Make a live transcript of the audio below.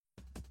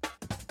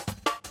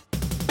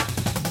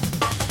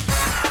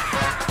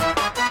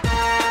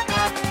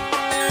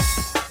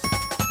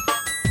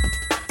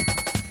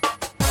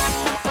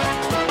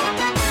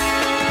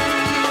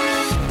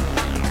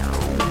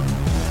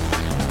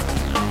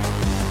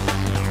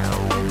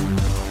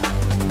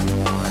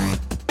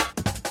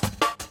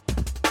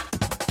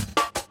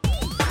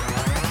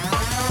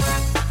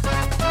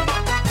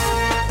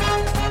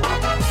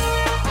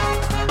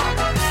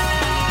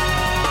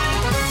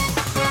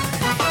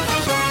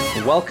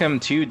welcome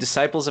to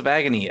Disciples of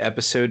Agony,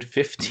 episode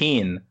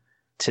 15.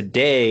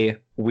 Today,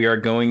 we are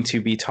going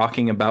to be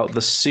talking about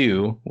the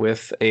Sioux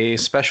with a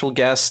special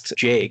guest,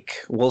 Jake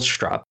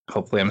Wolstrop.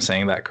 Hopefully I'm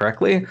saying that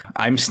correctly.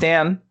 I'm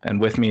Stan,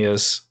 and with me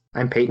is...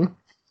 I'm Peyton.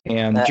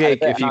 And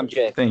Jake, I'm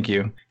Jake. Thank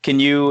you.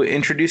 Can you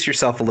introduce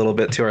yourself a little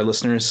bit to our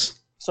listeners?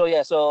 So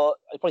you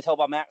probably tell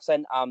by my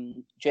accent,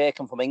 I'm Jake,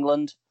 I'm from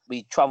England.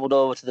 We travelled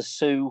over to the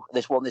Sioux.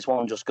 This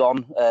one just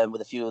gone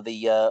with a few of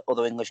the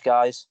other English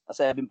guys.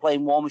 I've been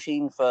playing War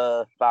Machine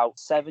for about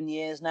 7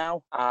 years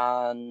now,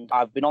 and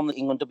I've been on the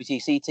England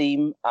WTC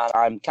team, and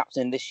I'm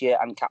captain this year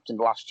and captain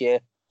last year.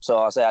 So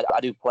I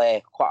do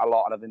play quite a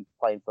lot, and I've been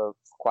playing for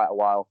quite a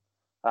while.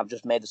 I've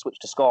just made the switch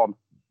to Scorn.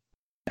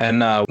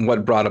 And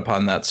what brought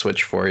upon that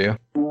switch for you?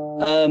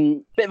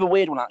 Bit of a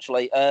weird one,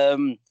 actually.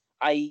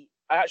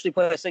 I actually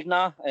play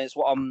Signar, and it's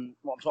what I'm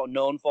sort of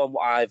known for, and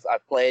what I've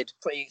played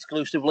pretty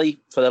exclusively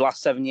for the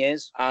last 7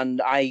 years.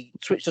 And I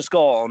switched to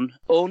Scorn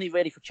only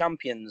really for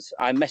champions.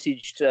 I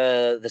messaged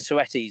the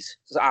Surettis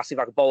to ask if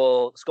I could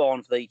borrow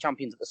Scorn for the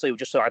champions at the Sioux,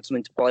 just so I had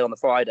something to play on the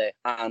Friday.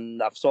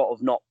 And I've sort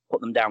of not put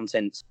them down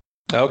since.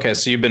 Okay,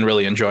 so you've been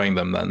really enjoying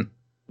them then?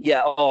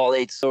 Yeah,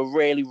 it's a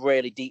really,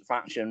 really deep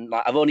faction.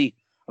 Like I've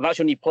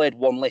actually only played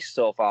one list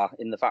so far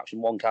in the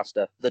faction, one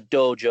caster. The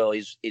dojo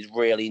is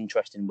really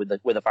interesting with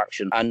the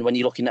faction. And when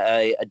you're looking at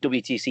a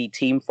WTC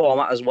team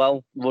format as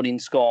well, running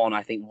Scorn,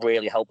 I think,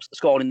 really helps.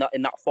 Scorn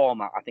in that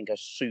format, I think, are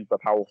super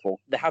powerful.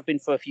 They have been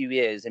for a few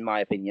years, in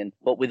my opinion,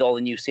 but with all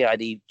the new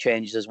CID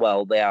changes as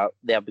well, they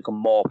have become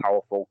more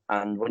powerful.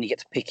 And when you get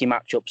to picky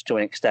matchups to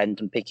an extent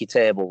and picky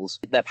tables,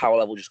 their power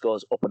level just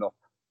goes up and up.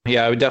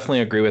 Yeah, I would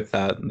definitely agree with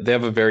that. They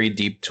have a very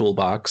deep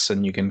toolbox,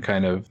 and you can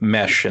kind of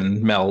mesh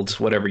and meld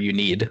whatever you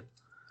need.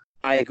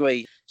 I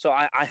agree. So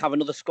I have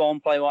another Scorn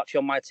player actually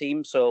on my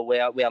team, so we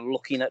are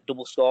looking at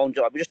double Scorn.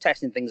 We're just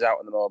testing things out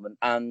at the moment.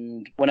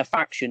 And when a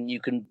faction, you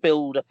can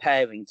build a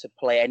pairing to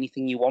play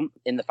anything you want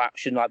in the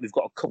faction. Like, we've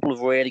got a couple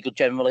of really good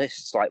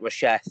generalists, like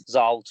Rasheth,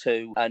 Zal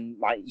 2, and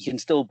like you can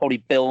still probably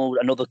build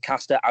another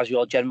caster as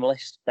your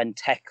generalist, then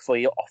tech for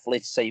your off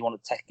list. Say you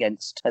want to tech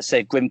against, let's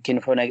say,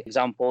 Grimkin for an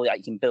example. Like,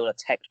 you can build a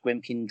tech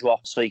Grimkin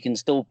drop, so you can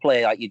still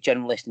play like your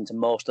generalist into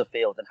most of the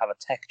field and have a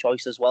tech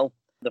choice as well.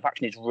 The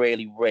faction is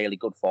really, really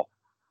good for.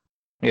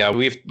 Yeah,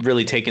 we've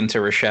really taken to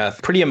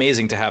Rasheth. Pretty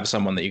amazing to have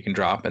someone that you can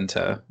drop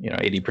into,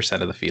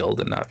 80% of the field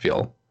and not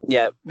feel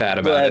bad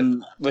about it.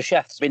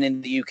 Rasheth's been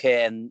in the UK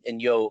and in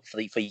Europe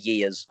for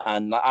years,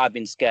 and I've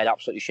been scared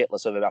absolutely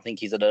shitless of him. I think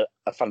he's a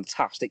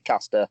fantastic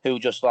caster who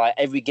just, like,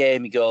 every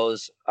game he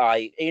goes,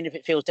 even if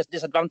it feels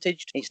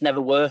disadvantaged, it's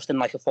never worse than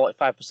like a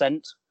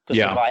 45%.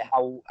 Because of like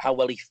how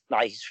well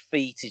his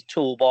feet, his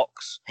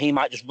toolbox, he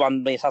might just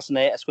randomly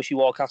assassinate a squishy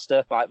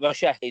warcaster. Like,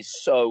 Rasheth is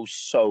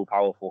so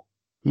powerful.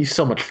 He's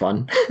so much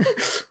fun.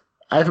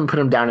 I haven't put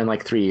him down in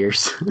like 3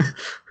 years.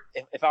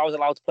 If I was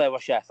allowed to play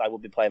Rasheth, I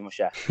would be playing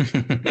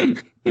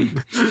Rasheth.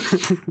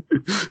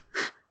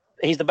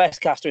 He's the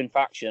best caster in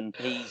faction.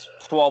 He's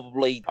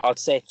probably, I'd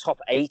say, top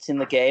 8 in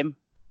the game.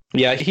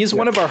 Yeah, he's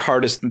one of our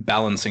hardest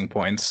balancing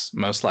points,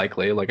 most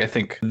likely. Like, I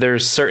think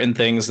there's certain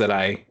things that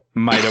I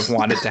might have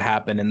wanted to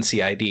happen in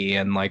CID,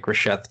 and like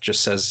Rasheth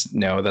just says,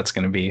 no, that's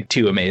going to be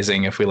too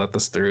amazing if we let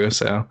this through.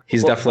 So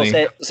he's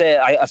definitely... Say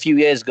a few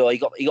years ago, he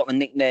got the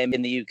nickname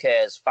in the UK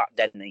as Fat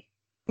Denny.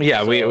 Yeah,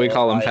 so, we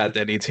call him Fat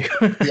Denny too.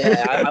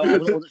 Yeah, I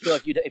wasn't sure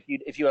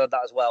if you heard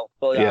that as well.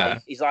 But yeah,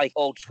 he's like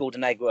old school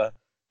Denegra.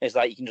 It's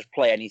like you can just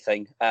play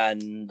anything,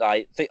 and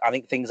I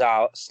think things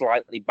are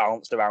slightly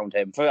balanced around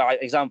him. For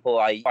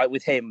example,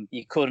 with him,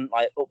 you couldn't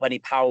up any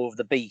power of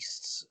the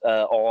beasts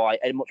or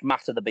any much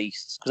matter the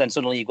beasts, because then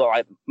suddenly you've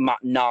got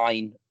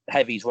 9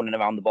 heavies running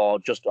around the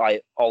board just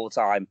all the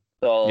time.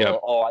 So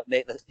or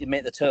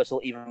make the turtle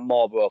even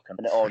more broken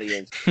than it already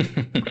is.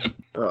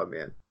 Oh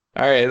man.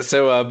 All right,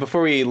 so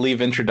before we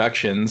leave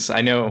introductions,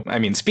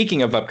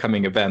 speaking of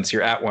upcoming events,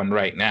 you're at one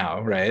right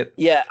now, right?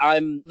 Yeah,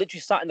 I'm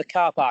literally sat in the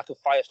car park of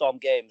Firestorm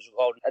Games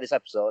recording this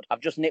episode. I've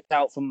just nipped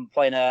out from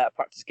playing a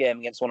practice game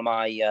against one of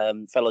my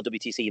fellow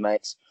WTC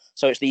mates.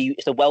 So it's the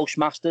Welsh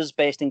Masters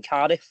based in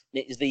Cardiff.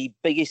 It is the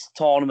biggest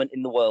tournament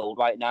in the world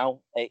right now.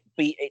 It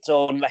beat its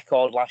own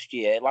record last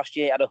year. Last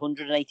year it had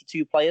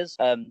 182 players,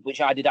 which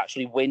I did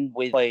actually win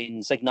with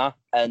playing Signar.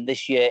 And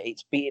this year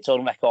it's beat its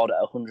own record at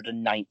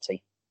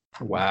 190.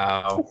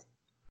 Wow.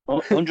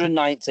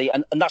 190,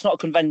 and that's not a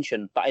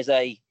convention. That is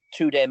a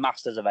 2-day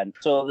Masters event.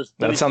 So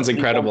that sounds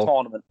incredible. One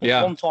tournament.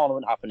 There's one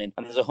tournament happening,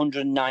 and there's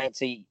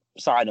 190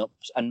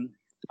 sign-ups, and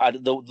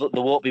there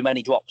won't be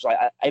many drops.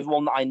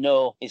 Everyone that I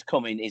know is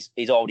coming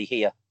is already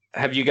here.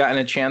 Have you gotten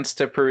a chance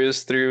to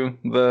peruse through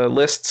the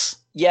lists?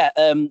 Yeah,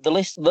 the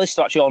lists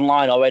are actually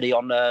online already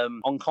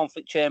on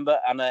Conflict Chamber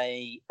and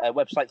a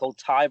website called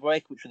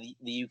Tiebreak, which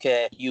the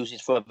UK uses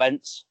for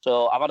events.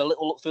 So I've had a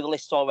little look through the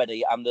lists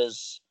already, and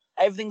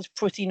everything's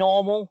pretty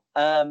normal.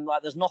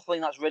 There's nothing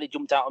that's really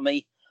jumped out at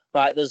me.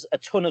 Like, there's a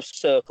ton of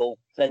Circle.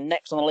 Then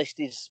next on the list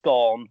is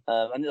Scorn,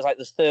 and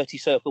there's 30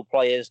 Circle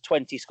players,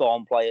 20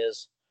 Scorn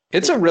players.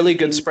 It's a really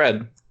good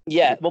spread.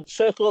 Yeah, well,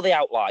 Circle are the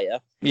outlier.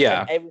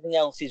 Yeah. Everything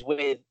else is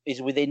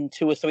within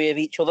 2 or 3 of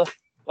each other.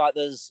 Like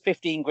there's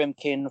 15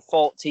 Grimkin,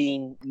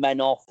 14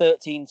 Menoth,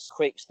 13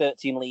 Cricks,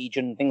 13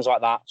 Legion, things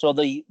like that. So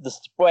the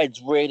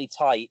spread's really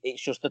tight.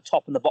 It's just the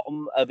top and the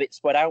bottom of it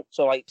spread out.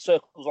 So like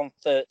circles on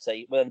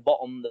 30, but then the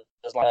bottom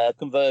there's like a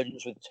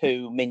convergence with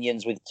 2,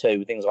 minions with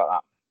 2, things like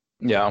that.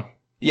 Yeah.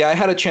 Yeah, I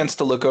had a chance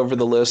to look over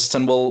the lists,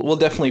 and we'll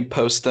definitely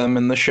post them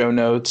in the show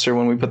notes or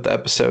when we put the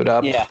episode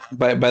up. Yeah.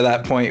 By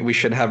that point, we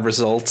should have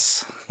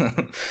results.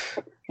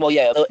 Well,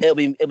 yeah, it'll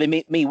be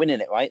me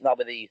winning it, right?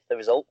 That'll be the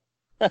result.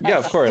 Yeah,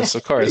 of course.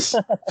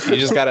 You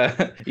just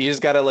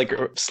gotta like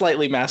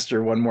slightly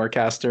master one more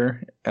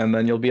caster, and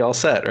then you'll be all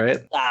set, right?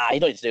 You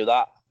don't need to do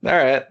that. All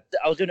right.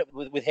 I was doing it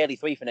with Haley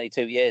 3 for nearly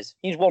 2 years.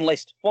 Use one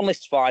list. One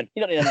list's fine.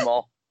 You don't need any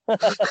more.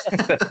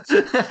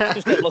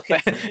 Just get lucky.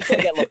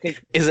 Get lucky.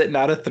 Is it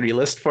not a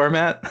 3-list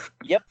format?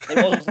 Yep, it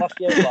was last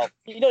year as well.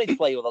 You don't need to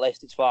play with a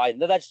list, it's fine.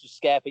 They're just to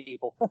scare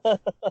people.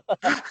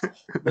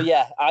 But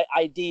yeah,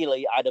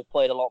 ideally, I'd have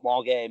played a lot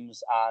more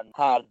games and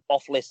had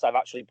off lists I've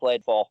actually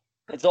played for.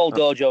 It's all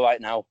dojo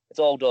right now. It's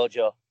all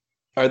dojo.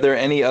 Are there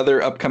any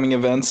other upcoming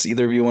events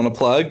either of you want to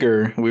plug,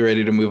 or are we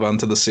ready to move on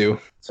to the Sioux?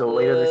 So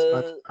later this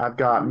month, I've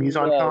got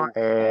MusonCon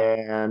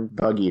and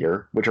Bug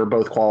Eater, which are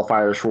both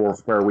qualifiers for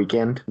Fair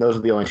Weekend. Those are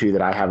the only 2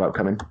 that I have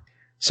upcoming.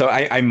 So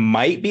I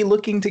might be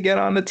looking to get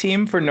on the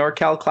team for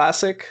NorCal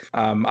Classic.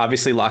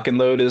 Obviously, Lock and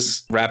Load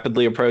is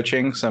rapidly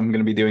approaching, so I'm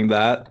going to be doing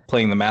that,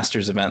 playing the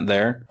Masters event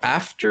there.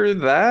 After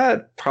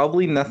that,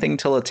 probably nothing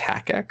till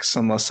Attack X,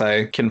 unless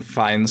I can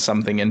find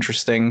something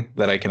interesting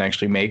that I can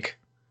actually make.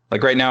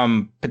 Like right now,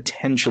 I'm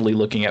potentially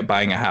looking at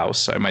buying a house,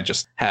 so I might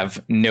just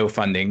have no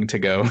funding to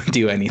go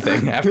do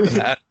anything after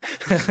that.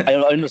 I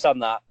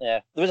understand that, yeah.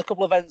 There is a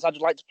couple of events I'd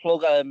like to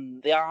plug.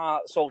 They are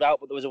sold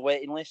out, but there was a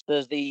waiting list.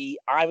 There's the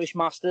Irish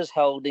Masters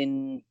held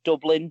in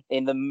Dublin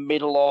in the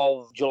middle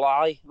of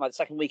July, like the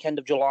second weekend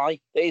of July.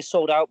 It is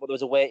sold out, but there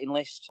was a waiting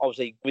list.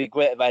 Obviously, a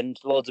great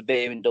event, loads of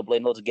beer in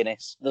Dublin, loads of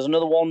Guinness. There's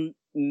another one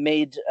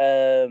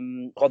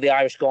called the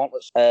Irish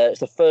Gauntlets. It's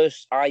the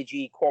first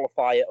IG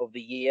qualifier of the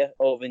year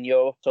over in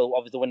Europe, so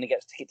obviously the winner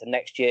gets a ticket to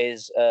next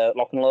year's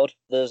Lock and Load.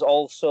 There's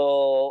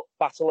also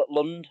Battle at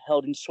Lund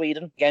held in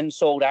Sweden, again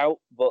sold out,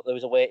 but there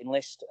is a waiting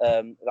list.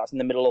 That's in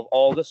the middle of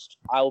August.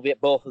 I will be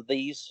at both of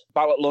these.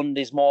 Battle at Lund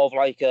is more of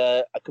like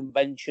a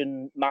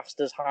convention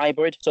Masters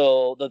hybrid,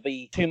 so there'll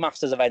be 2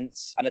 Masters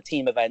events and a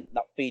team event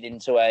that feed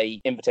into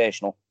a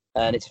invitational.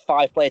 And it's a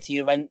 5-player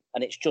team event,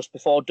 and it's just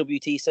before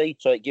WTC,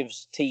 so it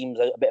gives teams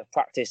a bit of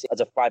practice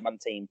as a 5-man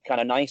team. Kind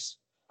of nice.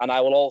 And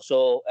I will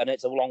also, and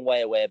it's a long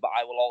way away, but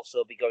I will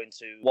also be going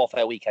to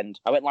Warfare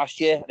Weekend. I went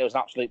last year, and it was an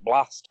absolute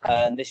blast.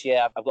 And this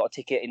year, I've got a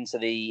ticket into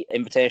the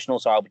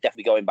Invitational, so I'll be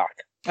definitely going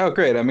back. Oh,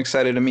 great. I'm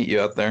excited to meet you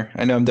out there.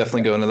 I know I'm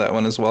definitely going to that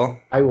one as well.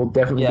 I will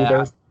definitely be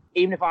there.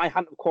 Even if I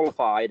hadn't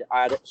qualified,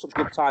 I had such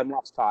a good time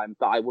last time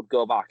that I would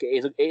go back.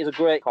 It is a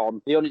great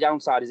con. The only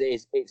downside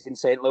is it's in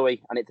St.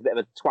 Louis, and it's a bit of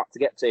a twat to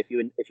get to if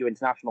you're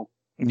international.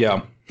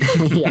 Yeah.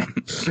 Yeah.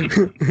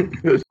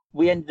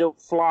 We ended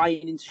up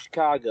flying into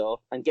Chicago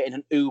and getting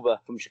an Uber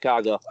from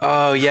Chicago.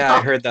 Oh, yeah,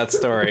 I heard that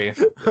story.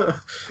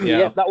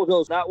 Yeah, that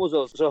was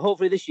us. So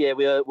hopefully this year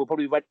we'll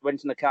probably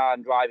renting a car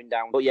and driving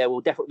down. But yeah,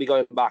 we'll definitely be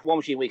going back. War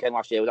Machine Weekend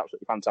last year was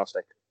absolutely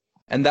fantastic.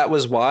 And that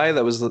was why?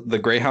 That was the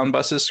Greyhound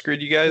buses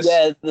screwed you guys?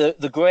 Yeah,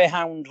 the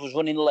Greyhound was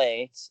running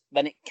late,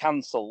 then it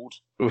cancelled,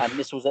 and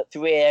this was at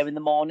 3 a.m. in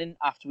the morning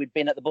after we'd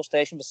been at the bus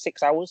station for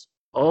 6 hours.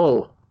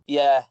 Oh.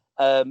 Yeah,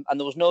 and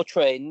there was no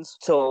trains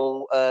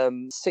till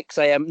 8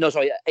 a.m.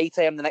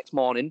 the next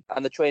morning,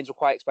 and the trains were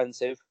quite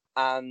expensive.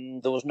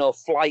 And there was no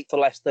flight for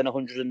less than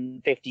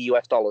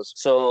 $150.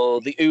 So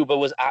the Uber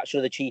was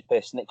actually the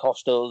cheapest, and it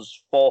cost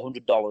us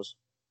 $400.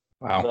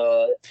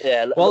 Wow.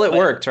 Yeah. Well, it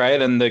worked,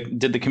 right? And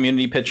did the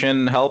community pitch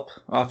in help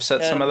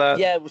offset some of that?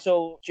 Yeah,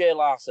 so Jay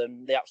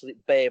Larson, the absolute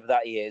babe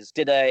that he is,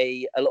 did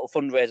a little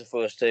fundraiser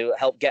for us to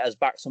help get us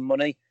back some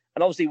money.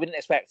 And obviously we didn't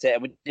expect it,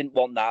 and we didn't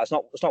want that. It's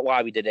not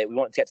why we did it. We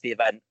wanted to get to the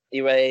event. He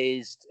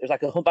raised, it was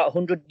like about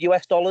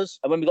 $100.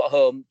 And when we got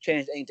home,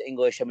 changed it into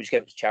English, and we just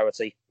gave it to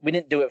charity. We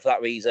didn't do it for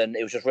that reason.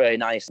 It was just really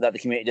nice that the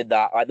community did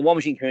that. Like, the War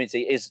Machine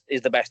community is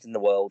the best in the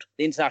world.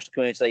 The international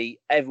community,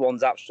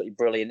 everyone's absolutely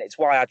brilliant. It's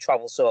why I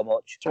travel so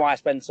much. It's why I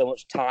spend so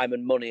much time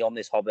and money on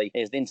this hobby,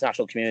 is the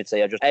international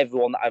community.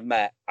 Everyone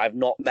that I've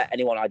not met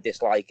anyone I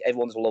dislike.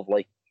 Everyone's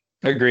lovely.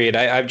 Agreed.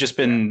 I've just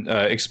been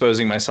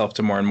exposing myself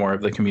to more and more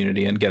of the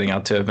community and getting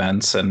out to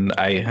events, and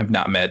I have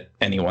not met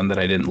anyone that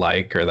I didn't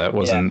like or that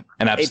wasn't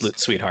an absolute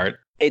sweetheart.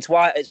 It's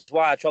why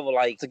I travel.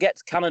 Like, to get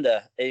to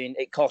Canada,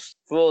 it costs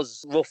for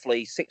us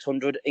roughly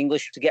 600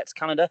 English to get to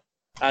Canada,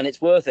 and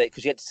it's worth it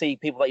because you get to see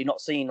people that you've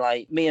not seen.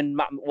 Like me and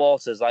Matt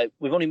Waters, like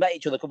we've only met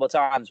each other a couple of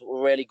times, but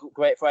we're really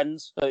great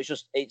friends. So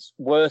it's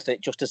worth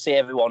it just to see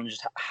everyone, and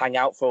just hang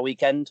out for a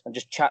weekend and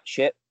just chat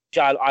shit. Which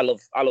I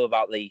love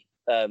about the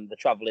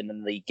traveling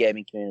and the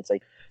gaming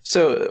community.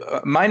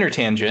 So, minor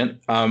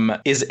tangent.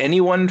 Is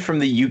anyone from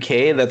the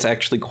UK that's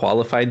actually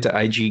qualified to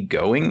IG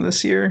going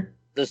this year?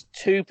 There's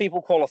 2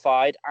 people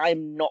qualified.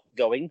 I'm not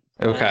going.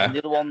 Okay. And the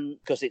other one,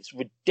 because it's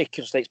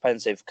ridiculously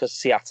expensive, because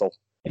Seattle.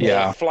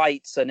 Yeah.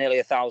 Flights are nearly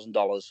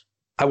 $1,000.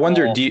 I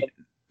wonder,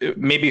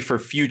 maybe for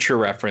future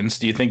reference,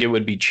 do you think it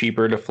would be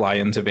cheaper to fly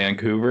into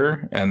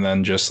Vancouver and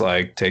then just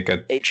like take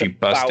a cheap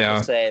bus down?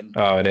 The same.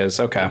 Oh, it is.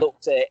 Okay. I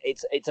looked at it,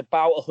 it's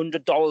about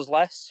 $100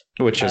 less,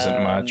 which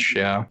isn't much.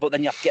 Yeah. But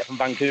then you have to get from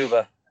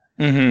Vancouver.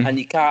 Mm-hmm. And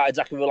you can't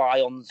exactly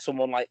rely on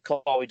someone like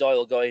Corey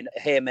Doyle going,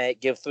 "Hey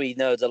mate, give 3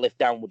 nerds a lift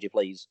down, would you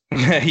please?"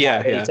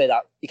 Yeah. Say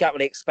that. You can't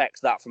really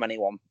expect that from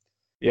anyone.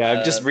 Yeah,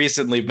 I've just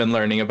recently been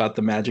learning about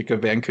the magic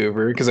of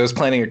Vancouver because I was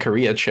planning a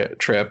Korea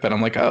trip, and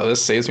I'm like, oh,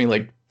 this saves me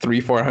like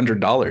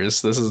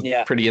 $300-400. This is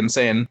pretty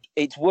insane.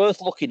 It's worth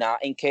looking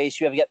at in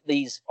case you ever get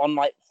these on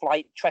like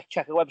flight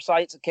checker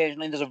websites.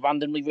 Occasionally, there's a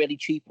randomly really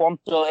cheap one,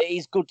 so it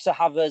is good to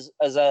have as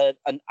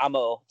an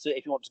ammo to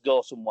if you want to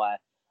go somewhere.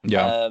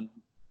 Yeah.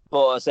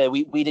 But I say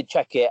we did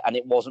check it, and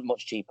it wasn't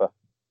much cheaper.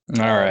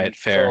 All right,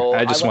 fair. So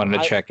I just wanted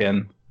to check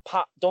in.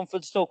 Pat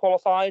Dunford's still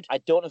qualified. I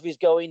don't know if he's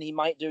going. He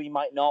might do, he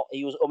might not.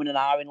 He was and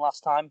ahhing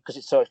last time because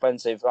it's so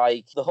expensive.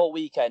 Like, the whole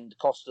weekend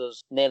cost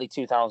us nearly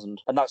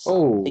 2,000, and that's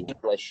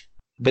English.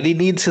 But he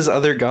needs his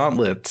other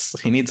gauntlets.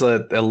 He needs a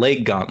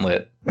leg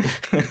gauntlet.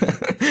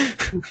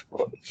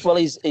 Well,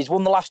 he's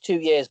won the last 2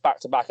 years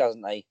back to back,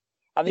 hasn't he?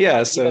 I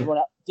think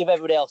give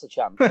everybody else a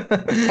chance.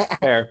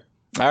 Fair.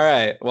 All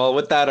right. Well,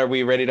 with that, are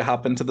we ready to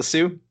hop into the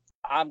Sioux?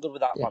 I'm good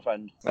with that, my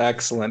friend.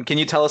 Excellent. Can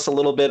you tell us a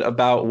little bit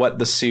about what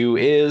the Sioux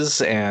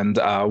is and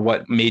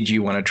what made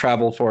you want to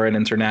travel for it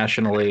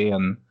internationally,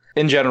 and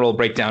in general,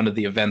 break down to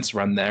the events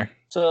run there?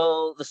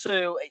 So the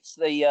Sioux, it's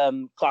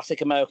the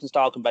classic American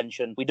style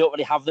convention. We don't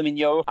really have them in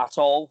Europe at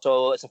all.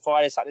 So it's a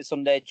Friday, Saturday,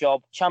 Sunday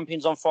job.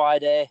 Champions on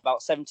Friday,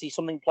 about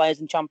 70-something players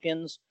in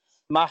Champions.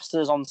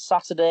 Masters on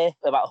Saturday,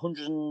 about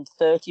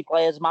 130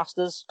 players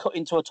Masters, cut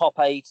into a top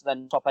 8,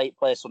 then top 8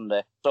 play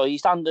Sunday. So your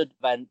standard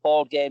event,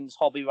 board games,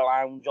 hobby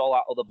lounge, all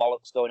that other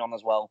bollocks going on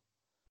as well.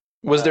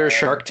 Was there a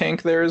Shark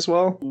Tank there as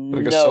well?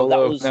 Like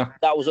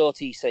that was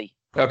OTC.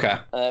 Okay.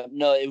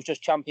 No, it was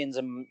just Champions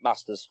and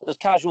Masters. There's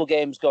casual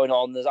games going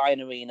on, there's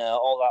Iron Arena,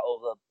 all that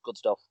other good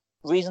stuff.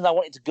 Reason I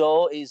wanted to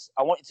go is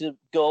I wanted to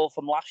go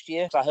from last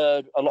year. I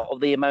heard a lot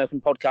of the American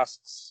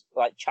podcasts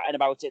like chatting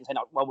about it and saying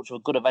how much of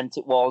a good event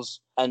it was.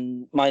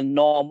 And my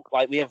norm,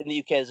 like we have in the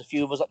UK, there's a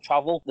few of us that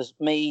travel. There's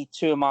me,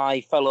 2 of my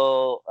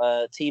fellow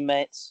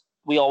teammates.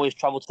 We always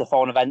travel to the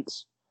foreign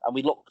events. And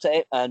we looked at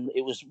it, and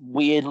it was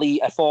weirdly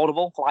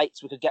affordable.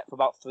 Flights we could get for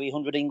about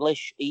 300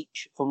 English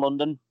each from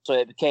London. So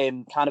it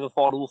became kind of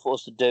affordable for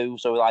us to do.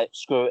 So we're like,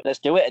 screw it, let's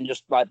do it and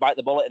just like bite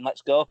the bullet and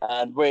let's go.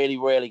 And really,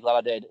 really glad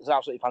I did. It's an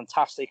absolutely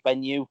fantastic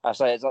venue. I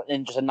say it's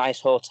in just a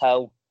nice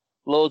hotel.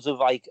 Loads of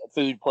like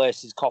food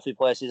places, coffee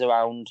places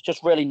around.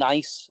 Just really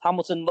nice.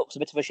 Hamilton looks a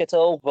bit of a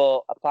shithole,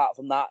 but apart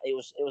from that, it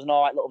was an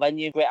alright little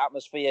venue. Great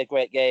atmosphere,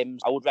 great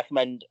games. I would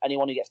recommend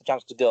anyone who gets the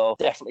chance to go,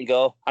 definitely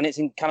go. And it's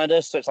in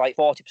Canada, so it's like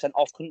 40%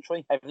 off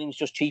country. Everything's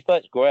just cheaper.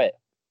 It's great.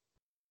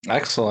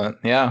 Excellent.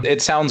 Yeah,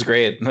 it sounds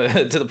great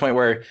to the point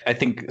where I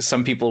think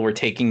some people were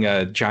taking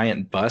a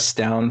giant bus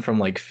down from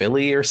like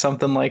Philly or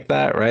something like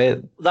that,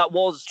 right? That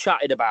was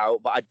chatted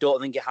about, but I don't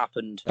think it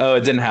happened. Oh,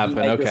 it didn't happen.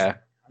 Okay.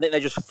 I think they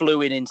just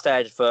flew in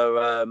instead for.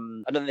 I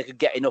don't think they could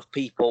get enough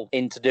people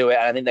in to do it.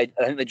 And I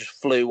think they just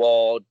flew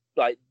or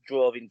like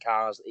drove in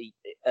cars.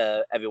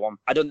 Everyone.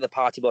 I don't think the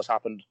party bus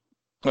happened.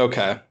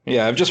 Okay.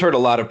 Yeah, I've just heard a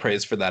lot of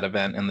praise for that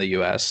event in the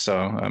US, so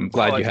I'm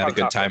glad you had a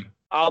good time.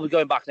 I'll be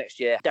going back next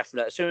year,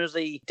 definitely. As soon as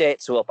the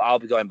dates are up, I'll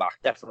be going back,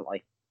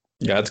 definitely.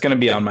 Yeah, it's going to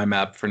be on my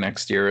map for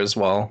next year as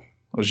well.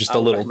 It was just a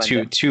little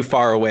too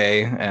far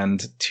away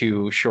and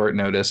too short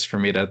notice for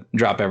me to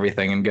drop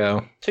everything and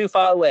go. Too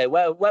far away?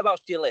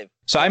 Whereabouts do you live?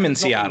 So I'm in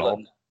Seattle.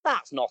 England.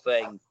 That's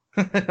nothing.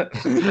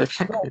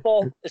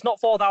 It's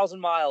not 4,000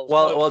 miles.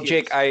 Well,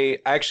 Jake, I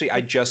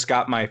just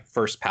got my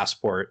first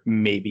passport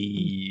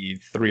maybe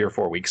 3 or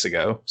 4 weeks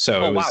ago.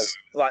 So wow,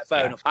 right,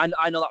 fair enough.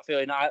 I know that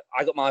feeling. I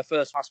got my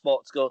first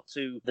passport to go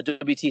to the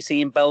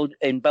WTC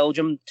in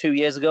Belgium 2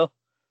 years ago.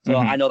 So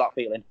I know that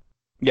feeling.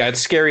 Yeah,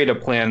 it's scary to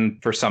plan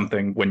for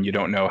something when you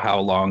don't know how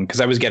long, because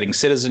I was getting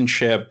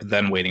citizenship,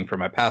 then waiting for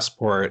my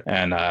passport,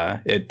 and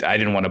I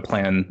didn't want to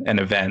plan an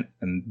event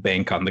and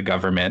bank on the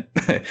government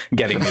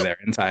getting me there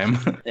in time.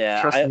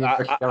 Yeah,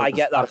 I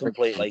get that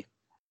completely.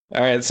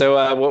 All right,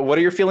 so what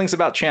are your feelings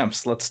about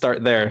Champs? Let's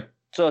start there.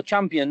 So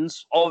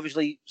Champions,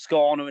 obviously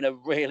Scorn are in a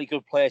really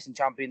good place in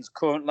Champions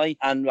currently,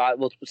 and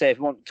we'll say if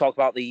we want to talk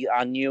about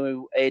our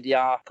new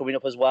ADR coming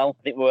up as well,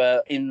 I think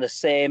we're in the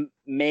same,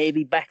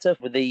 maybe better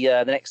with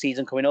the next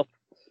season coming up.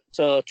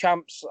 So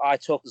Champs, I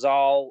took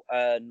Zal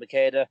and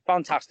Makeda,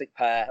 fantastic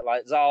pair.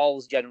 Like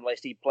Zal's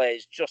generalist, he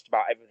plays just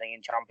about everything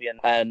in Champion,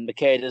 and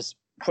Makeda's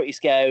pretty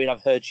scary, and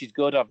I've heard she's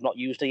good. I've not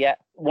used her yet.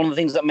 One of the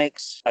things that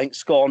makes, I think,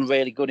 Scorn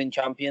really good in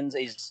Champions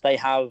is they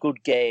have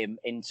good game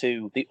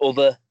into the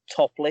other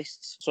top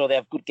lists. So they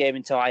have good game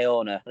into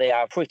Iona. They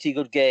have pretty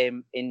good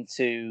game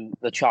into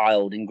the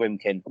Child in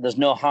Grimkin. There's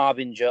no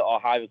Harbinger or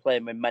High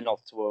Reclaimer in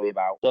Menoth to worry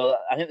about. So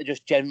I think they're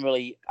just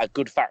generally a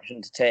good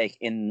faction to take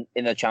in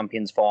the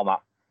Champions format.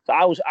 So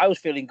I was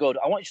feeling good.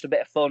 I wanted just a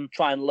bit of fun,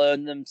 try and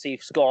learn them, see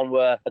if Scorn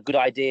were a good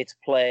idea to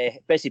play.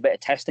 Basically a bit of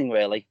testing,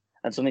 really,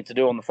 and something to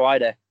do on the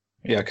Friday.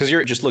 Yeah, because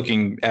you're just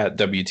looking at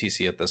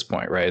WTC at this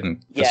point, right?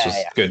 And this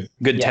was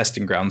good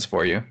testing grounds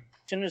for you.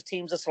 As soon as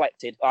teams are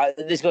selected,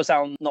 this is going to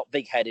sound not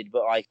big-headed,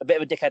 but like a bit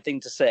of a dickhead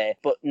thing to say,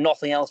 but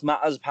nothing else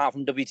matters apart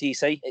from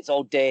WTC. It's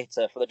all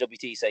data for the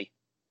WTC.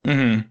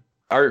 Mm-hmm.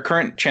 Our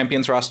current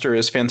champions roster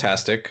is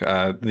fantastic.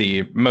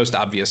 The most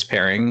obvious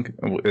pairing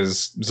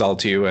is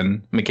Zaltu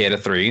and Makeda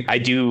 3. I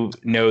do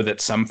know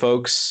that some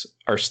folks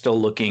are still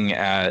looking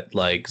at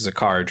like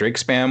Zakar Drake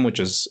Spam, which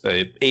is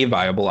a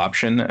viable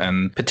option,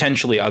 and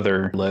potentially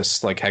other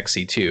lists like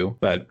Hexy 2.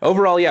 But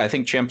overall, yeah, I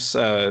think Champs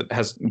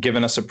has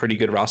given us a pretty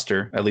good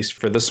roster, at least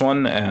for this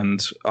one.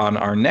 And on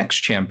our next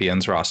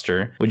champions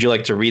roster, would you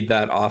like to read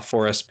that off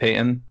for us,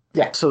 Peyton?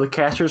 Yeah, so the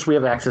casters we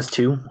have access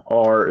to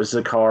are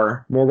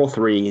Zakar, Morgul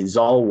 3,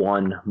 Zal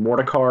 1,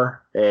 Mordekar,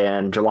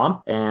 and Jalam.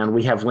 And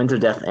we have Winds of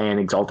Death and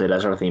Exalted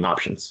as our theme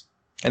options.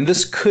 And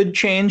this could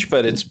change,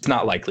 but it's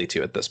not likely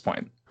to at this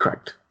point.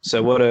 Correct.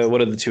 So what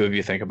do the two of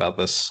you think about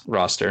this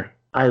roster?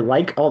 I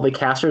like all the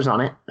casters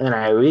on it, and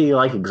I really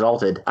like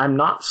Exalted. I'm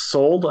not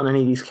sold on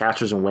any of these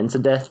casters in Winds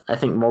of Death. I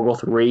think Morgul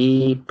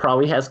 3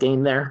 probably has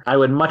gain there. I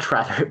would much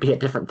rather it be a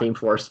different theme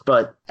force,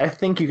 but I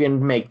think you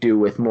can make do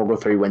with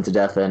Morgul 3, Winds of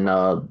Death, and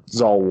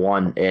Zal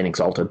 1 and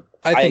Exalted.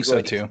 I think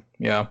so too,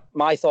 yeah.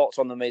 My thoughts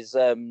on them is,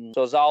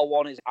 so Zal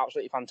 1 is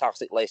absolutely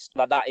fantastic list.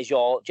 That is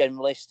your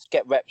generalist.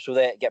 Get reps with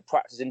it, get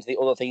practice into the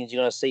other things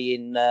you're going to see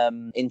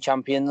in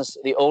Champions.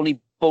 The only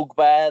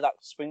bugbear that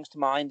springs to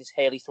mind is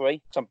Haley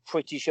 3. So I'm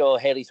pretty sure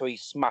Haley 3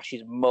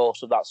 smashes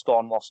most of that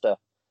Scorn roster.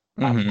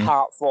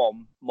 Apart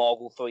from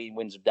Morgul 3 and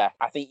Winds of Death.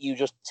 I think you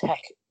just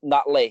take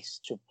that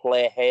list to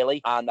play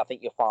Haley, and I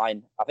think you're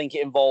fine. I think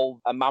it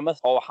involved a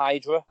Mammoth or a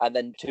Hydra, and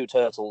then 2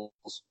 Turtles.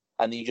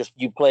 And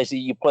you play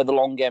the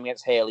long game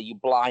against Haley. You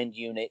blind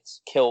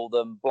units, kill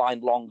them,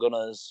 blind long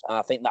gunners. And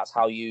I think that's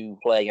how you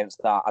play against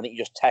that. I think you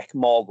just tech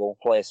Morgul,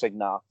 play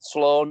Signar.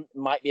 Sloan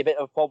might be a bit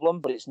of a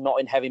problem, but it's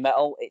not in heavy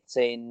metal. It's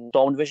in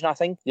Dawn Division, I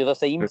think, the other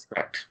theme. That's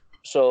correct.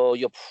 So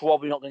you're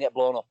probably not going to get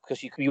blown up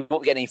because you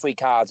won't get any free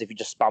cards if you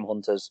just spam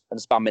Hunters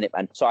and spam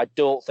Minutemen. So I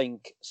don't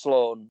think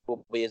Sloan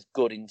will be as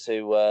good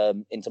into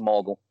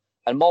Morgul.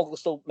 And Morgul's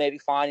still maybe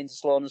fine into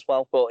Sloan as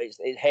well, but it's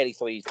Haley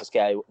 3 is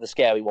the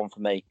scary one for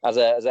me. As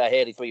a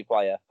Haley 3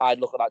 player, I'd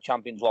look at that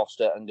Champions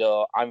roster and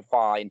go, I'm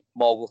fine.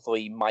 Morgul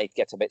 3 might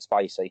get a bit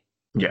spicy.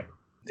 Yeah.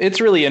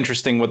 It's really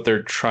interesting what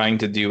they're trying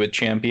to do with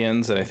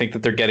Champions, and I think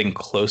that they're getting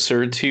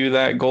closer to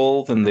that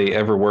goal than they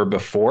ever were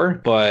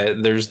before,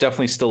 but there's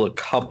definitely still a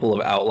couple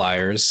of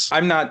outliers.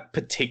 I'm not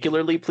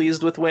particularly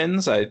pleased with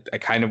wins. I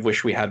kind of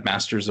wish we had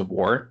Masters of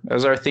War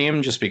as our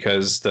theme, just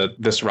because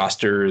this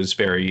roster is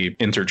very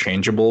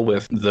interchangeable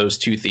with those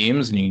two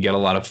themes, and you can get a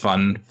lot of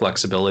fun,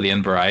 flexibility,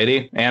 and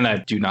variety. And I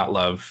do not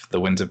love the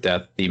Winds of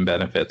Death theme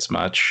benefits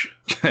much.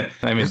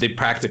 I mean, they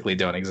practically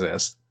don't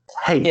exist.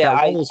 Hey, yeah,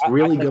 that was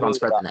really good on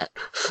Spread the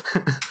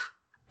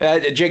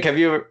Net. Jake, have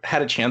you ever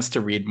had a chance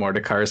to read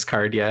Mordekar's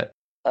card yet?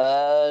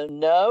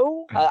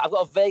 No. I've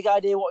got a vague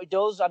idea what he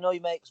does. I know he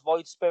makes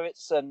Void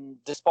Spirits and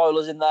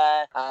Despoilers in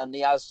there, and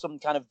he has some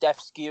kind of Death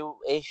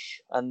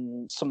Skew-ish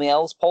and something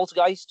else,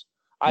 Poltergeist.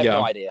 I have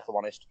no idea, if I'm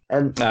honest.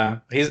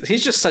 And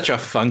he's just such a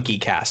funky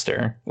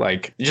caster,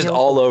 like just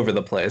all over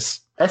the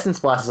place. Essence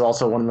Blast is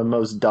also one of the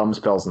most dumb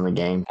spells in the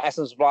game.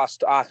 Essence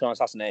Blast, Archon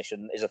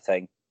Assassination is a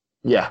thing.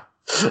 Yeah.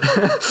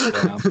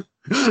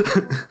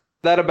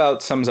 That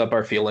about sums up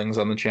our feelings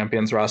on the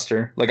Champions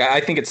roster. Like,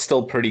 I think it's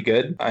still pretty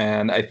good,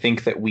 and I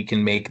think that we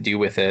can make do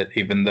with it,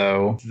 even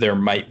though there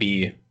might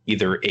be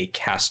either a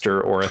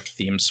caster or a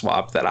theme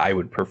swap that I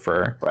would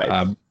prefer.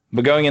 Right.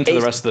 But going into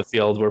the rest of the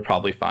field, we're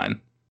probably fine.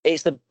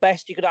 It's the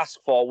best you could ask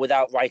for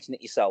without writing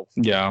it yourself.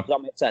 Yeah. Does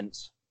that make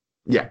sense?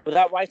 Yeah.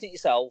 Without writing it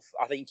yourself,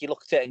 I think you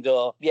look at it and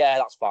go, yeah,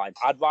 that's fine.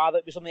 I'd rather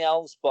it be something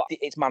else, but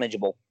it's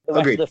manageable. The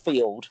rest of the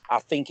field, I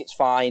think it's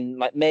fine.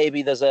 Like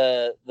maybe there's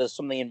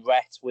something in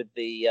Ret with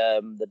the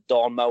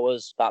Dawn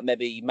Mowers that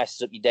maybe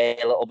messes up your day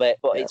a little bit,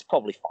 but it's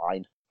probably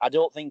fine. I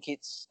don't think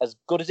it's as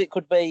good as it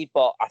could be,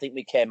 but I think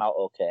we came out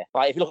okay.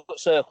 Like if you look at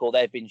Circle,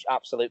 they've been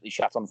absolutely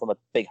shat on from a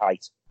big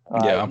height.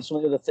 Some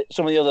of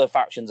the other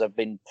factions have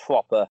been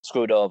proper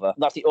screwed over.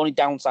 That's the only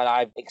downside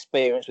I've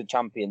experienced with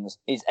Champions,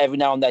 is every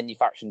now and then your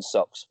faction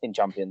sucks in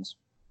Champions.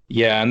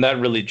 Yeah, and that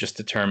really just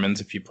determines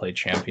if you play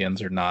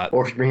Champions or not.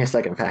 Or if you bring a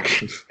second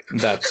faction.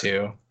 That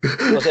too.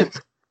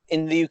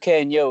 In the UK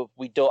and Europe,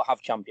 we don't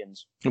have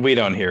Champions. We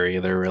don't here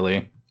either,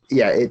 really.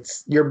 Yeah,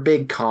 it's your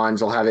big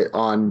cons will have it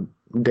on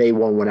day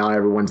one when not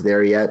everyone's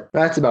there yet.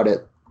 That's about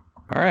it.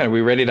 All right, are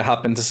we ready to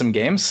hop into some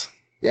games?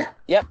 Yeah.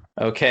 Yep.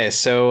 Okay,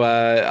 so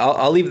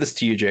I'll leave this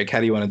to you, Jake. How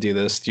do you want to do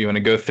this? Do you want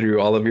to go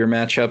through all of your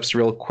matchups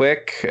real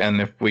quick,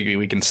 and if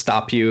we can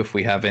stop you if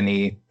we have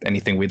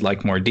anything we'd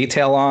like more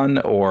detail on,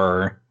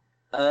 or?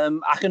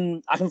 I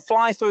can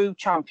fly through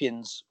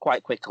Champions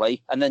quite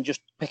quickly, and then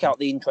just pick out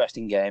the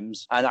interesting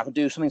games, and I can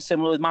do something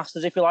similar with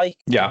Masters if you like.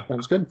 Yeah,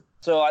 sounds good.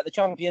 So like the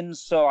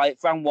Champions,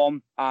 round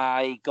one,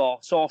 I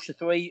got Sorcerer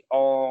 3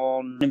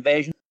 on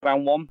Invasion.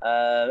 Round one,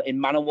 in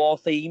Mana War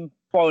theme.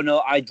 For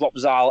no, I drop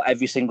Zal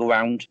every single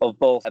round of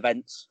both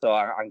events, so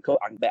I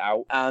can bit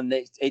out, and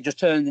it just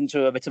turned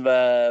into a bit of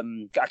a.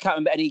 I can't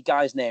remember any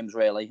guys' names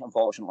really,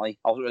 unfortunately.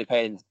 I wasn't really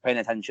paying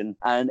attention,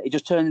 and it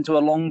just turned into a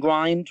long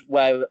grind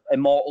where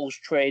Immortals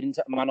trade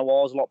into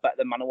Man-O-Wars a lot better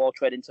than Man-O-War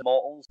trade into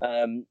Immortals.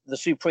 The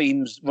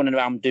Supreme's running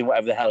around doing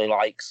whatever the hell he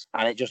likes,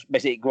 and it just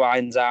basically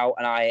grinds out,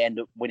 and I end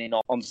up winning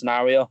on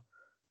scenario.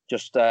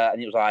 And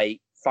it was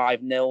like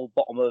 5-0,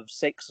 bottom of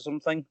 6 or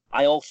something.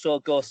 I also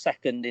go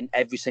second in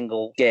every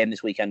single game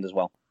this weekend as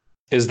well.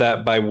 Is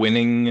that by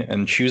winning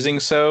and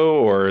choosing so,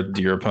 or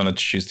do your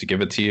opponents choose to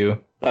give it to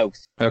you?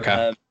 Both.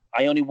 Okay.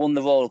 I only won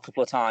the role a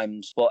couple of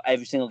times, but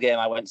every single game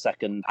I went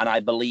second, and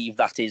I believe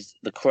that is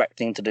the correct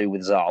thing to do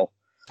with Zal.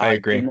 I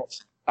agree.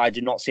 I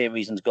do not see a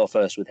reason to go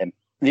first with him.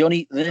 The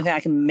only thing I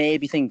can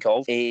maybe think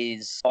of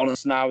is on a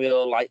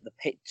scenario like the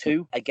Pit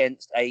 2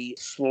 against a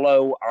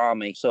slow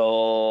army.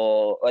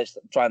 So let's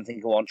try and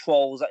think of one.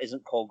 Trolls, that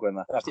isn't called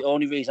Grimmer. That's the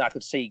only reason I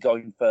could see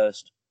going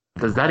first.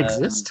 Does that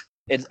exist?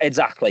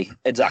 Exactly.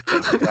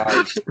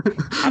 Right.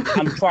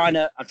 I'm trying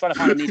to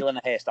find a needle in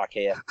a haystack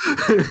here.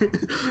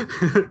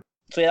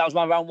 So yeah, that was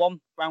my round 1.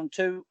 Round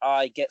 2,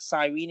 I get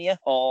Cyrenia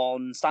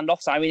on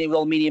standoff. Cyrenia with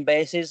all medium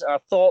bases. I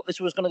thought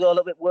this was going to go a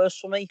little bit worse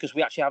for me because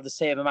we actually have the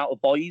same amount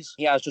of boys.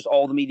 He has just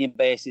all the medium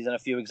bases and a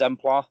few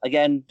exemplar.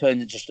 Again,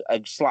 turns into just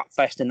a slap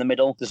fest in the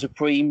middle. The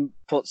Supreme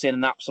puts in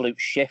an absolute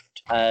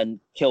shift and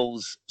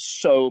kills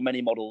so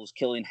many models,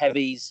 killing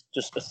heavies,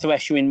 just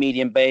threshing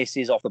medium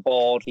bases off the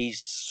board.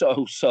 He's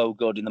so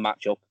good in the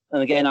matchup.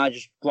 And again, I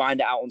just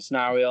grind it out on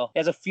scenario. He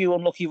has a few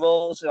unlucky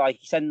rolls. Like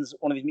he sends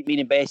one of his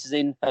medium bases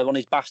in, one of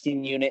his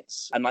Bastion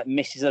units, and like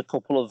misses a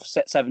couple of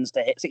set 7s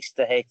to hit, 6s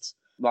to hit.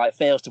 Like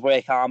fails to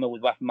break armor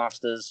with Weapon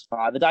Masters.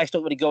 The dice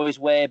don't really go his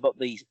way, but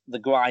the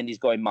grind is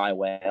going my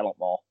way a lot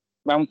more.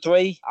 Round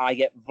 3, I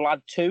get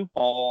Vlad 2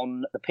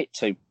 on the Pit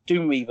 2.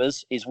 Doom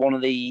Reavers is one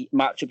of the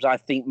matchups I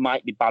think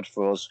might be bad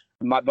for us.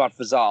 It might be bad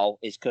for Zal,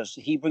 is because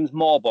he brings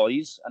more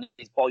boys, and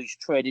his boys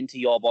trade into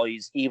your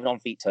boys, even on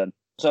feat turn.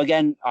 So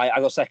again, I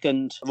go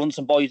second, run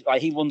some boys.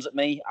 Like he runs at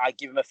me, I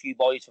give him a few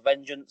boys for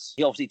vengeance.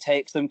 He obviously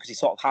takes them because he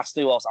sort of has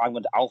to, or else I'm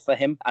going to alpha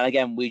him. And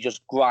again, we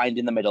just grind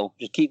in the middle.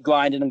 Just keep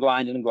grinding.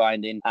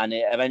 And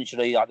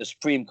eventually, like the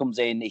Supreme comes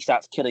in, he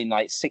starts killing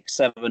like 6,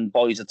 7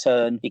 boys a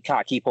turn. He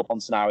can't keep up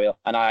on scenario.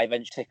 And I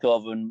eventually take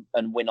over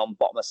and win on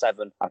bottom of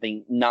 7. I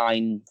think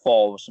 9-4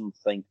 or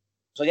something.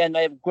 So again,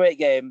 a great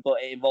game,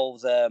 but it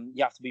involves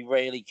you have to be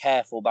really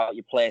careful about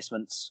your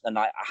placements and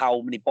like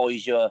how many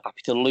boys you're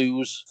happy to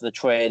lose for the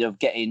trade of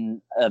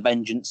getting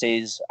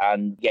vengeances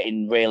and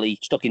getting really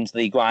stuck into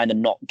the grind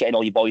and not getting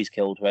all your boys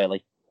killed,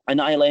 really.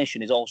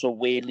 Annihilation is also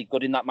weirdly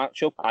good in that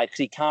matchup because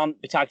he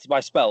can't be targeted by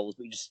spells,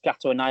 but you just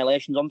scatter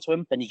annihilations onto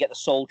him. Then you get the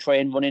soul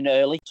train running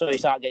early, so you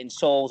start getting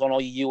souls on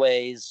all your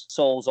UAs,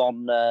 souls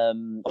on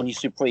your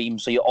Supreme,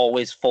 so you're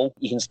always full.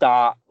 You can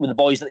start with the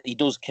boys that he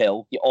does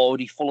kill. You're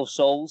already full of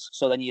souls,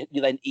 so then you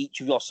then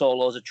each of your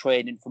solos are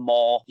trading for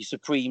more. Your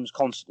Supremes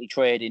constantly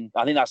trading.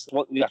 I think that's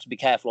what we have to be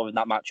careful of in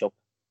that matchup.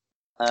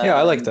 Yeah,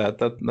 I like that.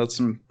 That's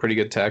some pretty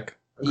good tech.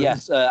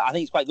 Yes, I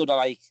think it's quite good. I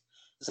like.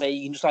 Say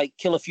you can just like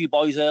kill a few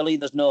boys early.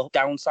 There's no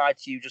downside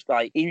to you. Just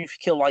like even if you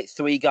kill like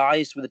 3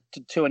 guys with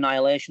 2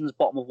 annihilations,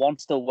 bottom of 1,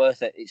 still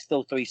worth it. It's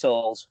still 3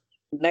 souls.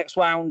 Next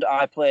round,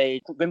 I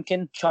played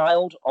Grimkin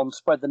Child on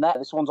Spread the Net.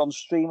 This one's on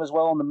stream as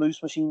well, on the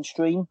Moose Machine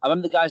stream. I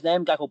remember the guy's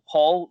name, a guy called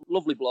Paul.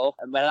 Lovely bloke.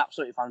 And we had an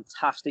absolutely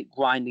fantastic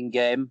grinding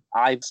game.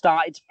 I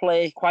started to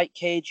play quite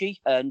cagey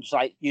and just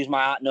like use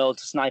my art node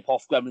to snipe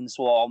off Gremlin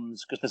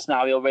Swarms because the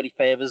scenario really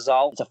favours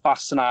Zal. It's a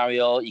fast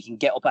scenario. You can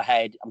get up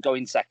ahead. I'm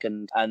going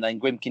second. And then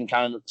Grimkin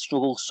kind of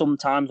struggles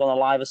sometimes on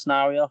a liver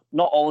scenario.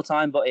 Not all the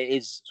time, but it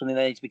is something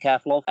they need to be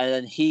careful of. And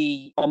then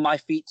he, on my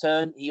feat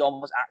turn, he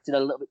almost acted a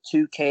little bit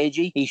too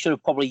cagey. He should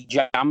have probably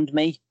jammed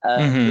me.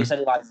 He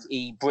said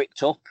he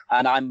bricked up,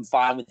 and I'm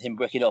fine with him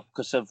bricking up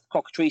because of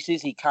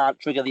cockatrices. He can't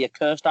trigger the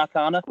Accursed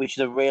Arcana, which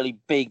is a really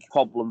big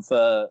problem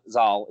for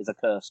Zal. Is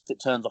Accursed. It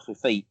turns off your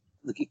feet.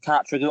 He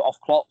can't trigger it off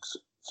clocks.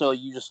 So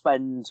you just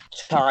spend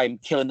time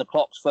killing the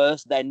clocks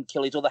first, then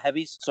kill his other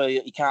heavies. So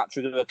you can't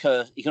trigger a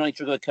curse. You can only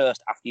trigger a curse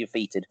after you're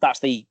feated.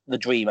 That's the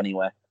dream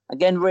anyway.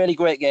 Again, really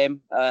great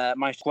game.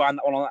 Managed to grind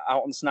that one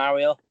out on the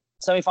scenario.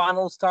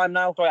 Semi-finals time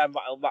now. Sorry, I'm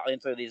rattling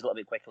through these a little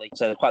bit quickly.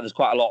 So there's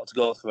quite a lot to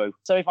go through.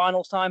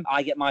 Semi-finals time.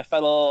 I get my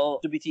fellow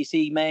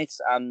WTC mate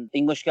and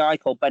English guy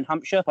called Ben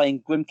Hampshire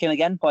playing Grimkin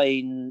again,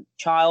 playing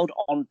Child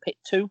on Pit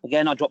 2.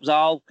 Again, I drop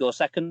Zal, go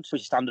second,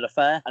 which is standard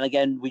affair. And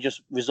again, we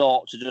just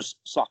resort to just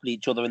slapping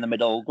each other in the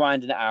middle,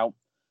 grinding it out.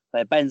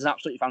 Ben's an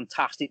absolutely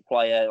fantastic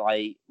player.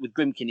 Like with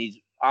Grimkin, he's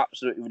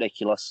absolutely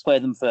ridiculous.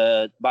 Played them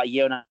for about a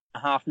year and a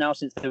half now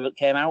since they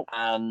came out,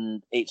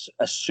 and it's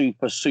a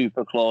super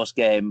close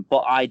game.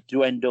 But I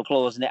do end up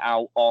closing it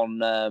out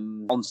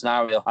on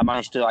scenario. I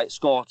managed to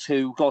score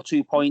 2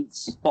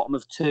 points, bottom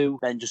of 2,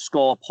 then just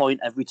score a point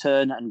every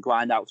turn and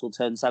grind out till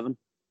turn 7.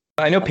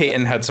 I know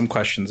Peyton had some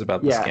questions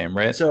about this game,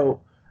 right?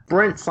 So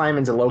Brent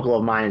Simon's a local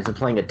of mine, has been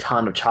playing a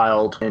ton of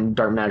Child and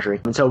Dark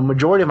Menagerie. And so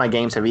majority of my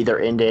games have either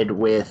ended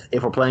with,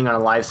 if we're playing on a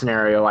live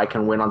scenario, I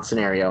can win on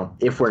scenario.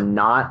 If we're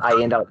not,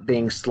 I end up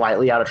being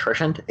slightly out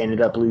attrition,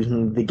 ended up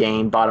losing the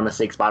game bottom of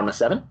 6, bottom of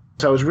 7.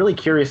 So I was really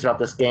curious about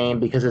this game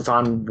because it's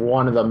on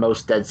one of the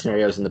most dead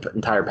scenarios in the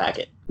entire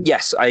packet.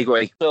 Yes, I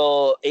agree.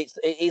 So it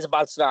is a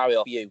bad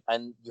scenario for you,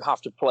 and you have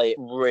to play it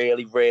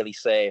really, really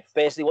safe.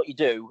 Basically, what you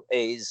do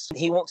is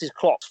he wants his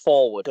clocks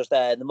forward because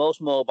they're the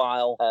most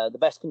mobile, the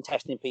best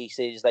contesting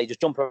pieces. They just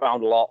jump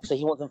around a lot, so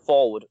he wants them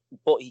forward,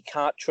 but he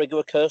can't trigger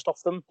a curse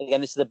off them. Again,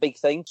 this is a big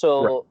thing.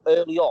 So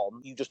early on,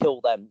 you just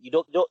kill them. You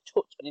don't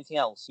touch anything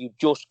else. You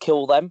just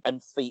kill them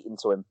and feet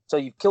into him. So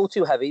you've killed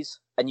 2 heavies.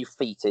 And you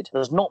feated.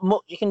 There's not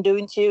much you can do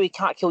into you. He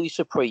can't kill you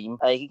Supreme.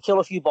 He can kill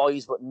a few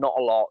boys, but not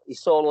a lot. His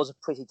solos are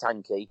pretty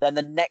tanky. Then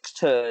the next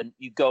turn,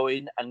 you go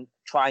in and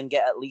try and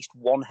get at least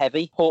 1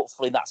 heavy.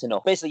 Hopefully that's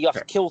enough. Basically, you have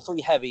to kill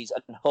 3 heavies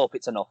and hope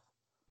it's enough.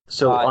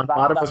 So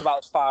that's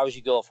about as far as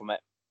you go from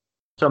it.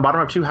 So on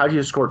bottom of 2, how did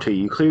you score 2?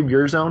 You cleared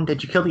your zone.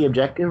 Did you kill the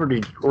objective, or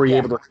were you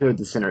able to clear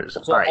the center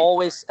zone? So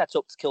always set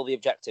up to kill the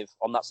objective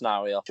on that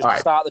scenario. Just to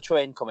start the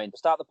train coming,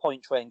 start the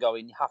point train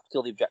going, you have to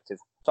kill the objective.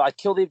 So I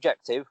killed the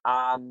objective,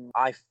 and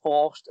I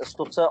forced a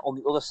stutter on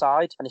the other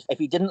side. And if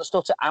he didn't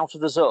stutter out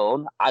of the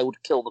zone, I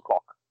would kill the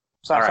clock.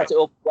 So I set it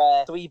up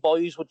where 3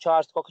 boys would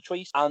charge the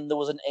cockatrice, and there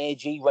was an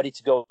AG ready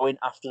to go in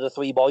after the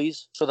 3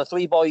 boys. So the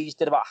 3 boys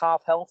did about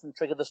half health and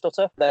triggered the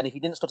stutter. Then if he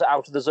didn't stutter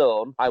out of the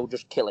zone, I would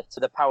just kill it. So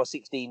the power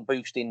 16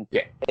 boosting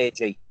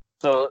AG.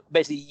 So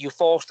basically, you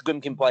force the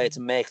Grimkin player to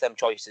make them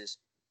choices.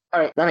 All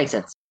right, that makes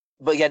sense.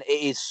 But again,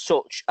 it is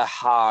such a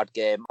hard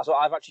game. So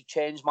I've actually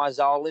changed my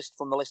Zal list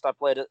from the list I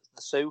played at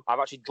the Sioux. I've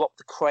actually dropped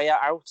the Kreia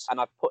out, and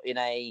I've put in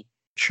a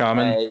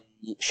Shaman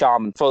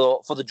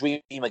for the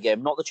Dreamer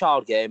game, not the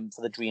Child game,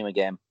 for the Dreamer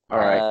game. All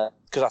right.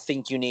 Because I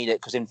think you need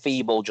it, because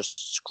Enfeeble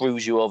just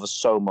screws you over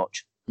so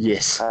much.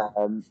 Yes.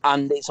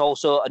 And it's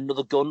also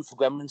another gun for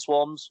Gremlin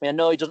Swarms. I mean, I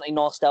know he doesn't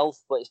ignore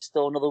stealth, but it's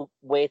still another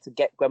way to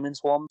get Gremlin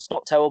Swarms. It's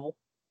not terrible.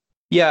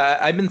 Yeah,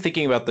 I've been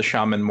thinking about the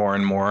Shaman more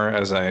and more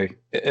as I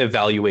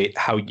evaluate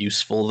how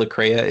useful the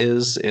Kreia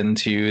is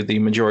into the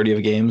majority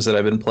of games that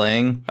I've been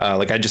playing.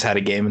 Like I just had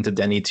a game into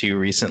Denny 2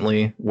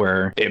 recently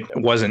where it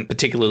wasn't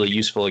particularly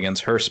useful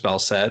against her spell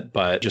set,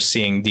 but just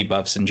seeing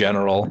debuffs in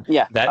general,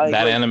 that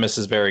Animus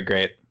is very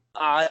great.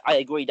 I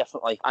agree,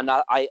 definitely. And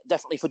I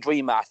definitely for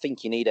Dreamer, I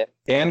think you need it.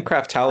 And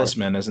Craft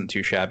Talisman isn't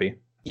too shabby.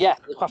 Yeah,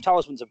 the Craft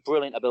Talisman's a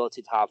brilliant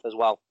ability to have as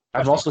well.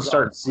 I've also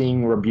started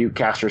seeing Rebuke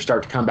casters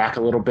start to come back a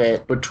little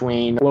bit,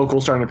 between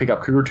locals starting to pick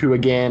up Cougar 2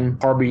 again,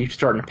 Harvey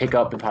starting to pick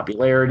up in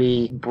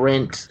popularity.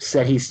 Brent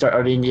said he's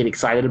starting to get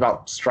excited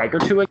about Striker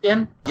 2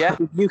 again. Yeah,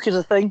 Rebuke is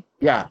a thing.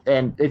 Yeah,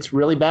 and it's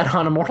really bad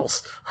on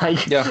Immortals.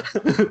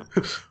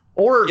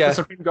 Or the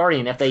Supreme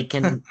Guardian, if they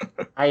can.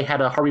 I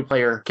had a Harvey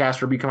player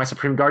cast Rebuke on my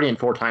Supreme Guardian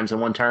 4 times in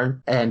one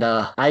turn, and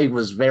I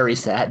was very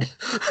sad.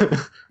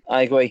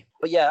 I agree.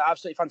 But yeah,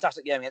 absolutely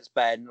fantastic game against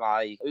Ben.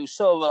 Like, it was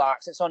so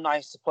relaxed. It's so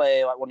nice to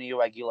play like one of your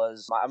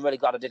regulars. Like, I'm really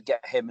glad I did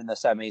get him in the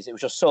semis. It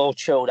was just so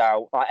chilled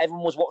out. Like,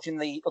 everyone was watching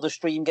the other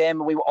stream game,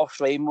 and we were off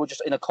stream. We were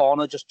just in a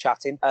corner, just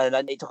chatting. And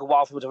then it took a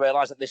while for people to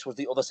realise that this was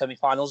the other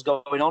semi-finals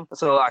going on.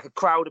 So like a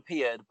crowd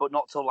appeared, but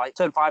not till like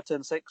turn 5,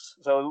 turn 6.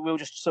 So we were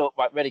just so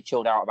like really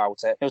chilled out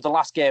about it. It was the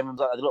last game. It was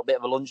like a little bit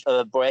of a lunch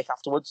break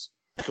afterwards,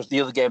 because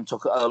the other game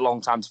took a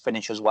long time to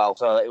finish as well.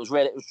 So it was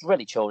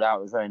really chilled out.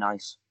 It was very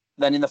nice.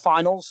 Then in the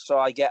finals, so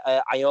I get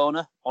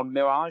Iona on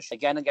Mirage,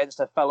 again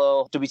against a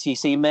fellow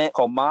WTC mate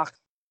called Mark.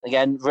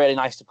 Again, really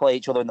nice to play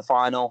each other in the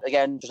final.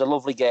 Again, just a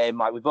lovely game.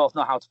 Like, we both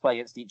know how to play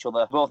against each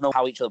other. We both know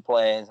how each other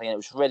plays. Again, it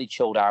was really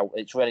chilled out.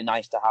 It's really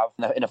nice to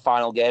have in a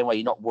final game where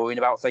you're not worrying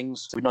about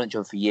things. We've known each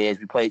other for years.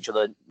 We play each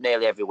other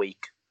nearly every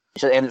week.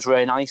 And it's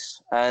really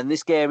nice. And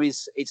this game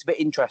it's a bit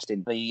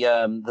interesting.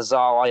 The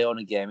Zal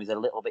Iona game is a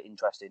little bit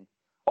interesting.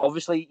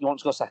 Obviously, you want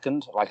to go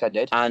second, like I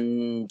did.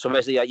 And so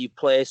basically, you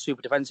play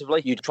super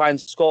defensively. You try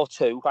and score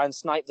 2, try and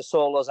snipe the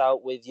solos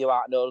out with your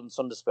Archnode and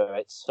Sunder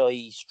Spirits. So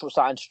he's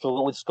starting to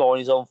struggle with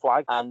scoring his own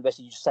flag. And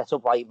basically, you just set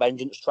up like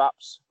Vengeance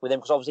traps with him,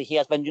 because obviously he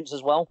has Vengeance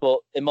as well. But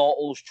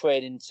Immortals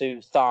trading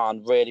to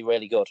Tharn, really,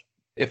 really good.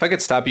 If I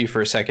could stop you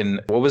for a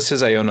second, what was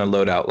his Iona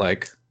loadout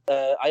like?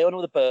 Iona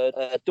with a bird,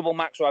 double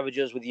max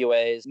Ravagers with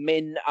UAs,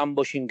 Min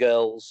ambushing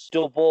girls,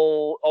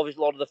 double,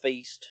 obviously Lord of the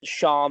Feast,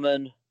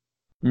 Shaman.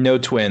 No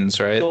twins,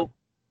 right?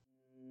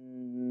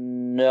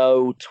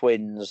 No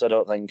twins, I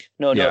don't think.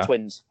 No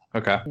twins.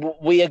 Okay.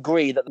 We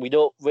agree that we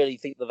don't really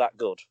think they're that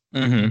good.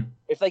 Mm-hmm.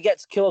 If they get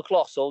to kill a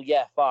Colossal,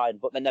 yeah, fine,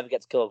 but they never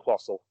get to kill a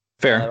Colossal.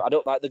 Fair. I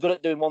don't like. They're good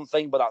at doing one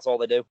thing, but that's all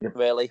they do,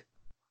 really.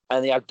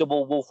 And they have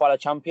double Wolfrider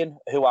Champion,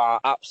 who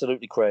are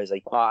absolutely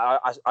crazy.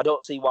 I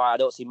don't see why I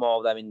don't see more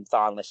of them in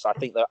Tharn lists. I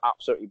think they're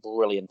absolutely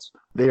brilliant.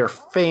 They are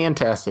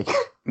fantastic.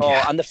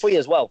 And they're free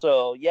as well,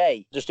 so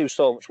yay. Just do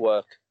so much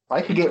work. If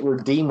I could get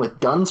redeemed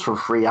with guns for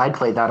free, I'd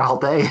play that all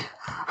day.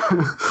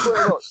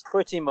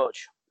 Pretty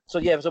much. So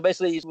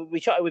basically,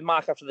 we chatted with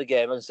Mark after the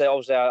game and said,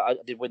 obviously, I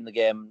did win the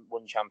game,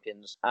 won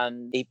champions,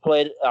 and he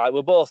played.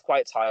 We're both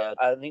quite tired.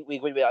 I think we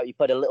agreed he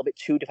played a little bit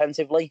too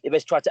defensively. He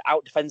basically tried to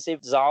out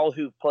defensive Zal,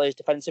 who plays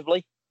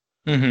defensively.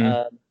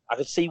 Mm-hmm. I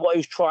could see what he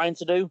was trying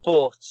to do,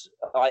 but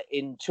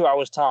in 2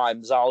 hours'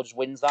 time, Zal just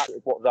wins that.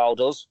 It's what Zal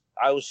does.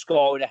 I was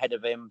scoring ahead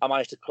of him. I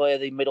managed to clear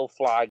the middle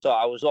flag, so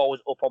I was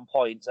always up on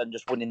points and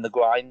just winning the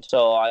grind.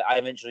 So I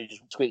eventually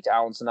just tweaked it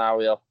out on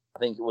scenario. I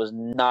think it was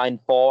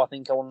 9-4, I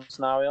think, I won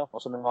scenario, or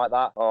something like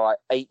that. Or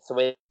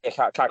 8-3, I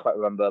can't quite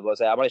remember,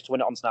 but I managed to win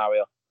it on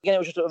scenario. Again, it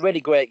was just a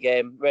really great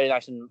game, really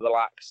nice and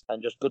relaxed,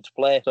 and just good to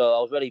play. So I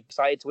was really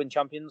excited to win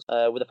champions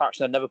with a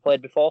faction I'd never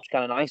played before, which is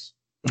kind of nice.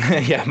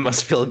 Yeah, it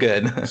must feel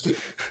good.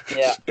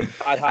 Yeah.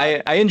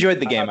 I enjoyed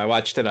the game. I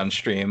watched it on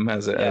stream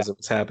as it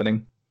was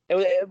happening. It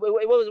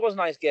was a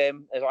nice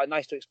game. It was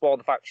nice to explore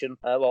the faction.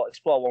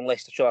 Explore one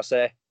list, should I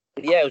say.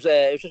 Yeah,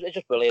 it was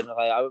just brilliant.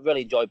 I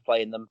really enjoyed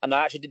playing them, and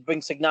I actually did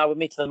bring Signar with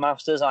me to the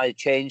Masters. I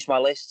changed my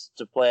list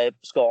to play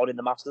Scorn in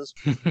the Masters.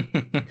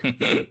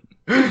 I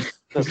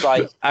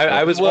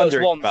was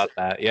wondering about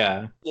that.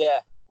 Yeah.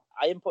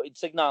 I inputted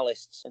Signar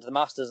lists into the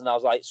Masters, and I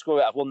was like, "Screw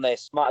it, I've won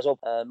this. Might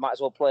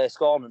as well play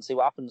Scorn and see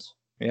what happens."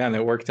 Yeah, and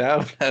it worked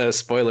out.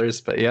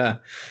 Spoilers, but yeah.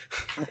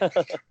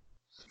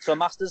 So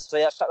Masters,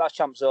 that's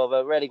champs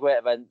over. Really great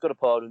event, good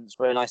opponents,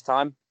 really nice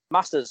time.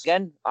 Masters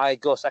again, I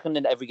go second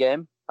in every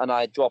game, and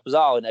I drop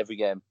Zal in every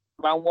game.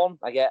 Round 1,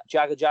 I get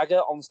Jagger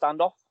on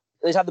standoff.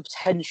 This had the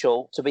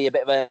potential to be a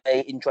bit of an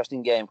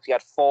interesting game because you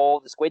had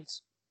 4 the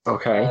squids,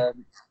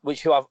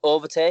 who have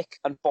overtake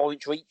and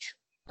 4-inch reach.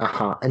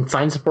 And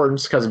signs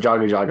importance because of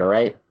Jagger,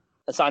 right?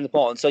 The sign's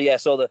important. So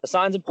the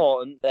sign's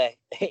important. They're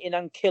hitting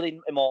and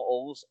killing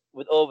immortals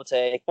with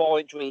overtake,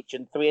 4-inch reach,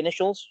 and 3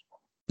 initials.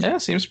 Yeah,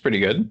 seems pretty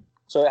good.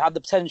 So it had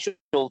the potential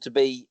to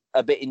be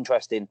a bit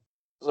interesting.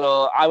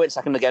 So I went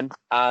second again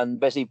and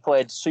basically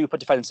played super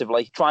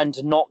defensively, trying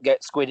to not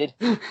get squidded.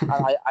 And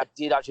I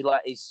did actually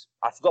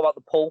I forgot about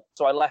the pull,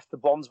 so I left the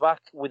bonds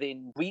back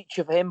within reach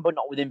of him, but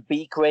not within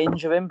beak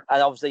range of him.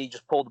 And obviously, he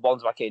just pulled the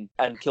bonds back in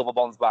and killed the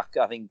bonds back,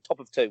 I think, top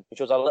of 2, which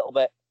was a little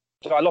bit.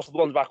 So I lost the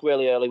bonds back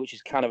really early, which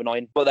is kind of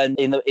annoying. But then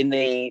in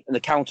the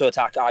counter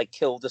attack, I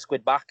killed the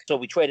squid back. So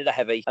we traded a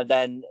heavy, and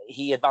then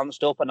he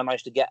advanced up, and I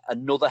managed to get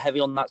another heavy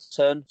on that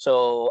turn.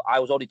 So I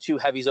was already 2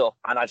 heavies up,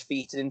 and I'd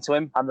feated into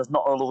him, and there's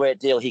not a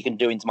great deal he can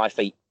do into my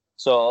feet.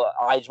 So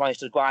I just managed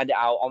to grind it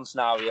out on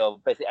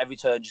scenario, basically every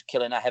turn just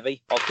killing a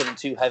heavy or killing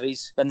 2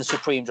 heavies. Then the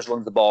Supreme just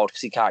runs the board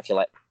because he can't kill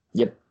it.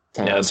 Yep.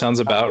 Yeah, it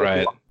sounds about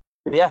right.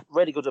 Yeah,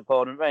 really good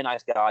opponent, very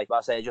nice guy. But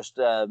I say just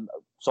sort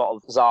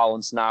of Zal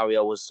and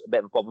scenario was a bit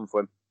of a problem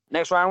for him.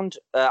 Next round,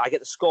 I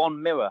get the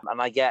Scorn Mirror,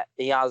 and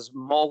he has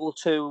Morgul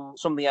 2,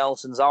 something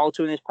else, and Zal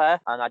 2 in his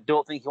pair. And I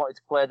don't think he wanted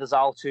to play the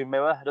Zal 2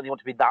 Mirror. I don't think he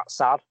wanted to be that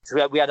sad.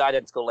 We had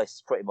identical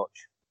lists, pretty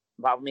much.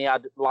 But me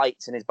had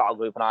lights in his battle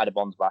group, and I had a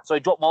bonds back. So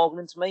he dropped Morgul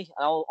into me,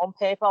 and on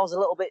paper, I was a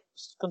little bit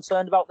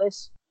concerned about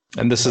this.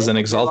 And this is an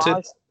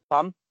Exalted?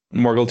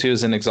 Morgul 2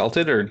 is an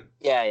Exalted, or?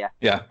 Yeah.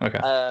 Yeah, okay.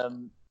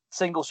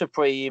 Single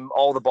Supreme,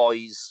 all the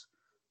boys,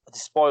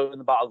 spoiling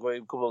the battle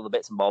group, couple of the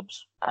bits and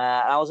bobs. And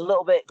I was a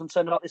little bit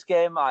concerned about this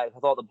game. I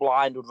thought the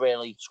blind would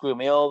really screw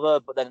me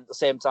over, but then at the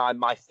same time,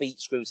 my feet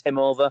screws him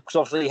over. Because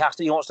obviously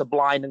he wants to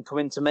blind and come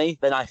into me,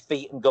 then I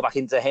feet and go back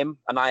into him,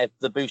 and I have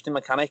the boosting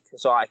mechanic,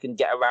 so I can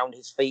get around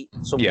his feet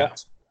somewhat. Yeah.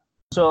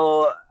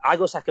 So I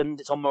go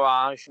second, it's on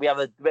Mirage. We have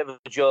a bit of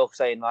a joke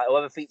saying, like,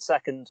 whoever feet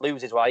second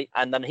loses, right?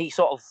 And then I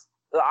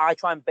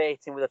try and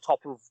bait him with the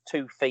top of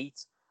 2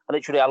 feet. And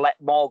literally, I let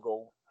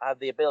Morgul have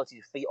the ability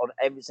to feat on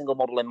every single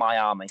model in my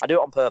army. I do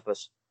it on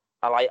purpose.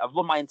 I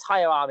run my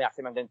entire army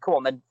after him and going, come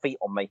on, then feat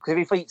on me. Because if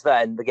he feats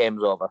then, the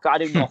game's over. I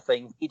do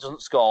nothing, he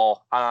doesn't score,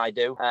 and I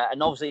do.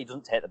 And obviously he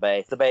doesn't take the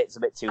bait. The bait's a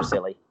bit too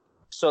silly.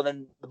 So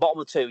then the bottom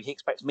of 2, he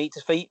expects me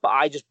to feat, but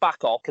I just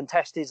back off,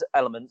 contest his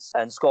elements,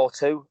 and score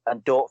 2,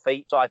 and don't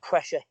feat. So I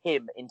pressure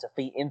him into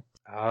feating.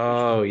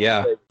 Oh,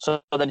 yeah.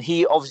 So then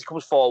he obviously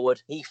comes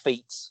forward, he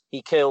feats,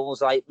 he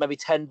kills like maybe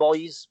 10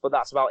 boys, but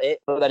that's about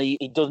it. But then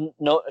he doesn't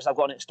notice I've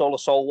got an Extoller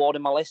Soul Ward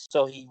in my list,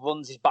 so he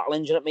runs his battle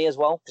engine at me as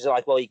well. Because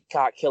like, well, you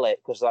can't kill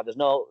it, because like, there's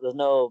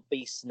no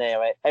beasts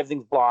near it,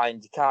 everything's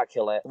blind, you can't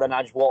kill it. And then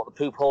I just walk the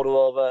poop holder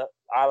over,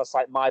 I just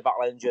like my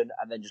battle engine,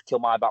 and then just kill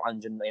my battle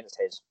engine against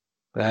his.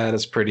 That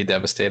is pretty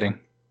devastating.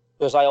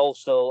 Because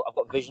I've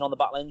got vision on the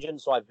battle engine,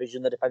 so I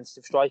vision the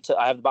defensive strike.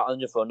 I have the battle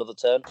engine for another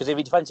turn. Because if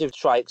he defensive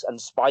strikes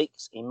and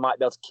spikes, he might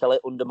be able to kill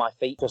it under my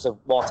feet because of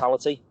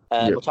mortality.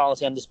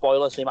 Mortality and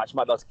despoiler, so he actually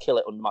might be able to kill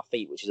it under my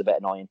feet, which is a bit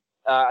annoying.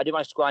 I do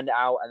manage to grind it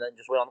out and then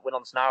just win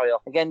on scenario.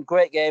 Again,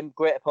 great game,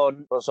 great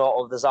opponent, but sort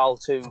of the Zal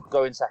 2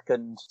 going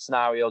second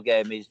scenario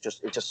game is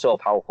just so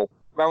powerful.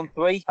 Round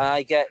 3,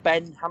 I get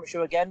Ben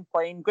Hampshire again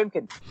playing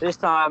Grimkin. This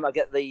time I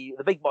get the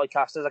big boy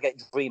casters, I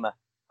get Dreamer.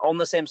 On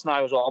the same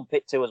scenario as well, on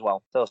pit 2 as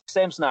well. So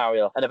same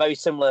scenario and a very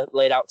similar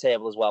laid out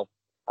table as well.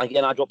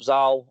 Again, I drop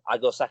Zal, I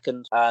go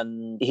second,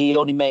 and he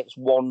only makes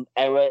one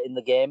error in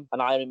the game,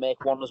 and I only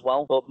make one as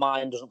well, but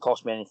mine doesn't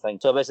cost me anything.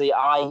 So basically,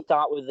 I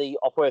start with the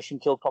Operation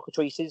Kill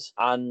Cockatrices,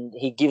 and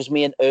he gives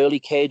me an early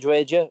Cage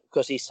Rager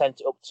because he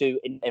sent it up to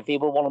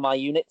enfeeble one of my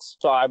units.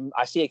 So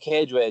I see a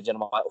Cage Rager, and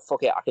I'm like, oh,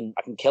 fuck it, I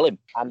can kill him.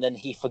 And then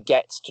he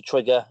forgets to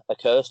trigger a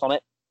curse on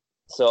it.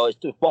 So it's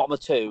the bottom of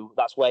 2.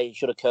 That's where he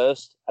should have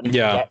cursed, and he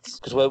forgets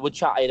because we're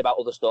chatting about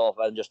other stuff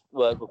and just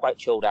we're quite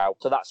chilled out.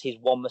 So that's his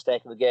one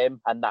mistake of the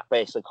game, and that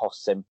basically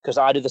costs him. Because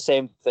I do the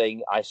same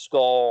thing. I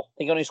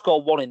think I only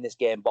score 1 in this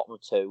game, bottom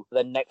of 2.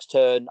 Then next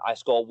turn I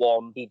score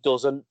 1. He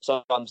doesn't,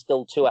 so I'm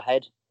still 2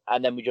 ahead.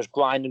 And then we just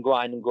grind and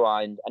grind and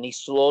grind, and he's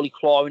slowly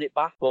clawing it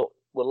back, but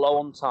we're low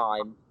on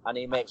time, and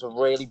he makes a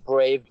really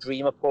brave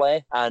Dreamer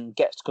play and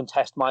gets to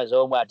contest my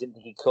zone where I didn't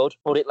think he could.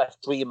 But it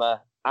left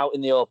Dreamer out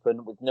in the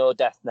open with no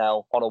death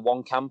knell on a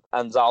 1 camp,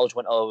 and Zalj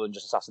went over and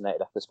just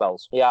assassinated the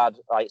spells. He had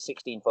like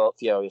 16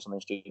 Fury or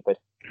something stupid.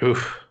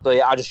 Oof. So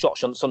yeah, I just shot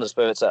Son of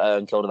Spirits at her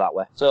and killed her that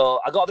way. So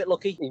I got a bit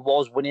lucky. He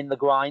was winning the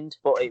grind,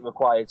 but it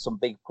required some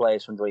big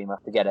plays from Dreamer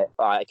to get it.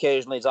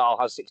 Occasionally Zal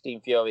has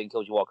 16 Fury and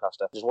kills your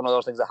Warcaster. Just one of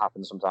those things that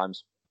happens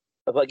sometimes.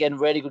 But again,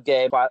 really good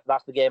game. But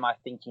that's the game I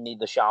think you need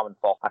the Shaman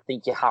for. I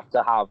think you have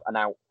to have an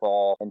out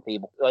for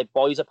Enfeeble. Like,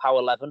 boys are power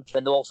 11.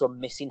 Then they're also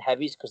missing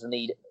heavies because they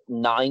need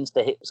 9s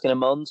to hit Skin and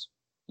Moans.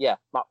 Yeah,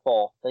 map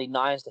 4. They need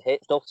 9s to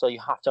hit stuff, so you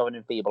have to have an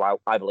Enfeeble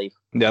out, I believe.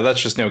 Yeah,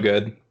 that's just no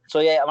good. So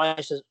yeah, I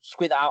managed to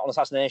squeeze that out on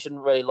Assassination.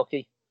 Really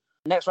lucky.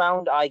 Next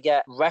round, I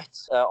get Rhett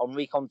on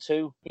Recon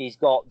 2. He's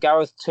got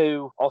Gareth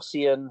 2,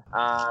 Ossian,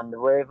 and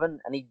Raven,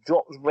 and he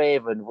drops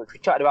Raven, which we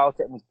chatted about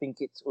it and we think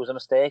it was a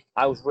mistake.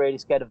 I was really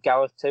scared of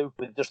Gareth 2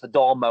 with just the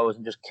Dawn Mowers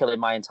and just killing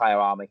my entire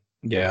army.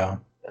 Yeah.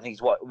 I think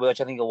is what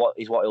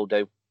he'll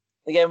do.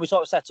 Again, we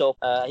sort of set up.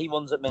 He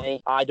runs at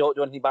me. I don't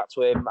do anything back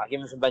to him. I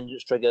give him some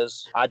vengeance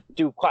triggers. I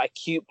do quite a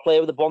cute play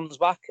with the bronze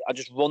back. I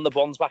just run the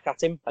bronze back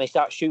at him, and he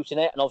starts shooting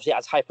it. And obviously,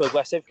 it's hyper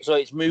aggressive, so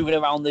it's moving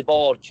around the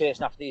board,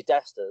 chasing after these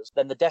Desters.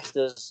 Then the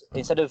Desters,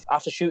 instead of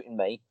after shooting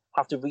me,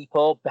 have to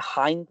repo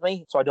behind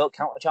me so I don't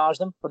countercharge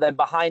them. But then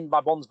behind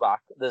my bonds back,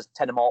 there's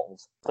 10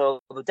 Immortals.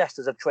 So the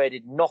Desters have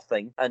traded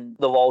nothing, and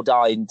they're all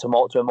dying to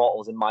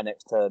Immortals in my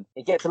next turn.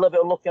 He gets a little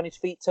bit unlucky on his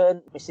feet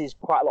turn, misses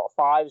quite a lot of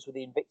 5s with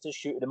the Invictus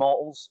shooting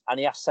Immortals, and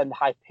he has to send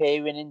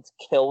Hyperion in to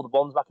kill the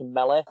bonds back in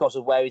melee because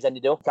of where he's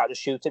ended up. Can't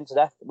just shoot him to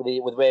death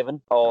with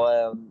Raven,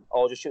 or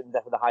just shoot him to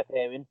death with the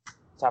Hyperion.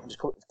 Have to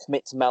just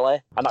commit to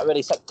melee, and that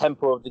really set the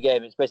tempo of the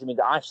game. It's basically means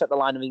that I've set the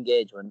line of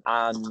engagement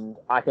and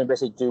I can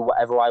basically do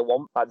whatever I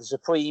want. Like the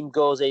Supreme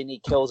goes in, he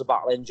kills a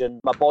battle engine,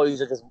 my boys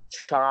are just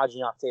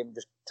charging at him,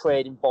 just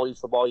trading boys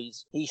for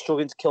boys. He's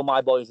struggling to kill my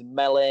boys in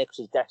melee because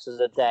his Desters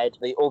are dead.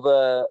 The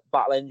other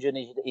battle engine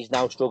he's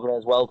now struggling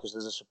as well because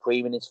there's a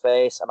Supreme in his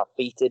face and I've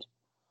feated.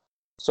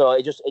 So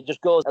it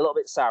just goes a little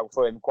bit south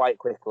for him quite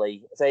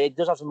quickly. So he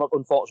does have some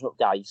unfortunate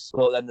dice,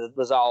 but then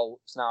the Zal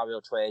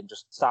scenario train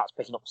just starts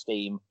picking up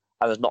steam.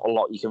 And there's not a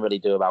lot you can really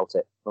do about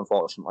it,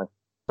 unfortunately.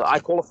 So I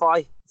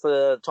qualify for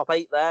the top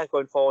 8 there,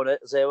 going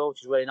 4-0,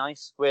 which is really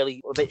nice.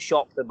 Really a bit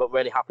shocked, but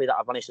really happy that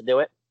I've managed to do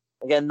it.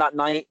 Again, that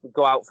night, we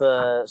go out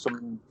for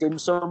some dim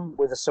sum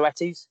with the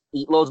Soretis,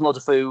 eat loads and loads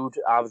of food,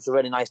 have a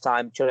really nice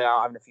time, chilling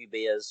out, having a few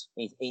beers,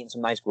 eating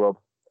some nice grub.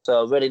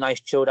 So really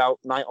nice chilled out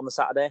night on the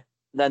Saturday.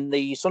 Then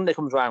the Sunday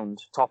comes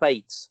round, top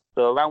 8.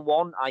 So round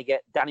 1, I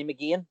get Danny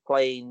McGeehan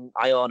playing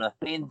Iona.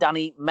 Me and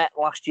Danny met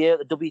last year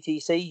at the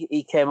WTC.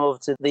 He came over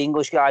to the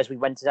English guys. We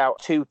rented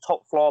out 2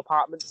 top floor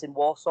apartments in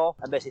Warsaw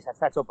and basically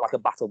set up like a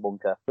battle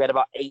bunker. We had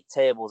about 8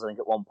 tables, I think,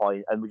 at one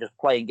point, and we were just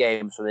playing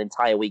games for the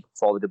entire week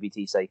before the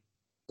WTC.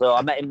 So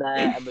I met him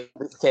there and we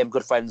became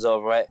good friends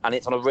over it. And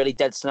it's on a really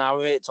dead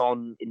scenario. It's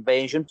on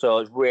Invasion, so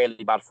it's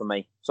really bad for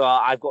me. So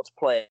I've got to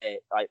play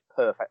it like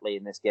perfectly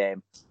in this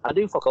game. I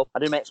do fuck up. I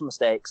do make some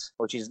mistakes,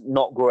 which is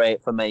not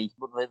great for me.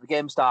 But the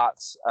game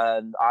starts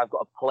and I've got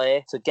to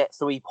play to get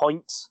 3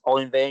 points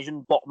on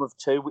Invasion, bottom of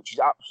 2, which is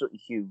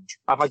absolutely huge.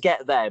 If I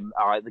get them,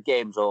 all right, the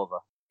game's over.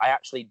 I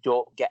actually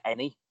don't get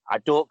any. I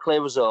don't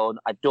clear a zone,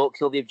 I don't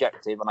kill the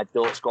objective, and I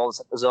don't score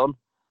the zone.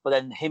 But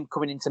then him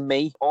coming into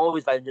me, all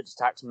his vengeance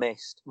attacks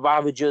missed.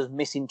 Ravagers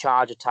missing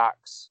charge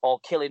attacks, or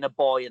killing a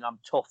boy and I'm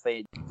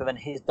toughing. So then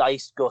his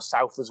dice go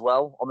south as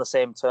well on the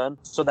same turn.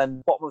 So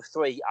then bottom of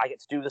 3, I get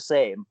to do the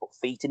same, but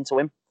feet into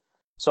him.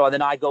 So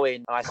then I go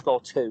in and I score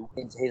 2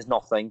 into his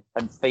nothing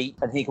and feet,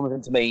 and he comes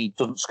into me,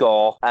 doesn't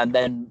score, and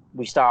then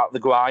we start the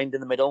grind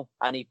in the middle,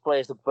 and he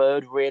plays the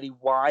bird really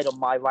wide on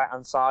my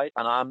right-hand side,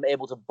 and I'm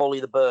able to bully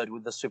the bird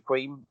with the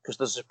Supreme, because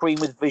the Supreme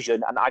with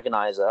Vision and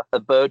Agonizer, the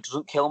bird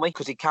doesn't kill me,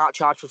 because he can't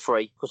charge for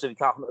free, because if he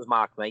can't hunters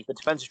mark me, the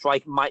defensive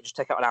strike might just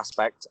take out an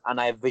aspect,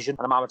 and I have Vision,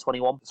 and I'm armor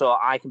 21, so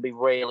I can be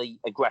really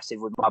aggressive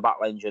with my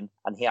battle engine,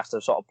 and he has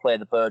to sort of play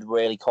the bird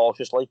really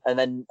cautiously, and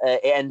then it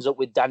ends up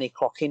with Danny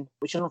clocking,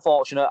 which is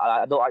unfortunate.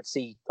 I don't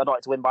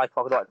like to win by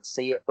clock. I don't like to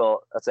see it, but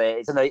I'd say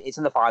it's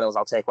in the finals.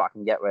 I'll take what I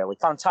can get. Really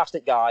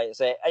fantastic guy. I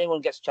say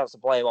anyone gets a chance to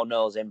play him or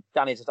knows him.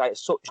 Danny's like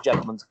such a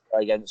gentleman to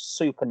play against.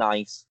 Super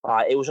nice.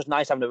 It was just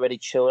nice having a really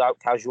chilled out,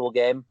 casual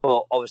game,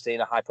 but obviously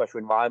in a high pressure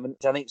environment.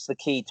 I think it's the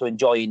key to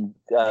enjoying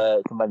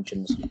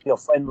conventions. You're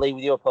friendly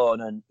with your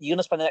opponent. You're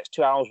gonna spend the next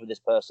 2 hours with this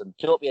person.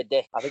 Don't be a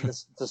dick. I think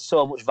there's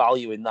so much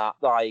value in that.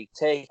 Like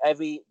take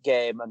every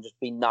game and just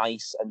be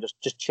nice and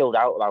just chilled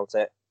out about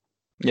it.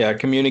 Yeah,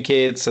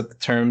 communicate, set the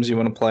terms you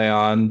want to play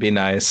on, be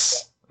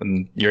nice,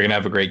 and you're going to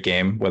have a great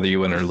game, whether you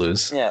win or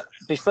lose. Yeah,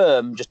 be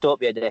firm, just don't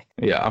be a dick.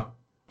 Yeah.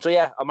 So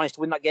yeah, I managed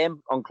to win that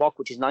game on clock,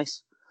 which is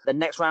nice. The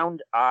next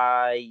round,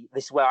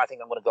 this is where I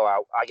think I'm going to go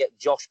out. I get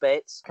Josh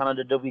Bates,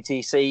 Canada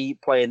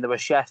WTC, playing the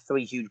Rasheth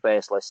 3 huge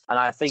base list. And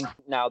I think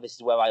now this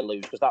is where I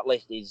lose, because that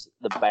list is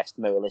the best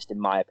mirror list, in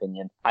my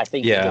opinion. I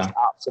think it just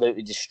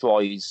absolutely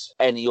destroys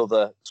any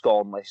other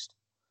Scorn list.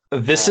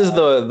 This is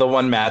the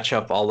one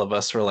matchup all of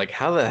us were like,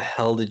 how the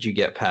hell did you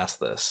get past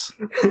this?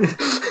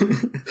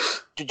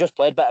 Just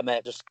played better,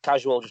 mate. Just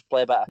casual, just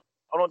play better.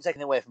 I don't take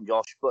anything away from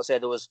Josh, but I'd say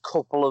there was a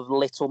couple of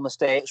little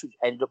mistakes which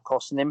ended up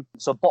costing him.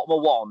 So bottom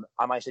of 1,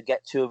 I managed to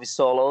get 2 of his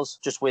solos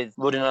just with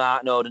running an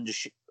art node and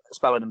just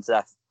spelling them to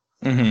death.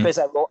 Mm-hmm.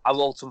 Basically, I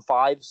rolled some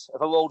 5s.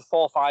 If I rolled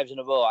 4 5s in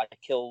a row, I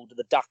killed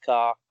the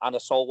Dakar and a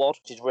Soul Ward,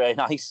 which is really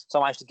nice. So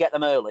I managed to get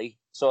them early.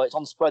 So it's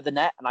on Spread the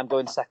Net, and I'm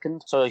going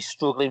second. So he's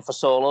struggling for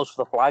solos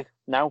for the flag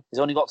now. He's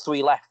only got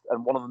 3 left,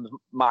 and one of them is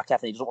Mark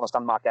F, and he doesn't want to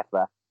stand Mark F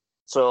there.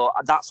 So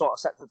that sort of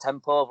sets the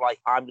tempo of,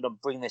 like, I'm going to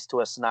bring this to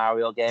a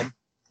scenario game.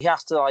 He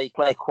has to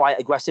play quite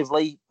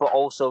aggressively, but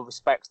also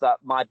respects that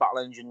my battle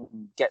engine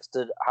gets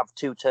to have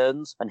 2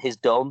 turns and his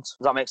don't. Does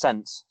that make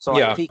sense? So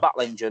if he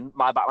battle engine,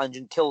 my battle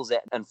engine kills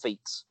it and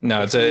feats.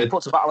 No, if he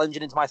puts a battle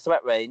engine into my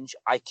threat range,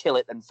 I kill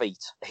it and feat.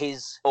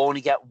 His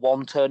only get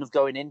 1 turn of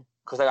going in,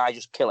 because then I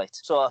just kill it.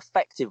 So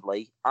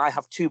effectively, I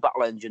have 2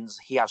 battle engines,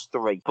 he has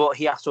 3. But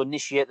he has to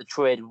initiate the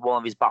trade with one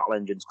of his battle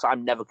engines, because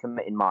I'm never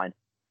committing mine.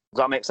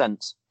 Does that make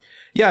sense?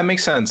 Yeah, it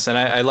makes sense. And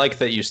I like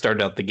that you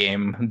started out the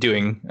game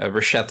doing a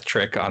Rasheth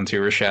trick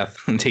onto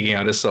Rasheth and taking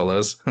out his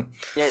solos.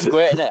 Yeah, it's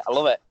great, isn't it? I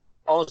love it.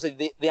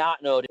 Honestly, the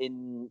art node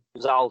in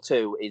Zal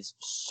 2 is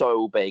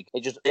so big.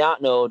 The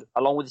art node,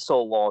 along with the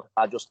Soul Lord,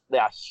 they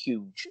are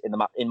huge in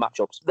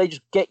matchups. They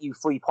just get you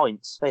 3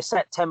 points. They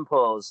set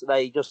tempos.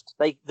 They just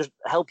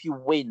help you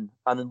win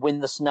and then win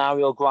the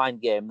scenario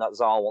grind game that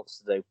Zal wants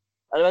to do.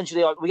 And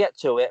eventually we get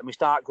to it and we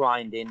start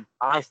grinding.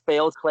 I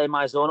failed to clear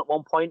my zone at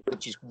one point,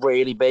 which is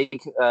really big.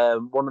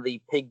 One of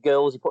the pig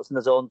girls he puts in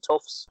the zone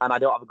toughs, and I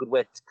don't have a good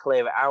way to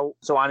clear it out.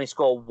 So I only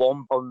score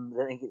 1.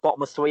 I think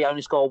bottom of 3, I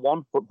only score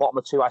 1. But bottom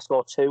of 2, I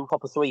score 2.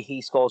 Top of 3,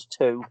 he scores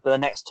 2. But the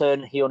next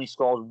turn, he only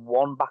scores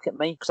 1 back at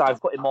me, because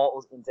I've put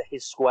immortals into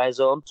his square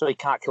zone, so he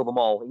can't kill them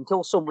all. He can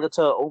kill some with a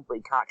turtle, but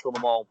he can't kill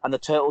them all. And the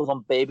turtle's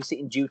on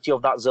babysitting duty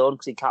of that zone,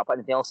 because he can't put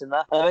anything else in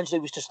there. And eventually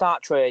we just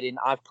start trading.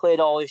 I've cleared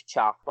all his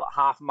chaff, but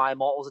half of my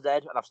immortals are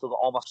dead, and I've still got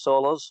all my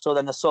solos. So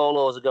then the solos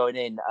are going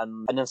in,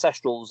 and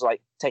Ancestral's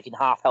taking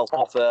half health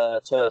off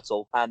a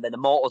turtle, and then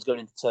Immortal's going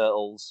into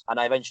turtles, and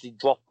I eventually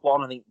drop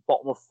 1, I think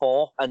bottom of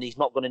 4, and he's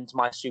not gone into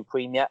my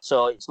Supreme yet,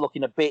 so it's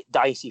looking a bit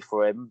dicey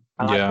for him.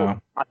 And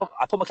I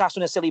put my caster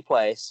in a silly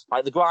place.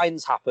 The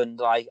grinds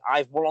happened.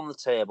 I've won on the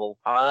table.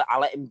 I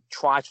let him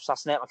try to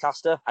assassinate my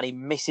caster, and he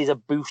misses a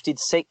boosted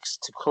 6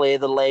 to clear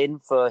the lane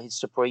for his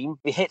Supreme.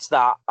 If he hits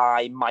that,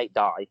 I might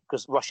die,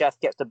 because Rasheth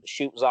gets to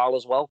shoot Zal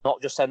as well,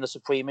 not just send the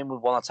Supreme in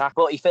with 1 attack.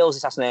 But he fails the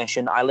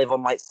assassination. I live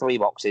on 3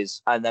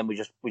 boxes, and then we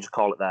just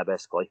call it there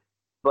basically.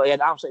 But yeah,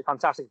 an absolutely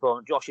fantastic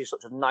opponent. Josh is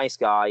such a nice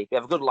guy. We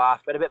have a good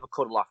laugh. We had a bit of a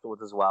cuddle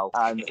afterwards as well.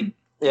 And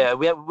yeah,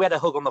 we had a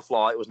hug on the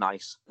floor. It was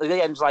nice.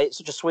 Again, it's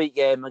such a sweet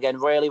game. Again,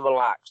 really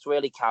relaxed,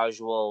 really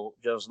casual,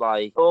 just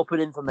open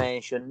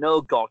information,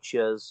 no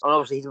gotchas. And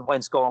obviously he's been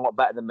playing Scorn a lot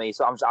better than me,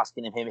 so I'm just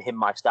asking him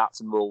my stats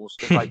and rules,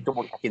 just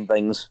double checking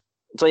things.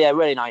 So yeah,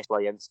 really nice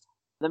play against.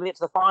 Then we get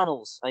to the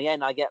finals. And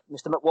again, I get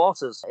Mr.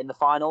 McWaters in the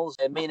finals.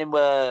 Me and him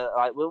were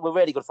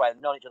really good friends.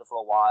 We've known each other for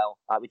a while.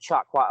 We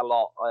chat quite a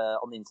lot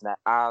on the internet.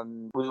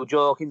 And we were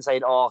joking,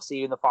 saying, see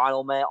you in the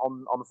final, mate,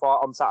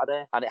 on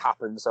Saturday. And it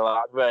happened.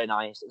 So really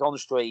nice. It's on the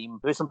stream.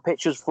 There's some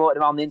pictures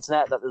floating around the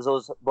internet that there's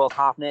us both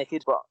half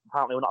naked. But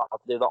apparently we're not allowed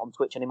to do that on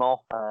Twitch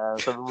anymore.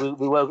 So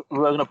we were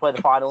going to play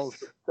the finals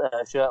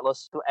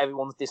shirtless. To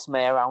everyone's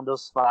dismay around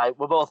us.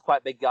 We're both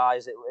quite big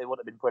guys. It would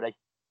have been pretty.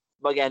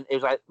 But again,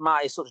 it was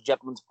Matt is such a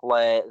gentleman to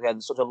play. Again,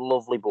 such a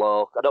lovely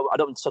bloke. I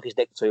don't mean to suck his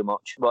dick too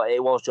much, but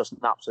it was just an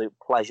absolute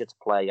pleasure to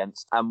play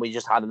against. And we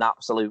just had an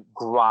absolute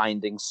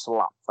grinding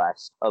slap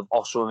fest of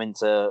Osram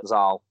into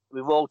Zal. We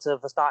rolled to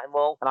the starting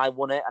roll, and I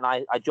won it. And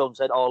I jumped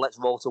and said, let's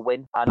roll to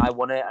win. And I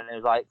won it, and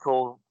it was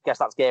cool. Guess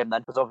that's game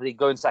then. Because obviously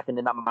going second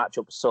in that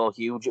matchup was so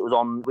huge. It was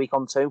on week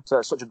on 2. So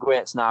it's such a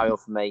great scenario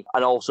for me.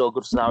 And also a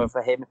good scenario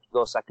for him if he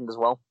goes second as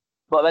well.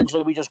 But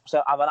eventually we just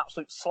have an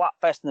absolute slap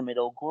fest in the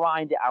middle,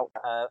 grind it out.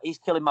 He's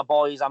killing my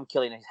boys, I'm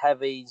killing his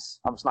heavies,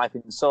 I'm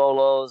sniping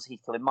solos, he's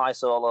killing my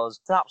solos.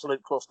 It's an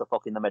absolute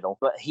clusterfuck in the middle.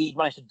 But he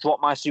managed to drop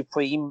my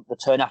Supreme the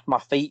turn after my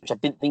feet, which I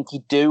didn't think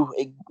he'd do.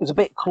 It was a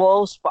bit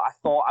close, but I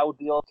thought I would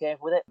be okay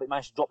with it. But he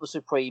managed to drop the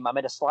Supreme. I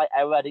made a slight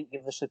error. I didn't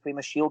give the Supreme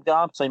a shield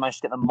guard, so he managed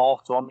to get the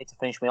mortar on me to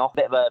finish me off.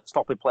 Bit of a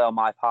sloppy play on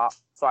my part.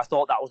 So I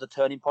thought that was the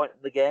turning point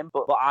of the game.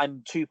 But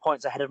I'm 2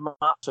 points ahead of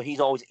Matt, so he's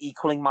always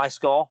equaling my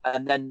score.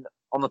 And then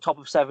on the top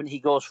of 7, he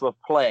goes for a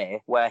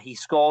play where he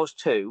scores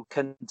 2,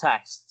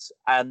 contests,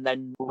 and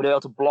then would be able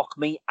to block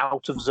me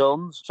out of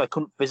zones. So I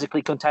couldn't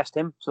physically contest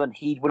him. So then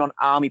he'd win on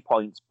army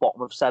points,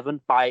 bottom of 7,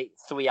 by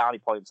 3 army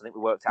points. I think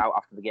we worked out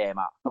after the game.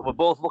 And we're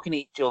both looking at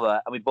each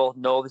other, and we both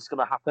know this is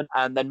going to happen.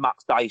 And then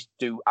Matt's dice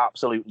do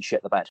absolutely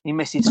shit the bed. He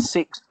misses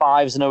 6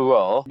 5s in a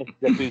row.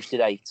 They boosted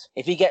 8.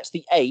 If he gets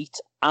the 8,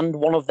 and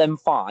one of them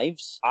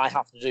 5s, I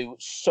have to do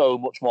so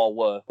much more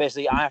work.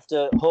 Basically, I have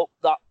to hope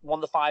that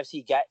one of the 5s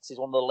he gets is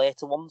one of the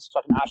later ones, so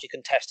I can actually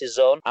contest his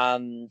zone,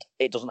 and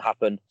it doesn't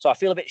happen. So I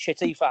feel a bit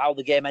shitty for how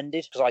the game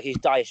ended, because like his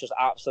dice just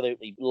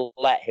absolutely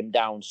let him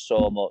down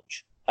so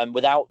much. And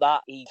without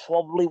that, he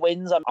probably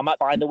wins. I might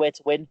find a way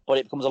to win, but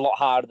it becomes a lot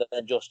harder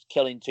than just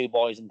killing 2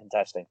 boys and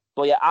contesting.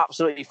 But yeah,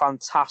 absolutely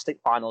fantastic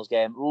finals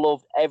game.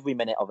 Loved every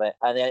minute of it.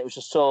 And then it was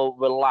just so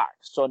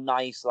relaxed, so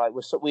nice. Like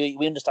we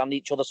understand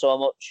each other so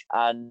much,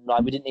 and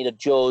like we didn't need a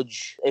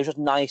judge. It was just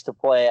nice to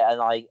play. And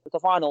like the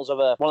finals of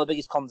one of the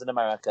biggest cons in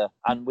America,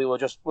 and we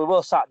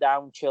were sat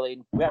down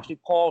chilling. We actually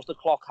paused the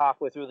clock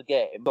halfway through the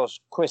game because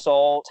Chris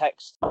Orr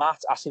texted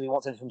Matt asking if he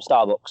wants anything from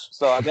Starbucks.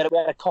 So we had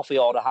a coffee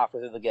order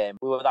halfway through the game.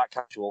 We were that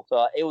casual.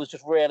 So it was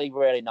just really,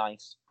 really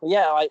nice. But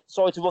yeah,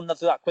 sorry to run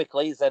through that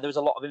quickly. There was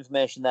a lot of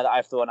information there that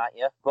I've thrown at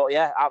you. But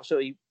yeah,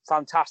 absolutely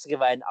fantastic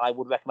event. And I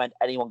would recommend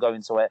anyone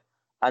going to it.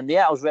 And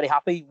yeah, I was really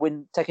happy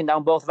when taking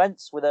down both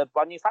events with a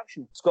brand new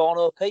faction. Score on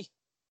OP.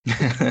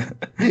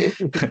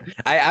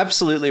 I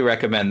absolutely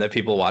recommend that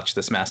people watch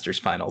this Masters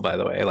final, by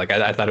the way. Like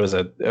I thought it was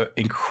an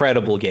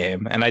incredible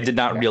game, and I did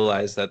not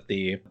realize that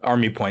the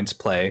army points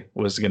play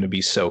was going to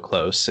be so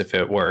close if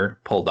it were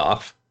pulled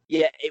off.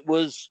 Yeah, it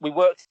was. We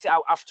worked it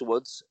out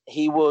afterwards.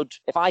 He would,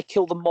 if I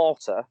kill the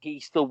mortar, he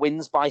still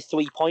wins by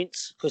 3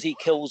 points because he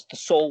kills the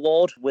Soul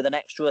Ward with an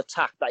extra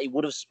attack that he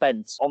would have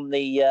spent on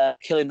the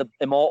killing the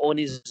Immortal in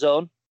his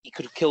zone. He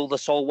could kill the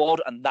Soul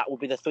Ward, and that would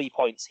be the 3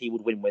 points he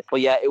would win with.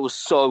 But yeah, it was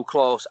so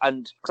close.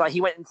 And because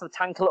he went into the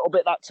tank a little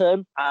bit that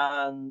turn,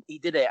 and he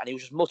did it, and he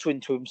was just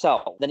muttering to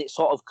himself. Then it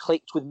sort of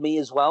clicked with me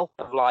as well,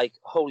 of like,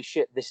 holy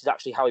shit, this is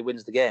actually how he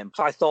wins the game.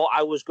 So I thought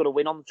I was going to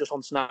win on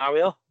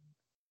scenario.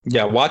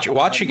 Yeah,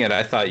 watching it,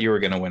 I thought you were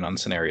going to win on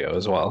scenario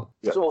as well.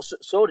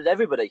 So did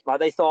everybody.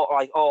 Like they thought,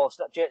 like, oh,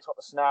 Jake's got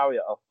the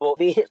scenario, but if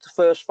he hits the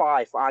first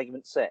 5, for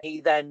argument's sake,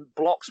 he then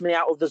blocks me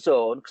out of the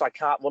zone because I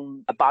can't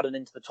run Abaddon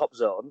into the top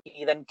zone.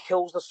 He then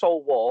kills the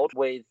Soul Ward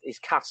with his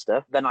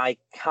caster. Then I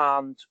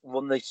can't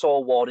run the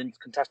Soul Ward into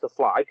contest the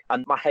flag,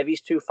 and my heavy's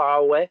too far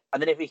away.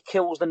 And then if he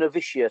kills the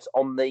Novitiate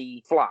on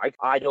the flag,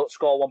 I don't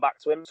score 1 back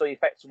to him, so he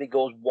effectively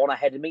goes 1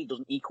 ahead of me.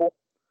 Doesn't equal.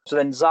 So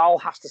then Zal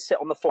has to sit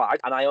on the flag,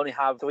 and I only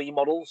have 3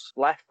 models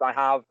left. I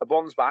have a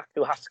Bronzeback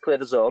who has to clear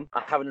the zone.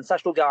 I have an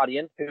Ancestral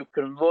Guardian who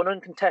can run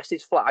and contest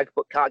his flag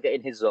but can't get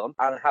in his zone.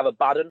 And I have a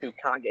Baden who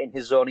can't get in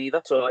his zone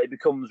either. So it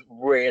becomes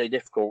really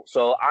difficult.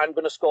 So I'm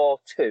going to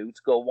score 2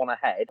 to go 1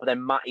 ahead, but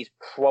then Matt is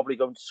probably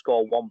going to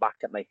score 1 back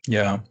at me.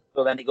 Yeah.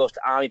 So then it goes to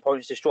army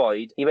points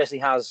destroyed. He basically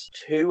has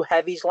 2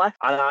 heavies left,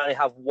 and I only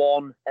have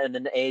 1 and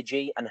an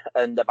AG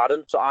and a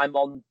Baden. So I'm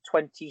on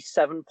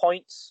 27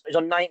 points. He's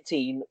on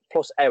 19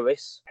 plus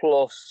Eris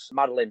plus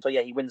Madeline. So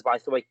yeah, he wins by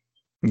 3.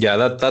 Yeah,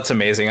 that's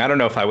amazing. I don't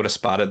know if I would have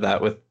spotted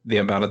that with the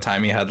amount of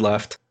time he had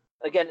left.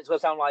 Again, it's going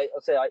to sound like,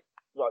 I'll say, like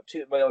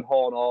tooting my own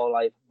horn or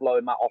like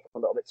blowing Matt off a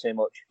little bit too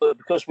much. But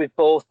because we've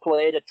both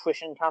played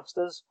attrition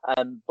casters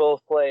and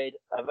both played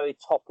a very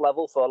top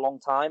level for a long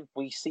time,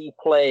 we see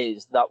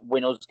plays that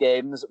win us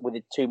games with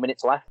 2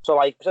 minutes left. So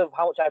like, because of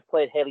how much I've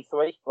played Haley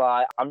 3,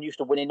 like I'm used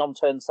to winning on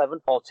turn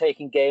 7 or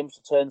taking games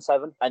to turn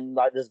 7. And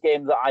like there's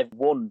games that I've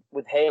won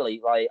with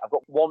Haley, like I've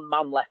got 1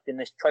 man left in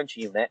this trench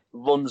unit,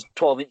 runs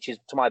 12 inches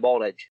to my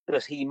ball edge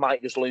because he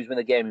might just lose me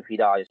the game if he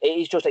dies. It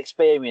is just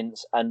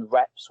experience and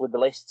reps with the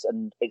lists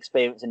and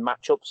experience in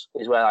matchups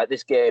is where like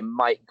this game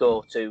might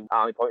go to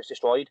army points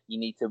destroyed. You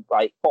need to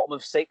like bottom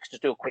of 6,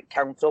 just do a quick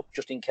count up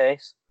just in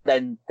case.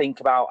 Then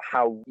think about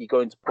how you're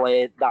going to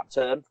play that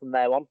turn from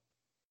there on.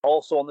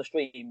 Also on the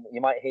stream,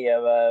 you might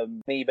hear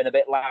me being a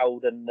bit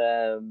loud, and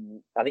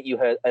I think you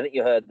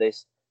heard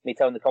this. Me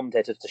telling the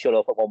commentators to shut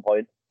up at one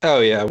point.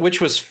 Oh yeah,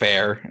 which was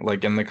fair,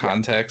 like in the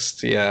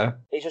context. Yeah.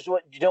 It's just when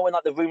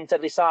like the room's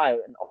deadly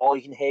silent and all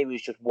you can hear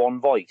is just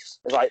one voice.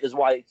 It's like there's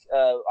like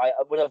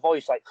when a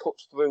voice like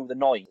cuts through the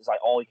noise, it's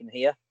like all you can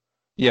hear.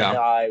 Yeah. And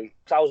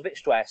I was a bit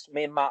stressed.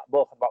 Me and Matt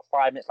both had about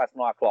 5 minutes left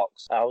on our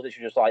clocks. I was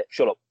literally just like,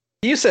 shut up.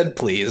 You said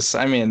please.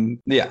 I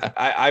mean, yeah,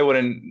 I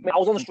wouldn't. I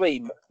was on the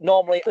stream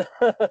normally.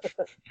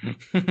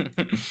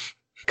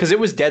 Because it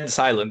was dead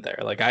silent there.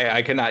 Like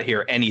I could not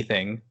hear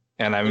anything.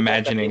 And I'm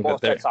imagining that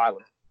they're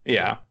silent.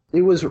 Yeah.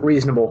 It was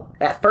reasonable.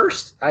 At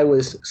first, I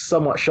was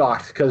somewhat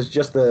shocked because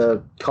just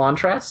the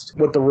contrast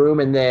with the room,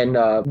 and then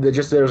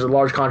there was a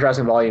large contrast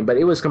in volume, but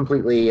it was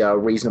completely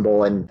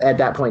reasonable. And at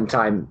that point in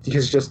time,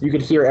 because just you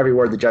could hear every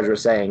word the judge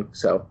was saying.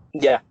 So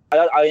yeah,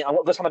 I'm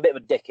just on a bit of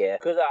a dick here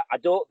because I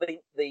don't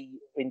think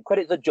in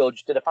credit to the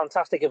judge, did a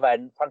fantastic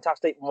event,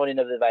 fantastic running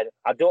of the event.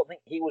 I don't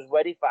think he was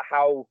ready for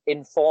how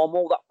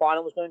informal that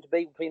final was going to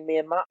be between me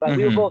and Matt. Like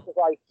we were both just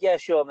like, yeah,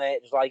 sure,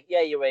 mate. Just like,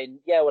 yeah, you're in,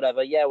 yeah,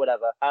 whatever.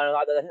 And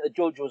like, I think the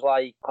judge was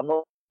like, I'm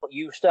not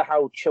used to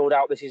how chilled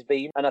out this has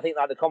been, and I think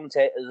like the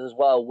commentators as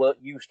well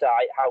weren't used to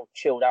how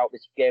chilled out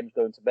this game's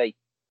going to be.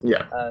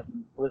 Yeah.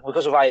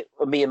 Because of like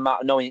me and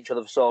Matt knowing each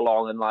other for so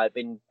long and like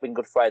been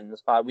good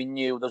friends, we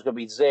knew there's going to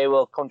be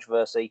zero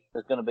controversy.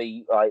 There's going to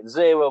be like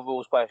zero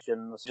rules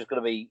questions. It's just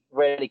going to be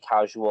really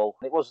casual.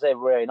 It was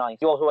really nice.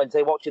 You also went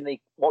to watching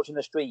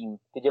the stream.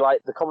 Did you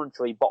like the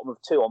commentary bottom of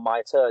 2 on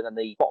my turn and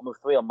the bottom of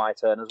 3 on my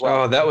turn as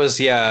well? Oh, that was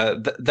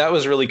that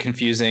was really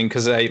confusing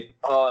because it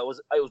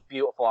was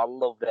beautiful. I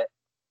loved it.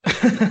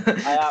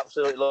 I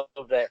absolutely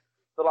loved it.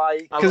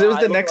 Because it was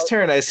the next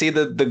turn. I see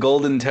the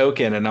golden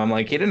token, and I'm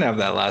like, he didn't have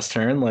that last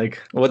turn.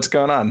 Like, what's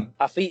going on?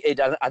 I think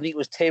it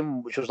was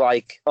Tim, which was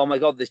like, oh my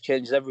god, this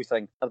changes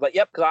everything. I was like,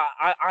 yep, because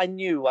I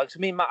knew, like, so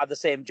me and Matt had the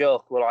same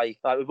joke. We're like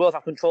we both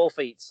have control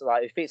feats.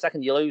 Like, if you feat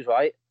second, you lose,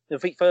 right? If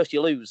you feat first,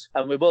 you lose.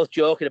 And we're both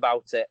joking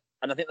about it.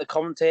 And I think the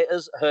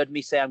commentators heard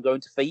me say I'm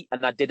going to feat,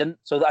 and I didn't.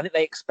 So I think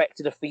they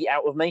expected a feat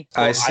out of me.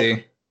 So I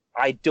see.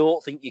 I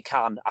don't think you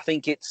can. I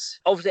think it's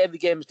obviously every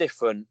game's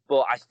different,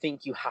 but I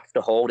think you have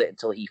to hold it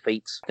until he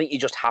feats. I think you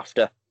just have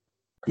to.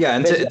 Yeah,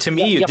 and to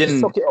me, you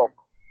didn't. Suck it up.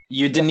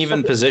 You didn't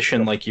even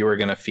position like you were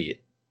gonna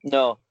feat.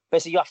 No,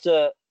 basically you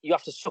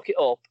have to suck it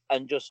up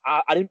and just.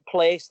 I didn't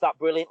place that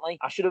brilliantly.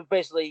 I should have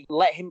basically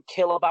let him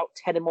kill about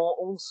 10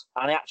 immortals,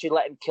 and I actually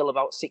let him kill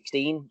about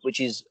 16,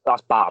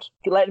 that's bad.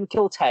 If you let him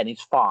kill 10,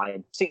 it's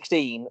fine.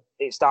 16,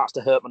 it starts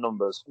to hurt my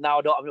numbers. Now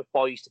I don't have enough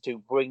boys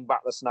to bring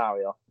back the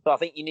scenario. So I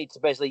think you need to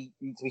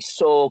be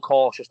so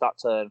cautious that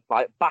turn.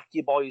 Like, back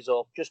your boys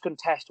up, just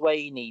contest where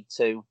you need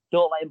to.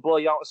 Don't let him blow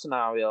you out of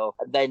scenario.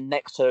 And then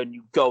next turn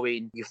you go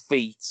in, you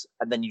feat,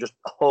 and then you just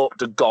hope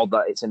to God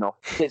that it's enough.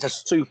 It's a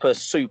super,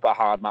 super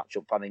hard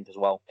matchup, I think, as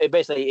well.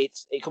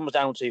 It comes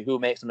down to who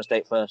makes the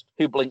mistake first.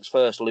 Who blinks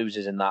first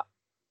loses in that.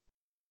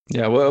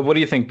 Yeah, what do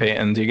you think,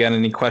 Peyton? Do you got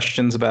any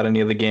questions about any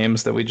of the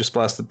games that we just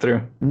blasted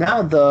through?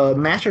 No, the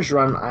Masters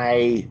run,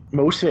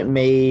 most of it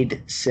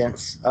made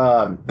sense,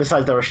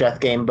 besides the Rasheth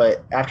game,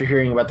 but after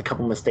hearing about the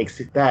couple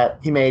mistakes that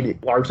he made,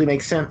 it largely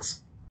makes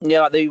sense.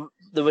 Yeah, like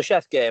the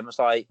Rasheth game, it's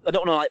like, I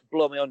don't want to like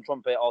blow my own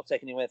trumpet or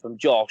take anything away from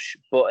Josh,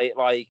 but it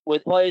like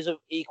with players of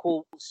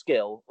equal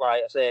skill,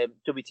 right, as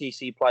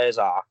WTC players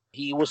are,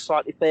 he was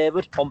slightly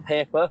favoured on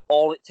paper.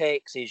 All it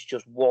takes is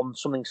just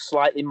something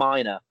slightly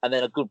minor, and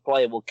then a good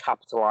player will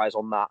capitalise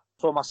on that.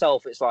 For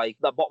myself, it's like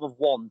that bottom of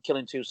 1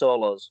 killing 2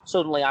 solos.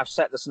 Suddenly I've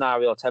set the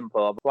scenario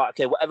tempo. Like,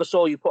 okay, whatever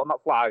solo you put on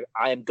that flag,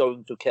 I am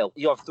going to kill.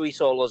 You have 3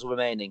 solos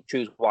remaining.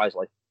 Choose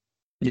wisely.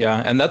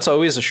 Yeah, and that's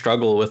always a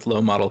struggle with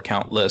low model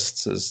count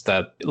lists, is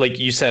that, like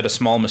you said, a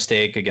small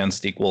mistake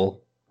against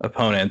equal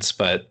opponents,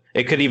 but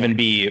it could even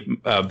be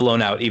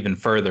blown out even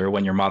further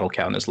when your model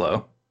count is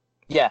low.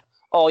 Yeah.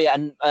 Oh, yeah,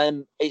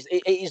 and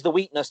it is the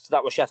weakness to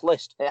that Rasheth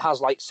list. It has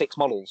like 6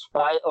 models.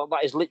 That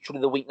is literally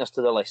the weakness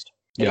to the list.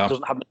 Yeah. It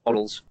doesn't have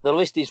models. The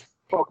list is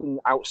fucking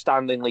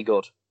outstandingly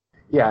good.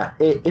 Yeah,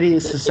 it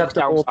is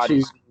susceptible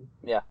to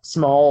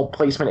small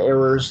placement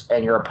errors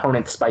and your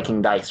opponent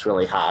spiking dice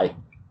really high.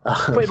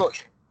 Pretty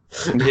much.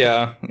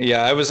 Yeah.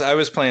 I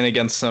was playing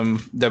against some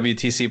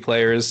WTC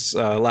players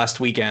last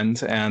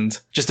weekend, and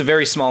just a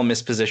very small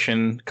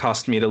misposition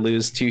cost me to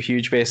lose 2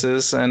 huge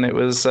bases, and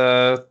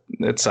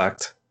it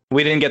sucked.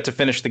 We didn't get to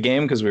finish the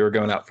game because we were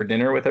going out for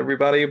dinner with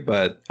everybody,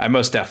 but I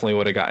most definitely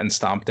would have gotten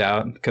stomped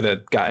out. Could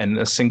have gotten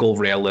a single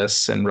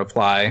railless in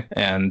reply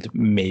and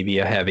maybe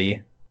a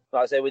heavy.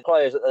 Like I say, with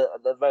players at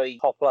the very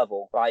top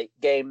level, like,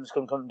 games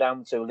can come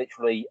down to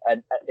literally,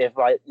 and if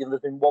like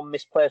there's been one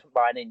misplacement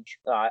by an inch,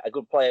 a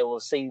good player will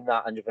have seen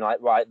that and just be like,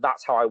 right,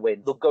 that's how I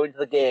win. They'll go into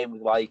the game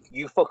with like,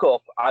 you fuck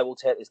up, I will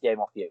take this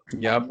game off you.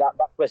 Yeah,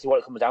 that's basically what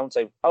it comes down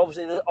to.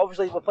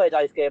 Obviously, we play a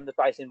dice game. There's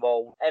dice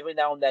involved. Every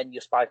now and then you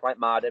spike like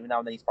mad. Every now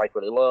and then you spike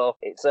really low.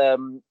 It's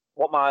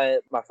what my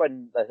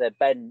friend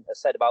Ben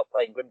has said about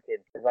playing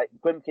Grimkin. It's like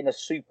Grimkin is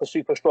super,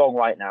 super strong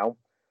right now.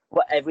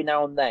 But every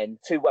now and then,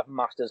 2 weapon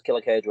masters kill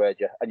a cage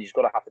rager, and you just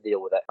got to have to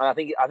deal with it. And I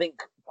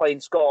think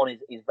playing Scorn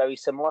is very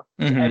similar.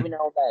 Mm-hmm. Every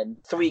now and then,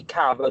 3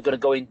 cav are going to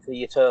go into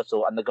your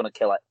turtle, and they're going to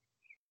kill it.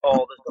 Or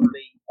there's going to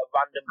be a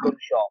random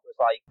gunshot.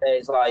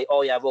 It's like,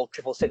 oh yeah, roll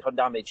 666 on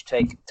damage,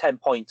 take 10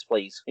 points,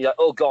 please. You're like,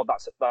 oh god,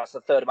 that's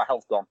a third of my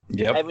health gone.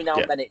 Yep. Every now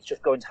and then, it's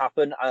just going to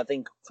happen. And I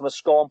think from a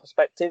Scorn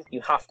perspective,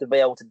 you have to be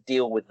able to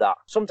deal with that.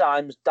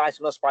 Sometimes dice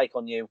are going to spike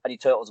on you, and your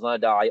turtle's going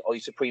to die, or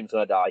your supreme's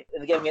going to die.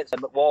 In the game against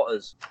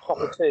McWaters,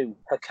 Hopper 2,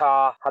 her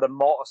car had a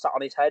mortar sat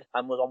on his head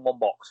and was on 1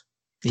 box.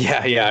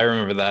 Yeah, I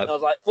remember that. And I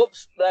was like,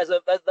 whoops, there's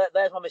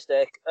my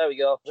mistake. There we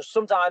go. Just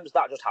sometimes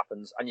that just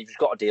happens, and you've just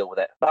got to deal with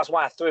it. That's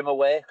why I threw him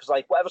away, because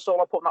like whatever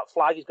soul I put on that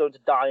flag, he's going to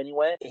die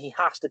anyway. He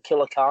has to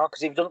kill a car,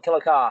 because if he doesn't kill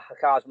a car's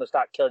going to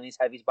start killing his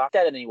heavies back.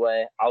 Dead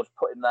anyway. I'll just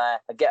put him there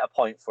and get a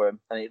point for him,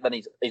 and then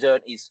he's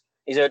earned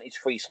his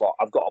free slot.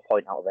 I've got a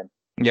point out of him.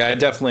 Yeah, I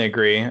definitely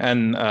agree.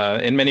 And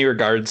in many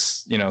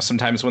regards,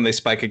 sometimes when they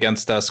spike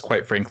against us,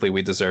 quite frankly,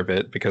 we deserve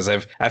it, because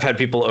I've had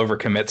people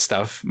overcommit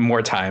stuff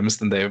more times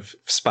than they've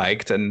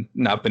spiked and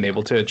not been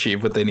able to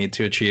achieve what they need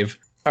to achieve.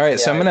 All right,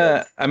 so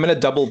I'm gonna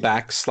double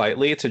back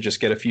slightly to just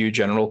get a few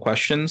general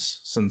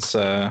questions, since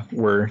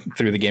we're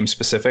through the game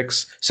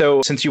specifics.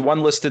 So since you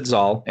won listed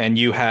Zal, and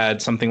you had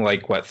something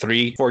like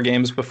 3-4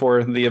 games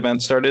before the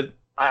event started?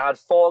 I had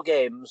 4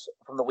 games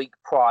from the week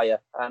prior,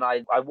 and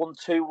I won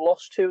 2,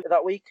 lost 2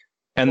 that week.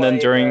 And then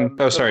during,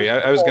 I was going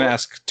to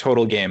ask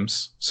total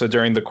games. So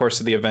during the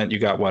course of the event, you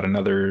got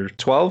another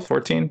 12,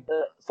 14?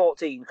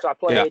 14, because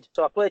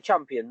I played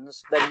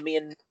Champions, then me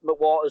and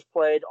McWaters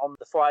played on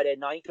the Friday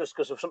night, just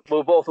because we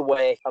were both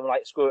away. I'm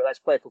like, screw it, let's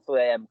play till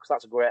 3 a.m, because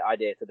that's a great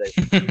idea to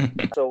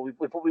do. So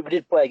we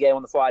did play a game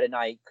on the Friday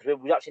night, because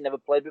we'd actually never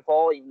played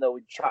before, even though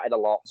we chatted a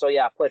lot. So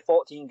yeah, I played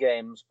 14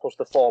 games, plus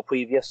the 4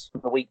 previous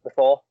the week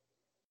before.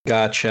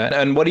 Gotcha.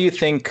 And what do you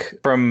think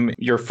from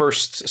your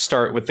first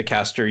start with the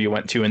caster, you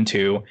went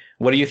 2-2,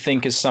 what do you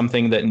think is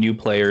something that new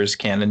players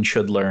can and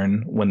should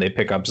learn when they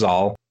pick up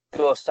Zal?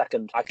 Go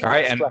second. I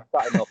can't stress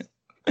that enough.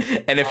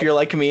 And if you're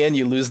like me and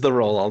you lose the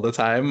role all the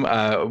time,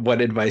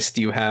 what advice do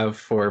you have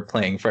for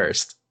playing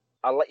first?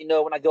 I'll let you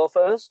know when I go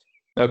first.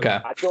 Okay.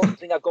 I don't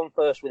think I've gone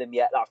first with him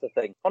yet, that's the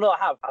thing. Oh no, I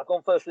have. I've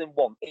gone first with him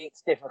once.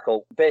 It's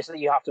difficult.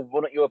 Basically, you have to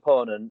run at your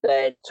opponent,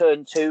 then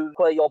turn 2,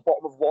 play your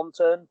bottom of 1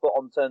 turn, but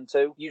on turn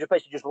 2, you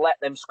just let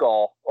them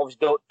score.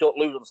 Obviously, don't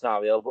lose on the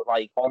scenario, but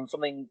like on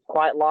something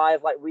quite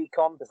live, like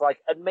Recon, just like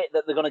admit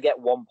that they're going to get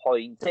 1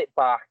 point, sit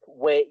back,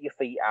 wait your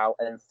feet out,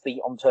 and then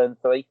feet on turn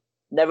 3.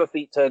 Never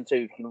feet turn 2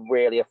 if you can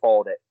really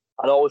afford it.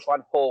 I'd always try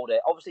and hold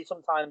it. Obviously,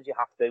 sometimes you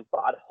have to, but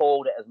I'd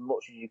hold it as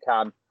much as you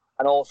can.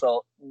 And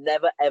also,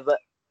 never, ever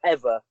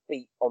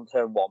feet on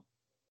turn 1.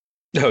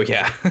 Oh,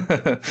 yeah.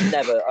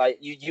 Never.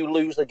 You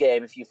lose the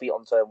game if you feet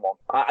on turn 1.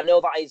 I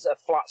know that is a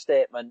flat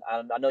statement,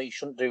 and I know you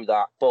shouldn't do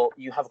that, but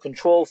you have a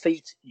control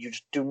feat, you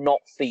just do not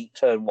feet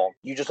turn 1.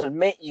 You just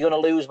admit you're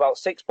going to lose about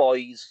 6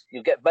 boys,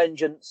 you get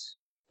vengeance,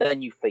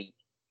 then you feet.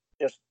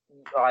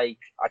 I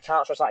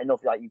can't stress that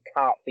enough. Like, you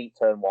can't feet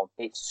turn 1.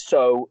 It's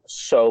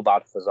so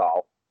bad for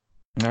Zal.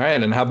 All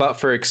right, and how about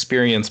for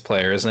experienced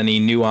players? Any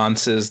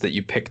nuances that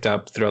you picked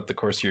up throughout the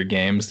course of your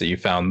games that you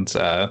found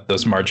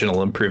those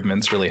marginal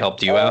improvements really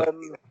helped you out?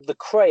 The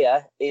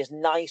Kreia is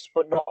nice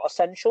but not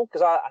essential,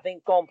 because I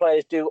think Scorn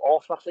players do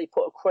automatically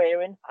put a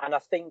Kreia in, and I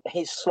think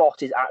his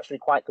slot is actually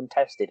quite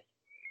contested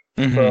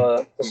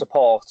for the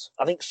support.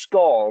 I think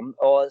Scorn,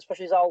 or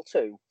especially Zal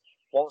 2,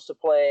 wants to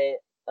play,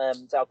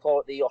 I'll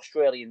call it the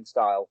Australian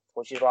style,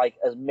 which is like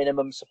as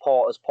minimum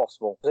support as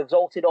possible. Because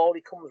Exalted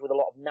already comes with a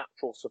lot of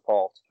natural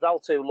support. Zal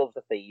 2 loves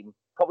the theme.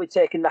 Probably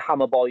taking the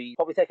Hammer Boy,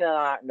 probably taking an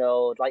Arc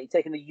Node, like you're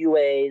taking the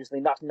UAs. I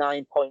mean, that's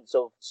 9 points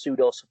of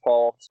pseudo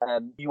support.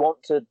 You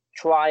want to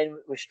try and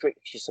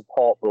restrict your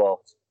support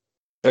bloat.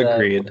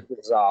 Agreed.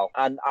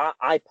 And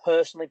I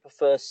personally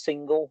prefer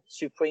single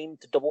Supreme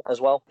to double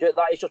as well. That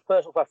is just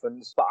personal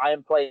preference, but I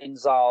am playing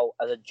Zal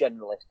as a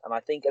generalist, and I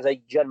think as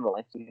a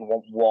generalist you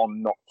want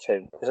 1, not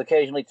 2, because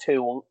occasionally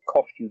 2 will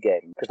cost you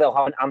games, because they'll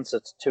have an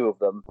answer to 2 of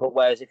them. But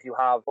whereas if you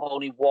have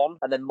only 1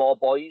 and then more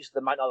boys,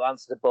 they might not have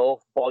answer to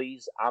both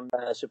boys and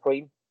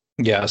Supreme.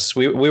 Yes,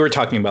 we were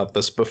talking about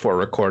this before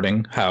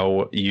recording,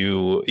 how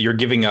you're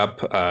giving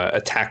up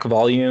attack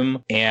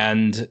volume,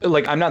 and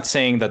like, I'm not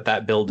saying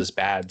that build is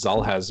bad.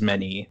 Zal has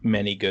many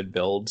good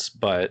builds,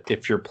 but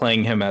if you're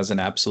playing him as an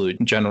absolute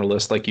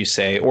generalist, like you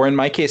say, or in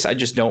my case, I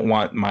just don't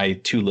want my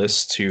 2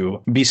 lists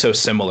to be so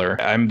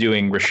similar. I'm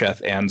doing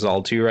Rasheth and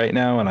Zal 2 right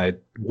now, and I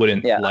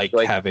wouldn't like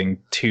having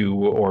 2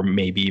 or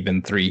maybe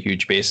even 3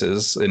 huge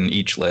bases in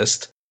each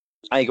list.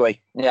 I agree.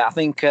 Yeah, I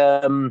think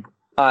I'm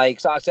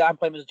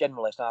playing as a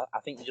generalist. I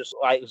think you just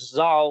like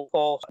Zal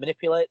force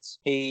manipulates.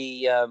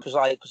 He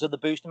because of the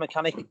boosting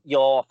mechanic,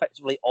 you're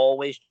effectively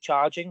always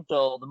charging.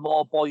 So the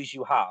more boys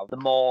you have, the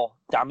more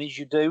damage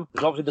you do.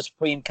 Because obviously the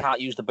Supreme can't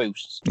use the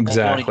boosts.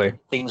 Exactly.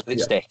 Things with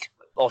stick.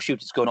 Or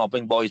shoot its gun, or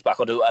bring boys back,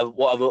 or do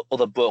whatever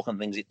other broken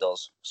things it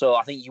does. So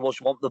I think you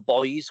just want the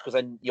boys, because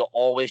then you're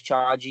always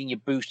charging, you're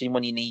boosting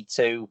when you need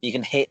to. You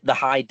can hit the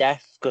high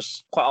def,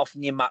 because quite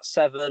often you're mat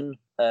 7,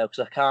 because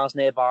the car's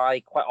nearby.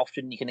 Quite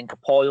often you can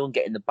incorporeal and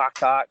get in the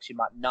back arcs, you're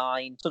mat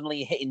 9. Suddenly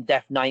you're hitting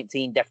def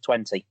 19, def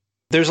 20.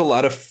 There's a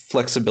lot of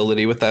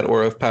flexibility with that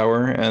Aura of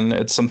Power, and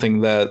it's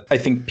something that I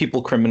think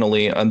people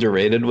criminally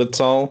underrated with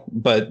Zal,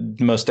 but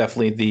most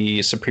definitely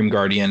the Supreme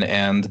Guardian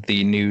and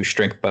the new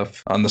strength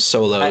buff on the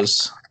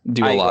solos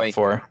do a lot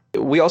for.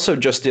 We also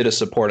just did a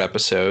support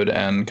episode,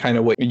 and kind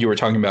of what you were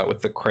talking about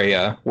with the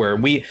Kreia, where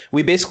we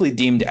basically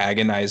deemed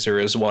Agonizer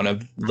as one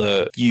of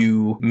the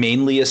few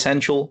mainly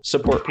essential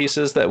support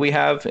pieces that we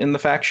have in the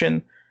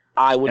faction.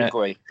 I would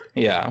agree.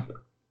 Yeah.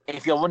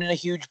 if you're running a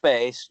huge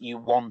base, you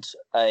want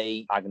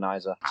a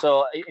agonizer.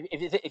 So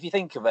if you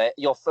think of it,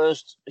 your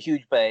first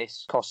huge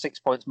base costs 6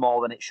 points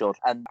more than it should,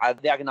 and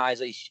the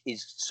agonizer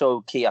is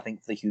so key, I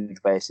think, for the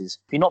huge bases.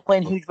 If you're not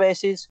playing huge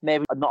bases,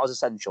 maybe not as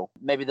essential.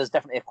 Maybe there's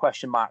definitely a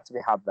question mark to be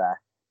had there.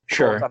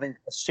 Sure. But I think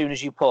as soon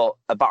as you put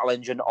a battle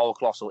engine or a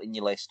colossal in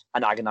your list,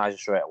 an agonizer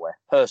straight away.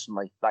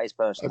 Personally, that is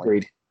personally.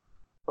 Agreed.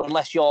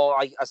 Unless you're,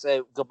 like I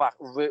say, go back,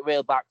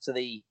 real back to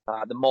the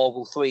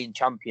Morgul 3 in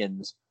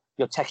Champions,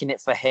 you're taking it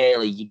for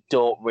Haley, you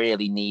don't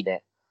really need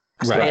it.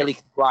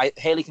 Right.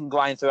 Haley can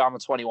grind through Armor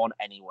 21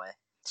 anyway.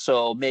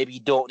 So maybe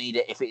you don't need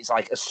it if it's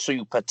like a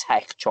super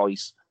tech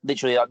choice.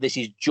 Literally, like, this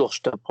is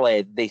just to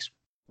play this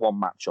one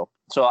matchup.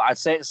 So I'd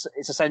say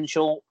it's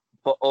essential,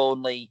 but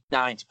only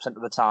 90%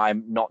 of the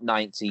time, not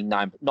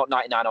 99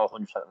 or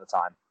 100% of the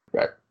time.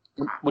 Right.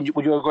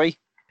 Would you agree?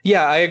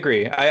 Yeah, I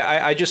agree.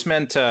 I just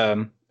meant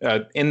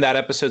in that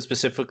episode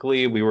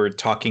specifically, we were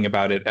talking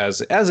about it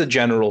as a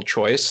general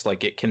choice.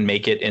 Like, it can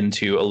make it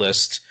into a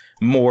list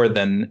more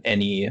than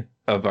any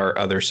of our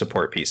other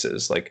support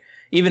pieces. Like,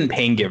 even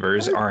pain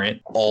givers aren't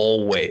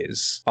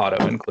always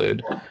auto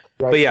include. Right.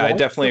 But yeah, I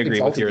definitely agree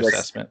with your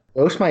assessment.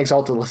 Most of my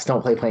exalted lists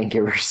don't play pain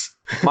givers.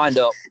 Mind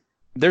up.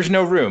 There's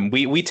no room.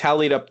 We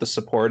tallied up the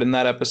support in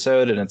that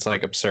episode, and it's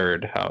like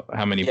absurd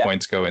how many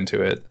points go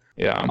into it.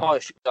 Yeah. Oh,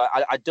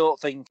 I don't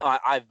think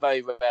I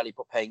very rarely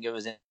put pain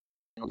givers in.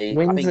 I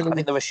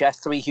think there were chef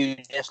 3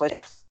 huge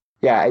lists.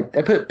 Yeah,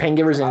 I put pain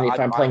givers in if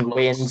I'm playing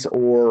Winds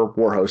or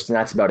Warhost, and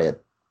that's about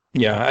it.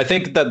 Yeah, I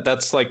think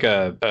that's like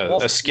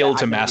a skill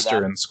to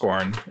master in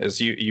Scorn, is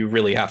you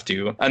really have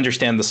to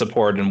understand the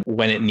support and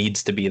when it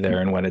needs to be there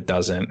and when it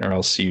doesn't, or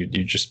else you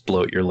just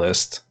bloat your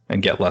list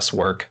and get less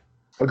work.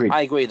 Agreed.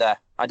 I agree there.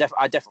 I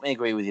definitely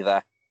agree with you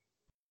there.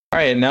 All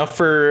right, now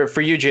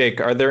for you,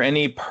 Jake, are there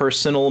any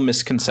personal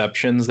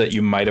misconceptions that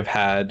you might have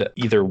had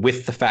either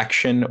with the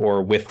faction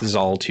or with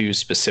Zal 2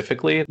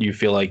 specifically? You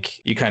feel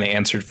like you kind of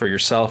answered for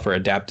yourself or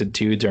adapted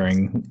to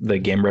during the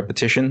game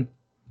repetition?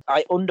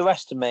 I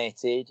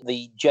underestimated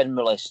the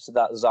generalist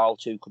that Zal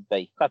 2 could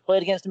be. I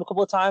played against him a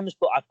couple of times,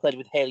 but I played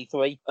with Haley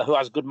 3, who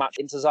has a good match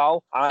into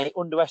Zal. I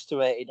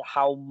underestimated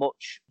how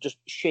much just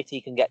shit he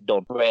can get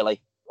done,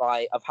 really.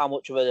 Like, of how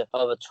much of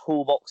a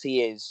toolbox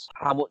he is,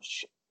 how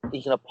much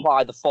he can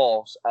apply the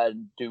force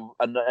and do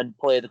and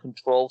play the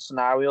control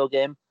scenario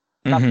game.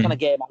 That's the kind of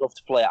game I love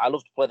to play. I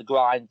love to play the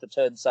grind for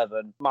turn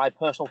 7. My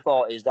personal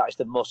thought is that's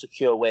the most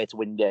secure way to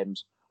win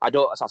games. I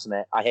don't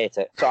assassinate. I hate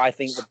it. So I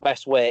think the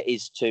best way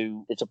is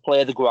to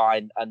play the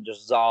grind, and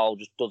just Zal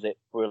just does it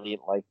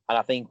brilliantly. And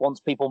I think once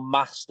people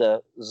master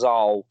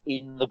Zal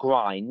in the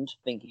grind,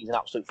 I think he's an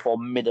absolute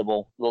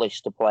formidable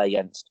list to play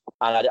against.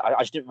 And I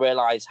just didn't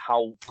realise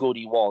how good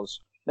he was.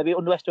 Maybe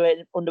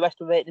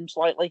underestimated him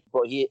slightly,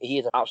 but he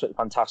is an absolutely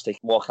fantastic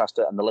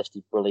warcaster, and the list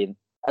is brilliant.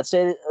 I'd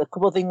say a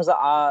couple of things that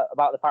are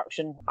about the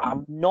faction.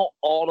 I'm not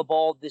all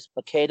aboard this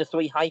Makeda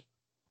 3 hype.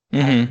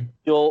 Mm-hmm. I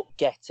don't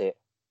get it.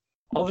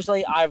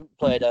 Obviously, I haven't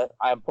played her.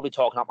 I'm probably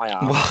talking out my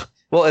ass.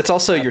 Well, it's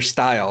also your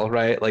style,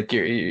 right? Like,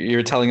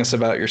 you're telling us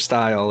about your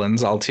style, and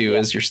Zal 2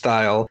 is your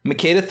style.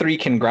 Makeda 3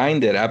 can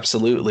grind it,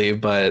 absolutely,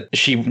 but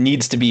she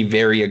needs to be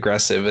very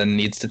aggressive and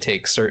needs to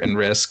take certain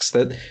risks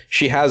that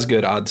she has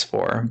good odds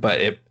for,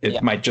 but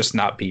it might just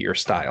not be your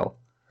style.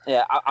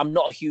 Yeah, I'm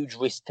not a huge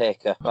risk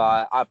taker.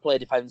 I play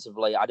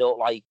defensively. I don't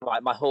like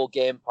my whole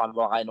game plan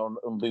relying on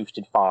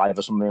unboosted 5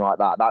 or something like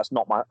that. That's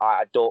not my.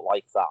 I don't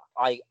like that.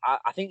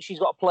 I think she's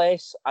got a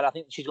place, and I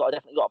think she's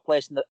definitely got a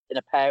place in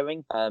a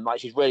pairing. Like,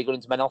 she's really good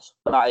into Menoth.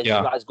 That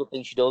is a good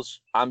thing she does.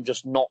 I'm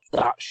just not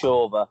that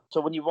sure of her.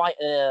 So when you write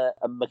a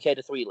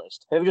Makeda 3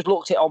 list, have you just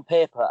looked at it on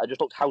paper and just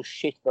looked how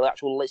shit the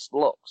actual list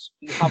looks?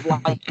 You have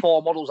like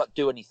 4 models that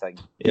do anything.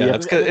 Yeah,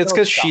 it's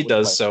because she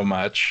does so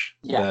much.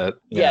 Yeah,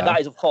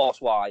 that is of course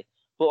why.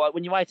 But like,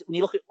 when you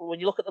look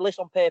at the list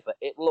on paper,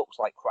 it looks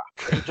like crap.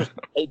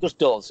 It just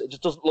does. It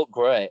just doesn't look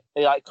great.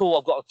 You're like, cool,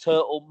 I've got a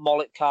turtle,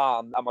 Mollet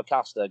Khan, and my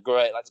caster.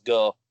 Great, let's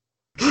go.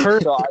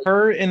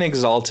 Her in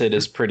Exalted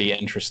is pretty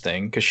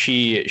interesting because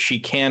she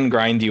can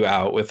grind you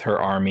out with her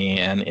army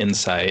and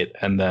insight,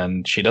 and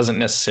then she doesn't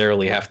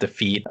necessarily have to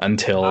feat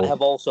until. I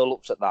have also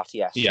looked at that.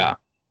 Yes. Yeah.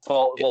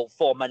 For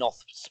Menoth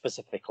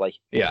specifically.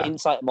 Yeah.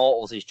 Insight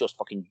Mortals is just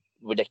fucking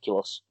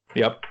ridiculous.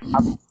 Yep.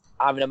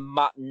 Having a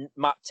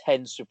Mat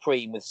 10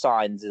 Supreme with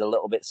signs is a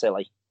little bit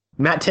silly.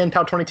 Mat 10,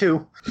 Power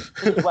 22.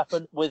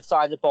 Weapon with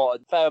signs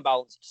important. Fair and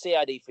balanced.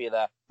 CID for you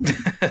there.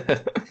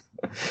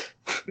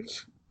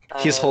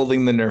 He's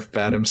holding the Nerf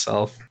bat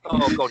himself.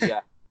 Oh, God, yeah.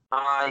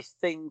 I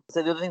think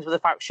the other things with the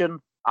faction,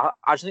 I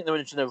just think they're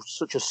in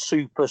such a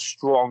super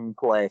strong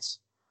place.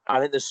 I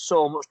think there's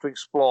so much to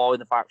explore in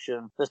the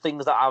faction. There's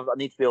things that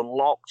need to be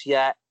unlocked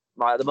yet.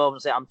 Like, at the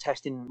moment, I'm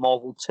testing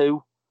Morgul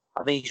 2.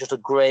 I think he's just a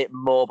great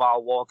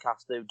mobile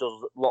warcaster who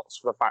does lots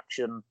for the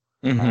faction.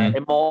 Mm-hmm.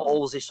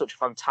 Immortals is such a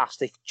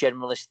fantastic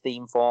generalist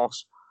theme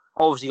force.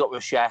 Obviously, you got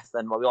Rasheth,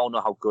 and we all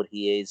know how good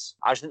he is.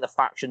 I just think the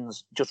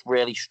faction's just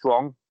really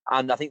strong.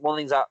 And I think one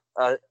of the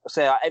things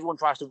that everyone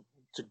tries to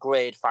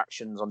grade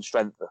factions on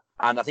strength.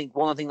 And I think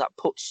one of the things that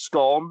puts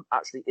Scorn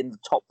actually in the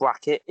top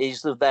bracket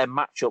is their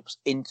matchups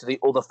into the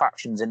other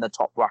factions in the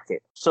top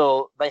bracket.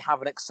 So they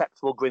have an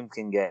acceptable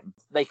Grimkin game.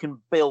 They can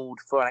build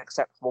for an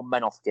acceptable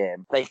Menoth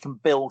game. They can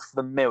build for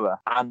the Mirror,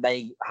 and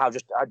they have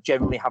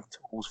generally have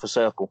tools for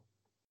Circle.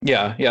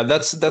 Yeah,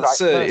 that's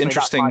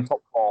interesting. That's my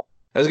top 4.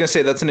 I was going to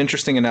say that's an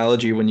interesting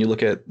analogy when you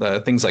look at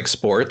things like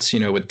sports,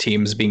 with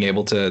teams being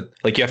able to,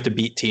 like, you have to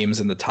beat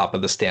teams in the top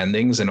of the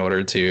standings in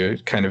order to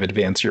kind of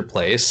advance your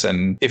place.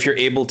 And if you're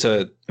able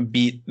to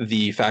beat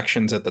the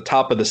factions at the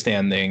top of the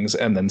standings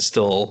and then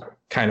still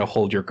kind of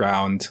hold your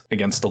ground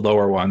against the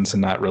lower ones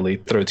and not really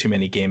throw too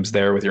many games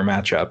there with your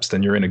matchups,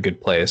 then you're in a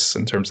good place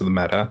in terms of the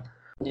meta.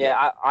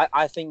 Yeah,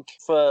 I think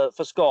for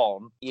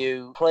Scorn,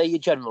 you play your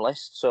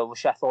generalist, so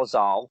Rasheth or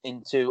Zal,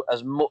 into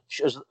as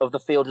much of the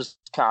field as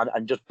you can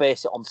and just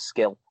base it on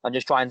skill and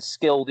just try and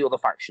skill the other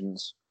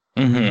factions.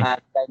 Mm-hmm.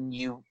 And then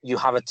you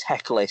have a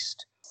tech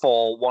list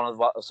for one of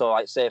the, so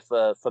like say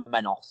for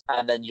Menoth,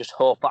 and then you just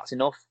hope that's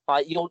enough.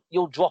 Like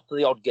you'll drop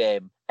the odd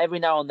game. Every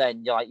now and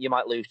then, you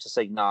might lose to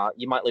Signar,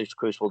 you might lose to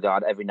Crucible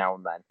Guard every now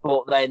and then.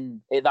 But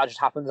then that just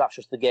happens, that's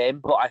just the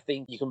game. But I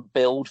think you can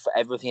build for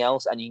everything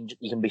else and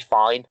you can be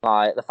fine.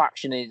 Like the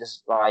faction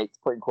is, like,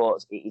 put in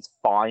quotes, it's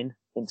fine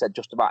into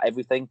just about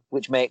everything,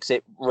 which makes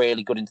it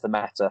really good into the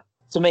meta.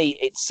 To me,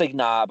 it's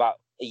Signar about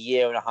a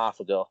year and a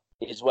half ago,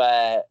 is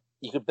where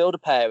you could build a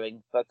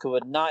pairing that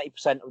covered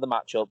 90% of the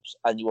matchups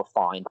and you were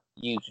fine.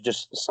 You could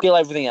just skill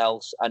everything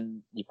else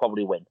and you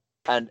probably win.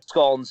 And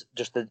Scorn's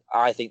just,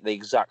 I think, the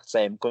exact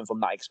same, coming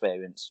from that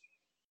experience.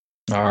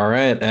 All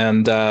right.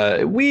 And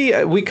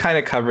we kind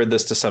of covered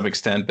this to some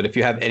extent, but if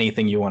you have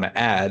anything you want to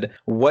add,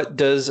 what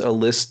does a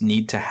list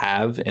need to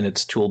have in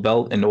its tool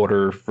belt in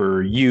order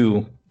for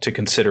you to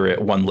consider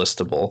it one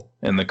listable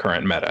in the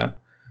current meta?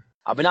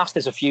 I've been asked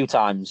this a few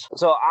times.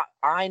 So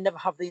I never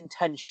have the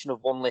intention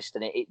of one list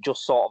in it. It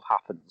just sort of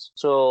happens.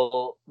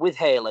 So with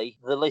Haley,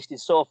 the list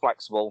is so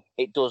flexible.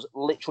 It does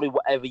literally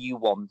whatever you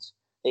want.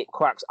 It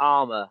cracks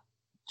armor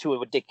to a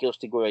ridiculous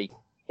degree.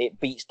 It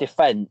beats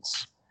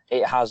defense.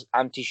 It has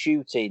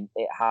anti-shooting.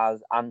 It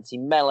has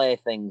anti-melee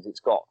things.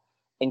 It's got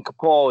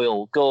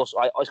incorporeal, ghost.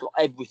 It's got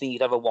everything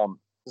you'd ever want.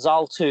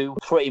 Zal 2,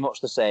 pretty much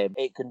the same.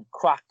 It can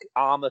crack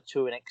armor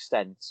to an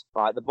extent.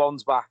 Right, the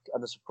Bronze Back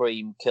and the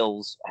Supreme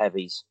kills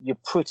heavies. You're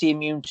pretty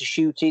immune to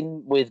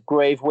shooting with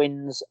Grave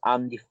Winds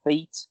and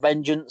Defeat.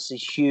 Vengeance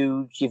is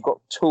huge. You've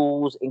got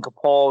tools,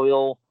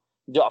 incorporeal.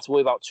 You don't have to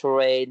worry about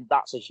terrain.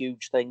 That's a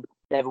huge thing.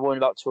 Never worrying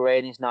about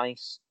terrain is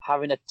nice.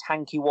 Having a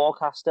tanky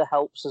Warcaster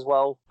helps as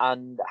well.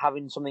 And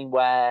having something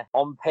where,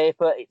 on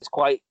paper, it's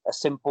quite a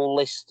simple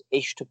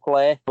list-ish to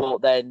play.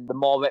 But then the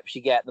more reps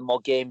you get, the more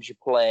games you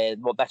play,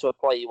 the more better a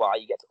player you are,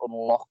 you get to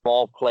unlock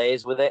more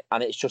plays with it.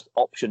 And it's just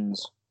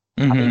options.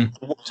 Mm-hmm.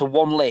 I think to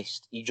one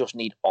list, you just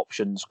need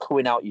options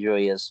coming out your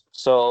ears.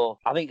 So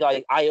I think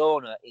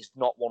Iona is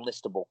not one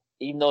listable.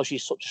 Even though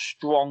she's such a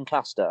strong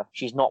caster,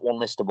 she's not one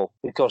listable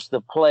because the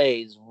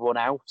plays run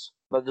out.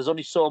 But there's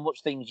only so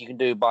much things you can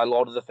do by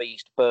Lord of the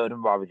Feast, Burn,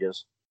 and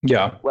Ravagers.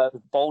 Yeah. Whereas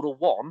Boulder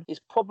 1 is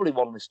probably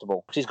one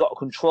listable. He's got a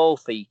control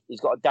feat.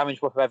 He's got a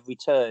damage buff every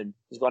turn.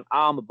 He's got an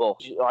armor buff.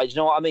 Like, you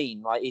know what I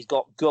mean? Like, he's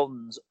got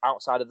guns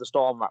outside of the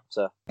Storm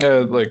Raptor.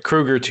 Like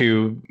Kruger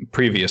 2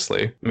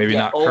 previously. Maybe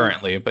not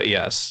currently, but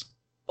yes.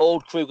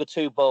 Old Kruger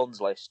 2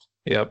 Bones list.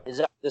 Yep.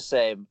 Exactly the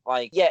same.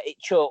 Like, yeah, it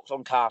chokes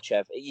on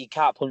Karchev. You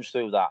can't punch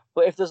through that.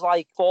 But if there's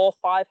like 4 or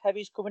 5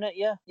 heavies coming at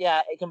you,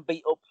 yeah, it can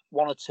beat up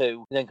 1 or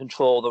 2 and then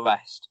control the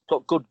rest. It's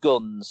got good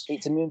guns.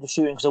 It's immune to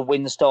shooting because of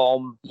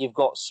Windstorm. You've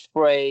got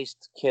sprays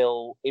to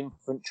kill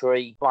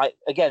infantry. Like,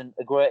 again,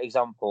 a great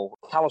example.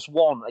 Kalos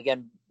 1,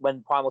 again,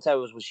 when Primal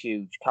Terrors was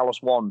huge,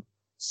 Kalos 1,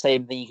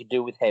 same thing you could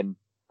do with him.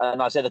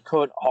 And I say the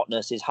current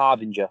hotness is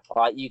Harbinger.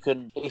 Like,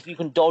 if you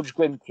can dodge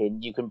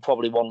Grimkin, you can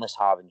probably one-list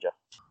Harbinger.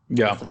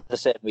 Yeah. For the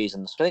same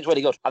reasons. I think it's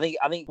really good. I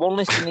think one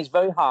listing is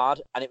very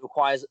hard and it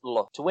requires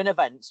luck. To win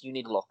events, you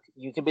need luck.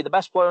 You can be the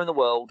best player in the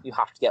world, you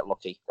have to get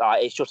lucky.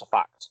 It's just a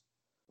fact.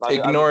 Like,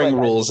 ignoring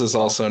rules is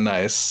also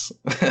nice.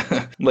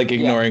 Like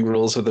ignoring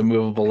rules with a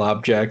movable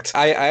object.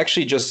 I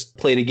actually just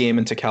played a game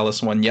into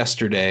Kalos 1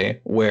 yesterday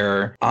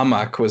where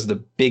Amok was the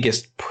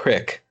biggest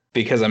prick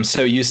because I'm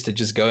so used to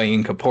just going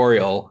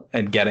incorporeal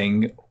and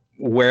getting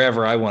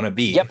wherever I want to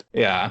be. Yep.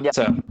 Yeah. Yep.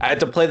 So I had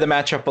to play the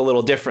matchup a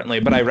little differently,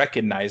 but I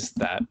recognized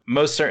that.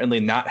 Most certainly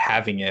not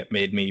having it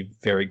made me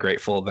very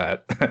grateful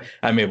that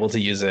I'm able to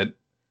use it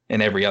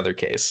in every other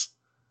case.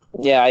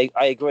 Yeah,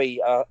 I agree.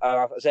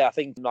 I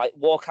think like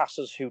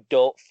Warcasters who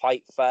don't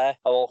fight fair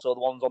are also the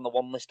ones on the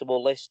one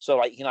listable list. So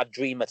like you can add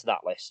Dreamer to that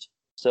list.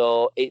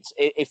 So it's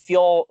if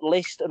your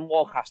list and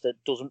Warcaster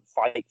doesn't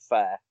fight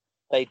fair,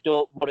 they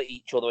don't run at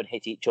each other and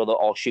hit each other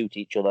or shoot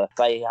each other.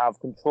 They have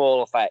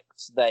control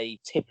effects. They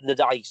tip the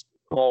dice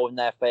more in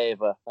their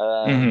favour.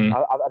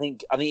 I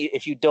think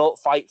if you don't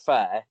fight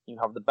fair, you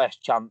have the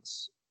best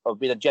chance of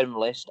being a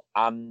generalist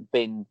and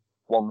being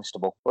one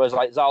listable. Whereas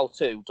like Zal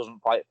 2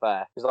 doesn't fight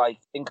fair. It's like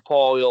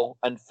incorporeal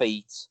and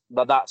feet.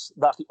 That's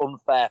the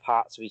unfair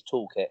parts of his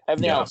toolkit.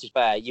 Everything else is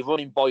fair. You're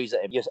running boys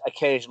at him. You're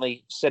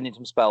occasionally sending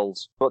some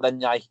spells. But then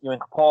like you're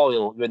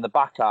incorporeal, you're in the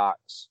back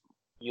arcs.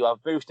 You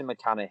have boosting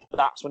mechanic.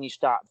 That's when you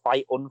start to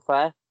fight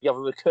unfair. You have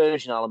a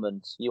recursion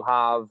element. You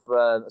have,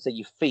 say,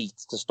 your feet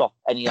to stop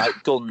any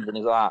like guns and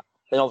things like that.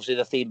 Then obviously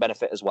the theme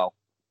benefit as well.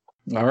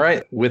 All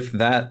right. With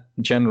that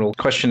general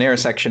questionnaire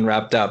section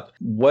wrapped up,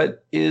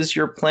 what is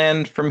your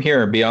plan from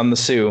here beyond the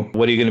Sioux?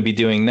 What are you going to be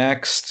doing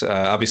next?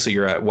 Obviously,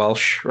 you're at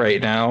Welsh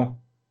right now,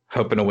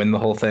 hoping to win the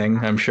whole thing,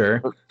 I'm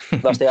sure.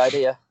 That's the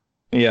idea.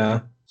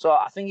 Yeah. So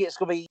I think it's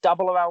going to be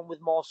dabble around with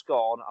more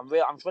Scorn. I'm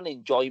really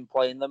enjoying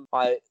playing them.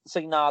 I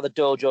think now the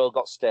dojo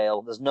got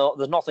stale. There's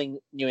nothing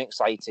new and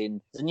exciting.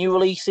 The new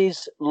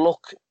releases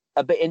look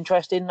a bit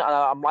interesting, and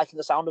I'm liking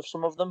the sound of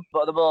some of them.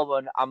 But at the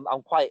moment, I'm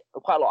quite a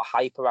lot of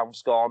hype around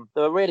Scorn.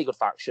 They're a really good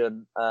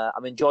faction.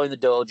 I'm enjoying the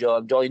dojo.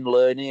 I'm enjoying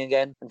learning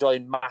again.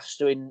 Enjoying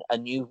mastering a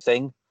new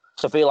thing.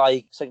 So I feel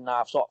like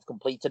now I've sort of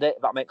completed it,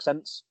 if that makes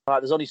sense.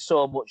 Like, there's only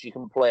so much you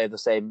can play of the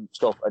same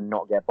stuff and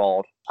not get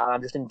bored. And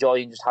I'm just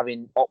enjoying just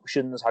having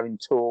options, having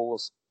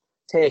tools,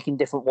 taking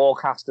different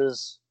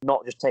warcasters,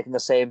 not just taking the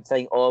same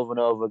thing over and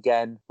over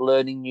again,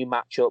 learning new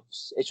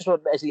matchups. It's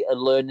just basically a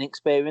learning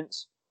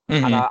experience.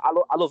 Mm-hmm. And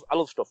I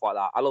love stuff like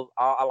that.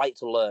 I like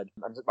to learn,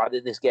 and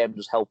this game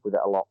does help with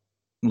it a lot.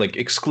 Like,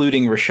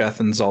 excluding Rasheth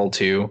and Zal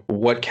 2,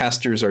 what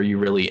casters are you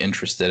really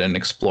interested in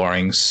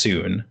exploring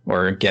soon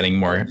or getting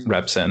more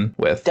reps in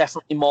with?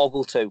 Definitely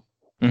Morgul 2.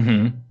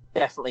 Mm-hmm.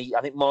 Definitely.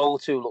 I think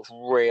Morgul 2 looks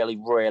really,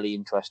 really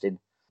interesting.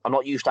 I'm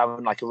not used to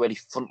having like a really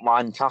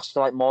frontline caster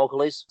like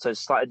Morgul is, so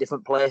it's slightly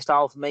different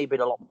playstyle for me,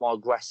 being a lot more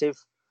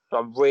aggressive. So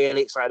I'm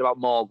really excited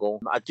about Morgul.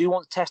 I do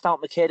want to test out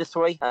Makeda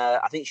 3.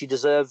 I think she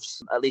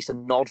deserves at least a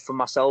nod from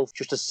myself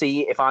just to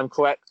see if I'm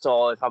correct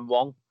or if I'm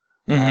wrong.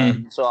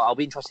 Mm-hmm. So I'll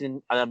be interested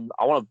in, and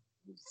I want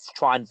to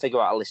try and figure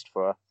out a list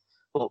for her.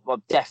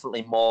 But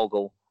definitely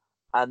Morgul.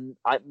 And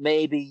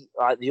maybe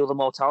like the other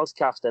mortality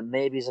caster,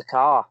 maybe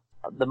Zakar.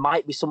 There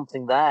might be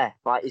something there.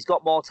 Like, he's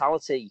got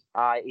mortality.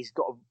 He's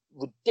got a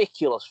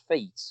ridiculous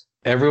feat.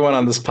 Everyone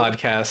on this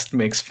podcast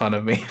makes fun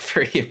of me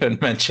for even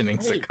mentioning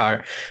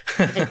Zakar.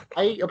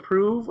 I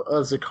approve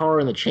of Zakar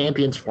in the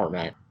Champions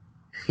format.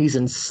 He's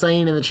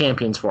insane in the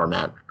Champions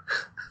format.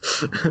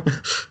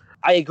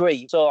 I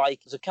agree. So, like,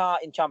 Zakar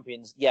in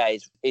Champions, yeah,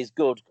 is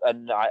good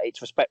and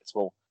it's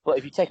respectable. But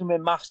if you take him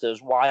in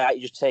Masters, why aren't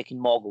you just taking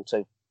Morgul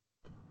 2?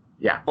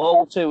 Yeah.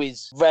 Morgul 2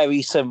 is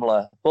very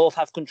similar. Both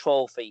have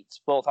control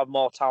feats. Both have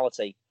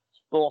mortality.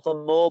 Both are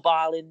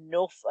mobile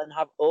enough and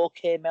have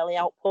okay melee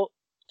output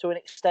to an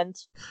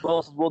extent.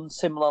 Both run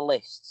similar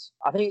lists.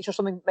 I think it's just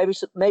something, maybe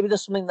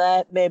there's something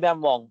there. Maybe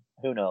I'm wrong.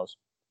 Who knows?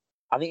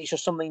 I think it's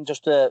just something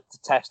just to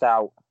test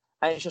out.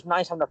 And it's just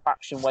nice having a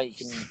faction where you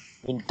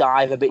can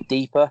dive a bit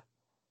deeper.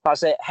 Like I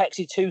say,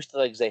 Hexy 2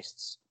 still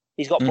exists.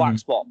 He's got Black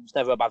Spot. It's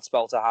never a bad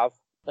spell to have.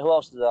 Who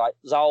else is there? Like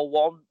Zal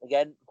 1,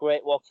 again,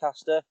 great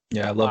warcaster.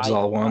 Yeah, I love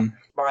Zal 1.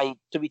 My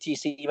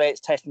WTC mate's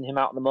testing him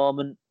out at the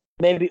moment.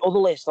 Maybe other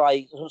lists,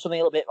 like something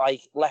a little bit like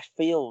left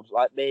field,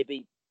 like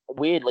maybe,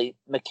 weirdly,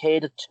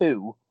 Makeda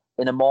 2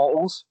 in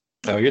Immortals.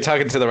 Oh, you're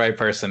talking to the right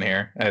person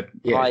here.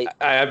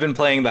 I've been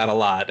playing that a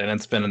lot, and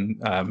it's been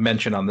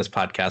mentioned on this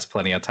podcast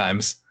plenty of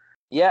times.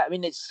 Yeah, I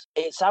mean,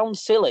 it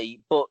sounds silly,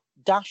 but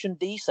Dash and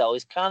D-Cell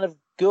is kind of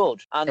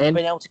good, and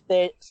being able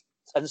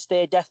to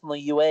stay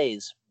definitely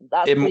UAs.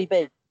 That's pretty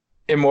big.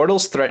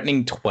 Immortals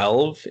threatening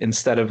 12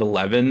 instead of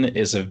 11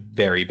 is a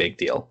very big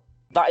deal.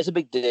 That is a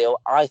big deal.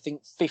 I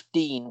think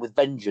 15 with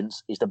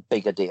Vengeance is the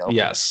bigger deal.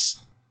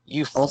 Yes.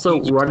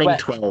 Running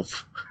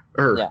 12.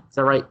 Yeah. Is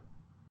that right?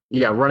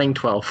 Yeah, running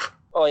 12.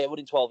 Oh yeah,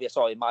 running 12. Yeah,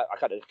 sorry, I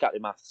can't do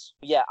maths.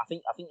 Yeah, I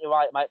think you're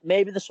right, mate.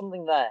 Maybe there's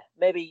something there.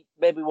 Maybe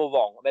we're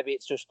wrong. Maybe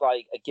it's just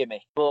like a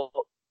gimmick, but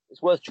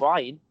it's worth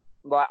trying.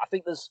 Like, I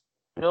think there's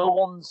no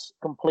one's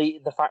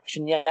completed the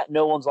faction yet.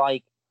 No one's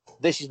like,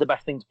 this is the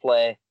best thing to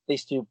play.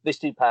 This two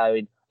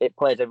pairing, it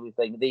plays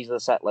everything. These are the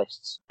set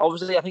lists.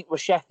 Obviously, I think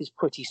Rasheth is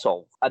pretty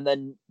solved, and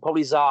then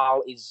probably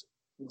Zal 2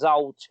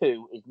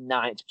 is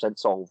 90%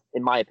 solved,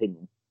 in my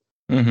opinion.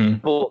 Mm-hmm.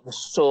 But there's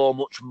so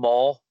much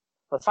more.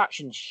 The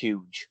faction's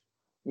huge.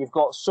 You've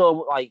got so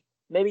much, like,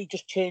 maybe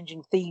just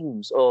changing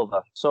themes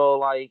over. So,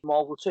 like,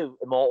 Morgul 2,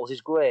 Immortals is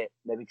great.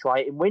 Maybe try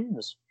it in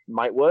Wins.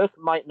 Might work,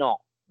 might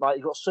not. Like,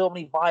 you've got so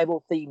many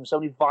viable themes,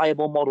 so many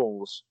viable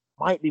models.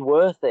 Might be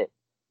worth it.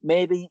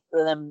 Maybe,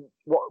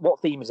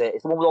 what theme is it?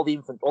 It's the one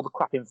with all the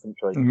crap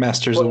infantry.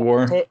 Masters of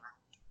War.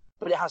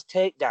 But it has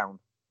takedown.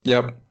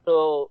 Yep.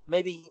 So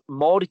maybe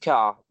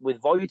Mordekar with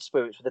Void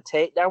Spirits with a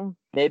takedown.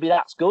 Maybe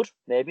that's good.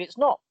 Maybe it's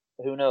not.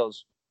 Who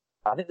knows?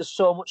 I think there's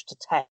so much to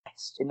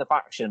test in the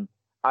faction.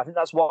 I think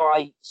that's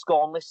why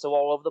Scorn lists are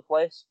all over the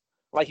place.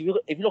 Like, if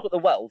you look at the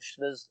Welsh,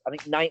 there's, I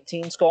think,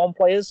 19 Scorn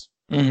players.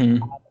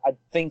 Mm-hmm. I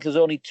think there's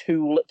only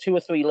two or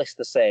three lists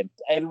the same.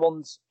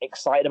 Everyone's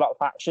excited about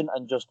the faction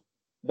and just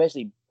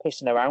basically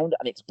pissing around,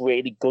 and it's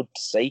really good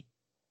to see.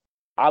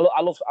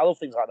 I love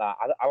things like that.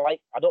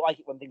 I don't like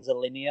it when things are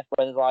linear.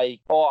 When it's like,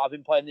 oh, I've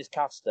been playing this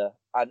caster,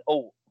 and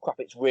oh crap,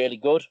 it's really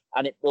good,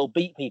 and it will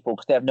beat people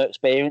because they have no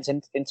experience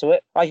into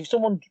it. Like if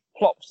someone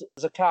plops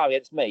Zakari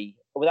against me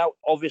without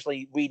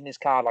obviously reading his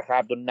card like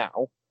I've done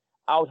now,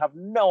 I would have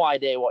no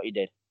idea what he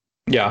did.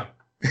 Yeah.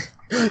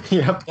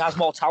 Yep. He has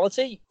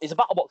mortality. He's a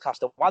BattleBot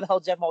caster. Why the hell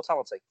does he have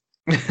mortality?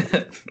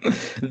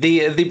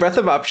 The breadth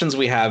of options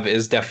we have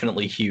is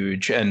definitely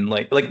huge, and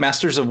like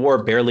Masters of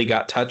War barely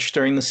got touched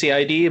during the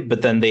CID,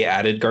 but then they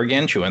added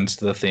Gargantuans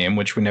to the theme,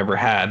 which we never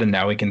had, and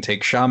now we can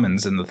take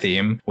shamans in the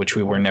theme, which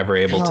we were never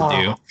able to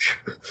do.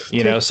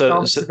 You know,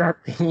 so that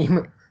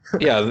theme.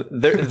 yeah,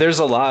 there's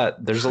a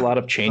lot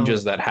of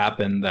changes that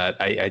happen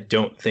that I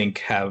don't think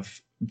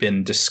have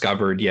been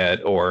discovered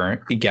yet or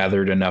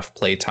gathered enough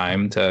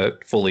playtime to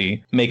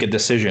fully make a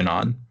decision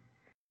on.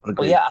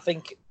 Well, yeah, I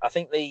think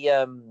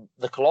the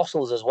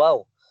Colossals as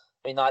well.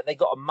 I mean, like they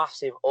got a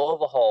massive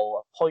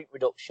overhaul, a point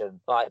reduction.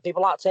 Like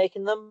people aren't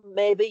taking them.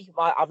 Maybe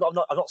like, I've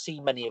not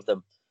seen many of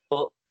them,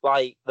 but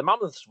like the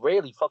Mammoth's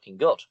really fucking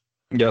good.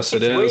 Yes,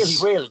 it's it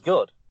is really, really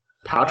good.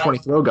 Power 20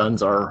 throw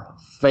guns are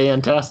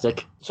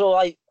fantastic. So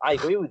I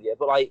agree with you,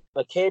 but like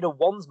Makeda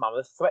 1's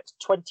Mammoth threats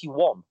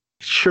 21.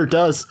 Sure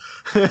does.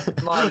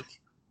 Like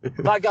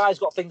that guy's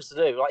got things to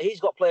do. Like he's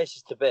got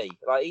places to be.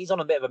 Like he's on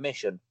a bit of a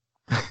mission.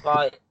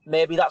 Like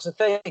maybe that's a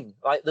thing.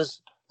 Like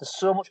there's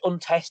so much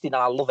untested,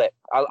 and I love it.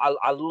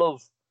 I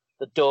love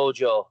the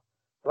dojo.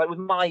 Like with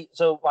my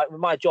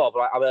job,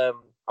 like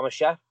I'm a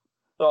chef,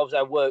 so obviously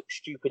I work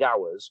stupid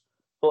hours.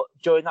 But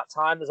during that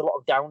time, there's a lot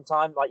of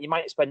downtime. Like you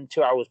might spend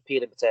 2 hours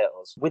peeling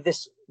potatoes. With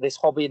this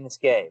hobby in this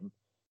game,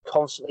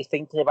 constantly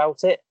thinking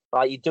about it.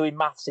 Like you're doing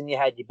maths in your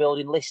head, you're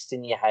building lists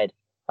in your head.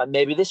 Like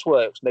maybe this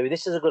works. Maybe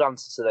this is a good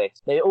answer to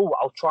this. Maybe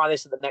I'll try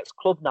this at the next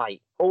club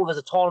night. Oh, there's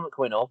a tournament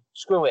coming up.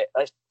 Screw it.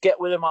 Let's get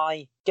rid of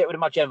my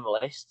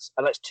generalists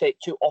and let's take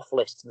 2 off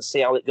lists and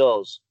see how it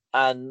goes.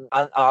 And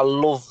I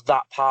love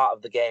that part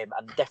of the game,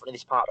 and definitely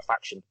this part of the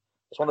faction.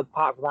 It's one of the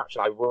parts of the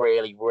faction I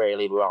really,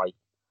 really like.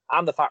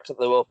 And the fact that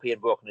they're OP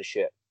and broken as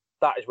shit.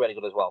 That is really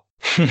good as well.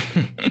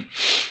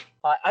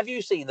 Like, have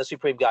you seen the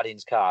Supreme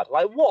Guardians card?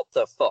 Like, what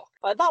the fuck?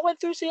 Like, that went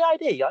through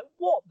CID. Like,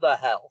 what the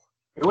hell?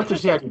 It went through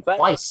CID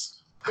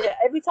twice. Yeah,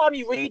 every time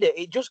you read it,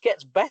 it just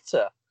gets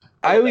better.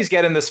 I always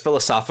get in this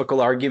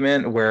philosophical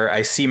argument where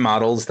I see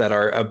models that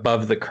are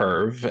above the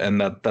curve, and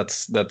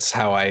that's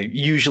how I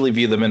usually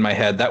view them in my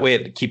head. That way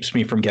it keeps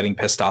me from getting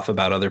pissed off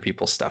about other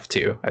people's stuff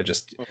too. I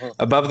just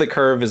above the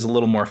curve is a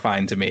little more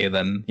fine to me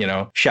than, you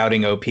know,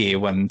 shouting OP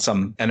when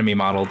some enemy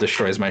model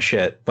destroys my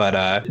shit.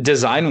 But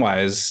design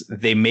wise,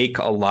 they make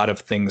a lot of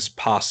things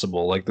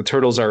possible. Like the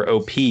turtles are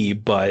OP,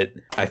 but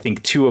I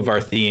think 2 of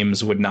our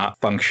themes would not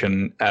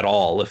function at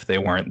all if they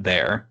weren't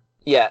there.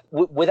 Yeah,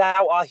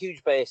 without our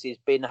huge bases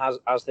being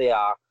as they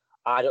are,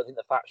 I don't think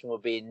the faction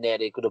would be in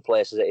nearly as good a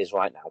place as it is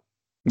right now.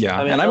 Yeah,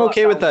 I mean, and I'm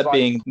okay with that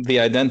being the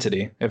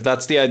identity. If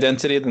that's the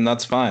identity, then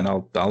that's fine.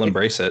 I'll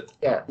embrace it.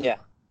 Yeah.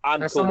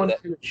 I'm As cool someone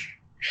with it. who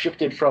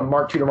shifted from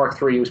Mark II to Mark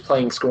III, who was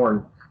playing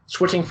Scorn,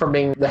 switching from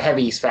being the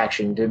heavies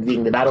faction to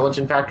being the Battle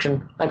Engine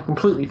faction, I'm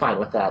completely fine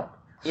with that.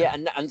 Yeah,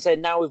 and so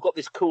now we've got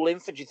this cool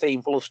infantry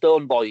theme full of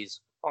stone boys.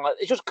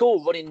 It's just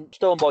cool running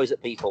stone boys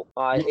at people.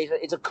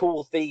 It's a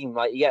cool theme.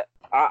 Like, yeah,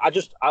 I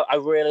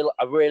really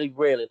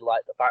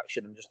like the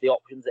faction and just the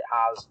options it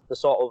has, the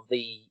sort of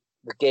the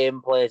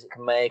gameplays it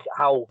can make,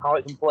 how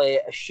it can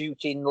play a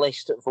shooting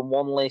list from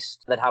one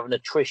list, then have an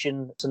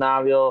attrition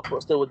scenario,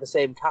 but still with the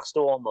same caster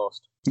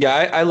almost.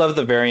 Yeah, I love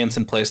the variance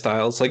in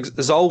playstyles. Like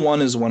Zal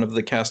 1 is one of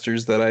the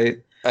casters that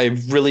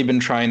I've really been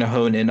trying to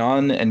hone in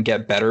on and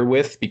get better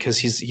with, because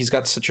he's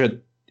got such a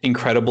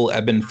incredible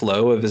ebb and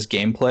flow of his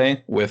gameplay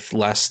with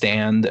last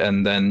stand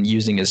and then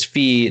using his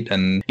feet,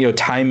 and you know,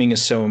 timing is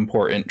so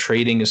important,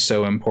 trading is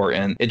so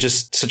important. It's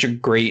just such a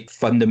great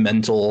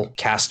fundamental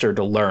caster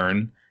to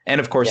learn. And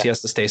of course, he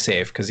has to stay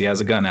safe because he has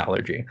a gun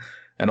allergy,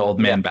 an old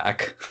man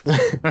back.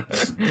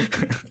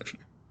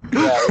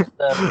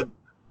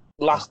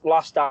 Last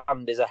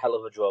stand is a hell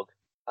of a drug,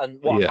 and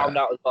what I found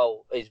out as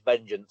well is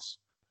vengeance.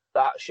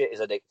 That shit is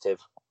addictive.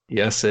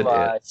 Yes, it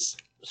is.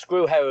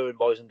 Screw heroin,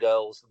 boys and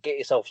girls. Get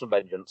yourself some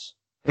vengeance.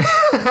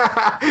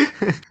 Yeah,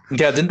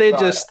 didn't they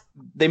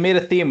they made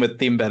a theme with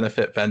theme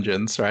benefit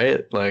vengeance,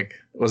 right? Like,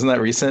 wasn't that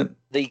recent?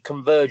 The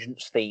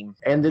Convergence theme.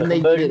 And then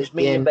they did it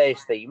medium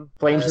base theme.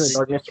 Flames in the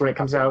Darkness when it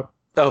comes out.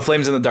 Oh,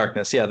 Flames in the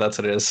Darkness. Yeah, that's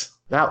what it is.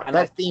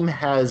 That theme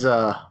has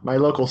my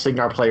local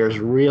Signar players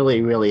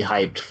really, really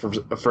hyped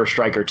for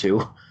Striker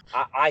 2.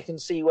 I can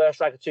see where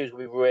Striker 2 is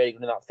going to be really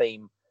good in that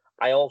theme.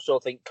 I also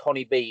think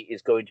Connie B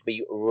is going to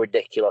be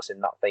ridiculous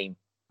in that theme.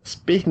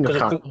 Speaking of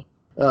Connie,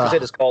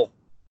 Crusader's Call.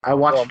 I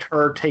watched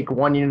her take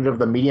 1 unit of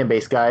the medium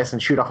base guys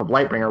and shoot off a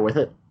Blightbringer with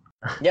it.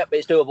 Yep,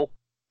 it's doable.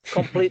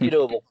 Completely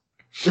doable.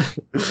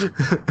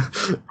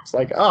 It's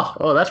like,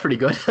 oh, that's pretty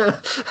good. For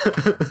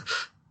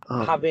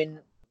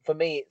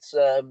me, it's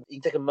you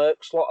can take a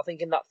Merc slot, I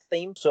think, in that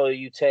theme. So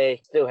you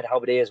take Steelhead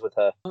Halberdiers with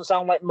her. Doesn't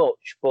sound like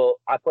much, but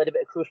I played a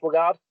bit of Crucible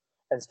Guard,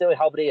 and Steelhead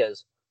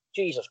Halberdiers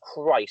Jesus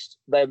Christ,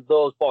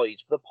 those boys,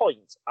 the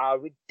points are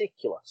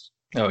ridiculous.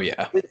 Oh,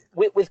 yeah.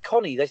 With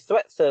Connie, they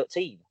threat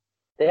 13.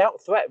 They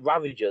out-threat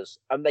Ravagers,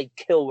 and they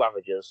kill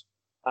Ravagers,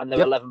 and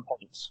they're 11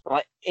 points.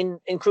 Like in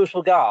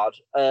Crucible Guard,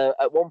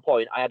 at one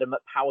point, I had them at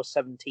power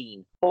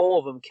 17. 4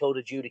 of them killed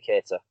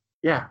Adjudicator.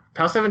 Yeah,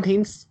 power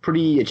 17's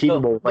pretty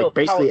achievable,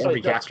 basically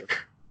every caster.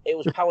 It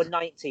was power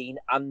 19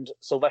 and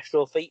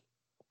Sylvestro Feet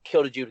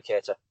killed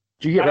Adjudicator.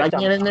 Did you get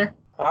Ragman in there?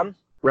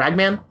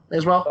 Ragman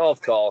as well? Oh,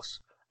 of course.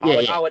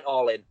 I went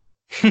all in.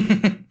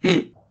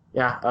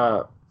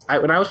 Yeah,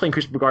 when I was playing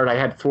Crucible Guard, I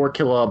had 4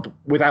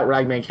 without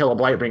Ragman kill a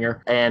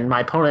Blightbringer, and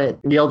my opponent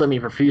yelled at me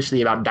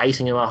profusely about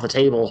dicing him off the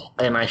table,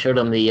 and I showed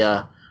him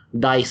the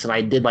dice, and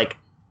I did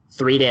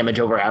 3 damage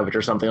over average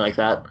or something like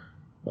that.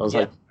 I was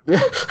like...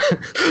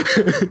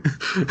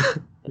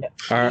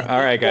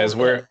 All right, guys,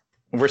 we're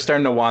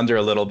starting to wander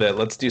a little bit.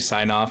 Let's do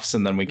sign-offs,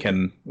 and then we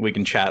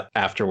can chat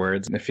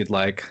afterwards if you'd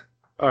like.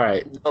 All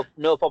right.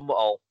 No problem at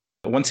all.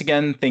 Once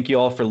again, thank you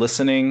all for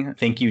listening.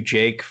 Thank you,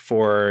 Jake,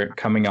 for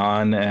coming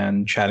on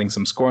and chatting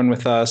some Scorn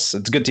with us.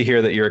 It's good to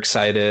hear that you're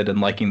excited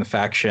and liking the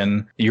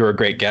faction. You were a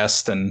great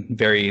guest and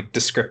very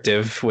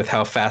descriptive with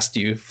how fast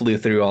you flew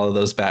through all of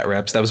those bat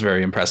reps. That was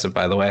very impressive,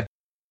 by the way.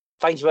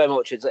 Thank you very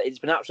much. It's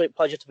been an absolute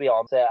pleasure to be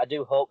on. I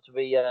do hope to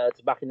be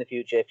back in the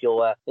future if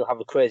you'll have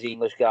a crazy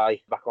English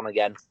guy back on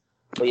again.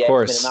 But yeah,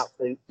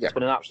 it's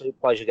been an absolute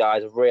pleasure,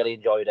 guys. I've really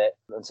enjoyed it.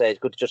 And it's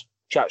good to just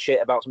chat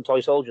shit about some toy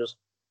soldiers.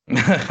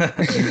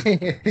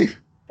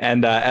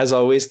 And as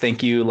always,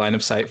 thank you, Line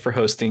of Sight, for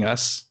hosting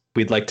us.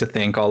 We'd like to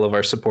thank all of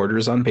our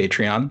supporters on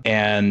Patreon.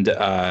 And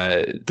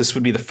this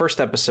would be the first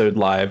episode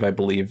live, I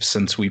believe,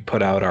 since we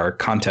put out our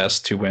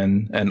contest to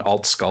win an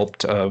alt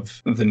sculpt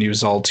of the new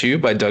Zal 2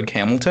 by Doug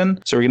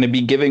Hamilton. So we're going to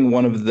be giving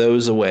one of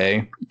those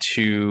away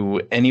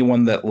to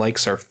anyone that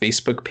likes our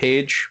Facebook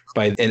page.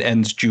 It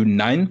ends June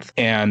 9th.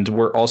 And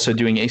we're also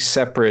doing a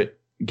separate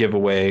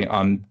giveaway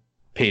on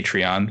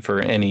Patreon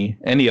for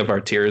any of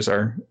our tiers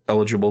are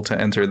eligible to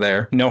enter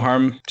there. No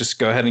harm. Just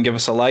go ahead and give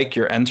us a like.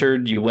 You're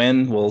entered. You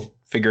win. We'll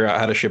figure out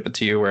how to ship it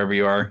to you wherever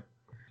you are.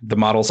 The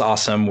model's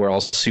awesome. We're all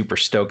super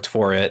stoked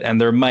for it.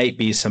 And there might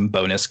be some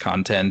bonus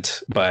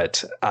content,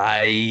 but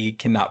I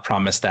cannot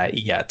promise that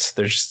yet.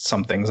 There's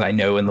some things I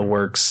know in the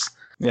works.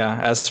 Yeah.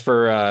 As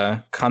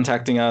for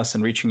contacting us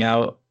and reaching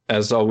out,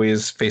 as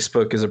always,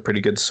 Facebook is a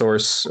pretty good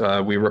source.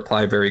 We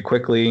reply very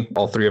quickly.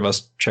 All 3 of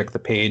us check the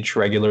page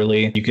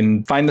regularly. You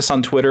can find us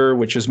on Twitter,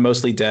 which is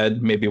mostly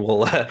dead. Maybe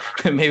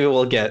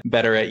we'll get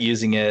better at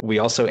using it. We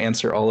also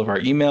answer all of our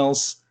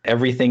emails.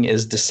 Everything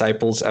is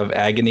Disciples of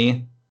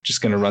Agony.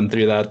 Just going to run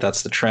through that.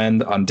 That's the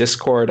trend. On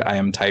Discord, I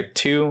am Type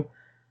 2.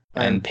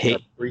 And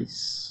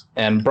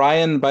And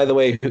Brian, by the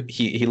way,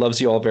 he loves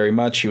you all very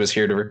much. He was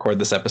here to record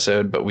this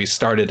episode, but we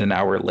started an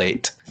hour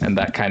late, and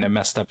that kind of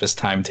messed up his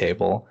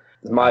timetable.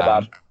 My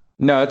bad.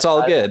 No, it's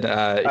all good.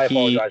 I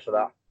apologize for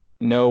that.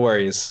 No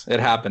worries. It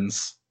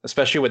happens,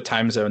 especially with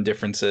time zone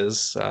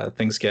differences.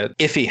 Things get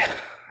iffy.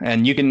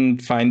 And you can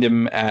find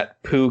him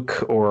at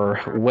Pook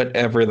or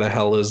whatever the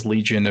hell his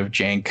Legion of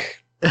Jank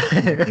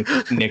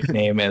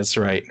nickname is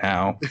right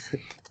now.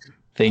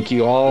 Thank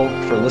you all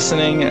for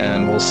listening,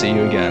 and we'll see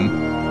you again.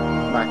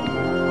 Bye.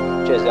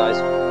 Cheers, guys.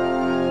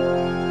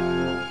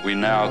 We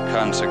now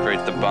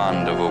consecrate the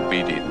bond of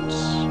obedience.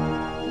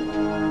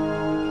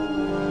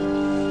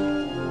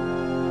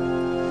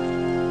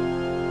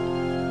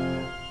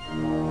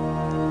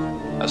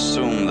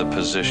 Assume the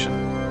position.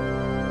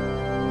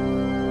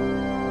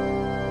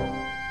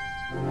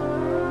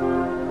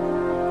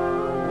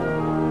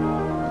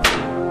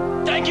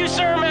 Thank you,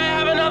 sir. May I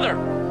have another?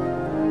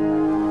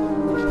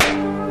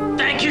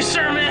 Thank you,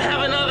 sir. May I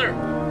have another?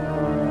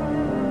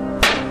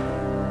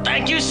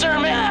 Thank you, sir.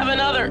 May I have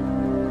another?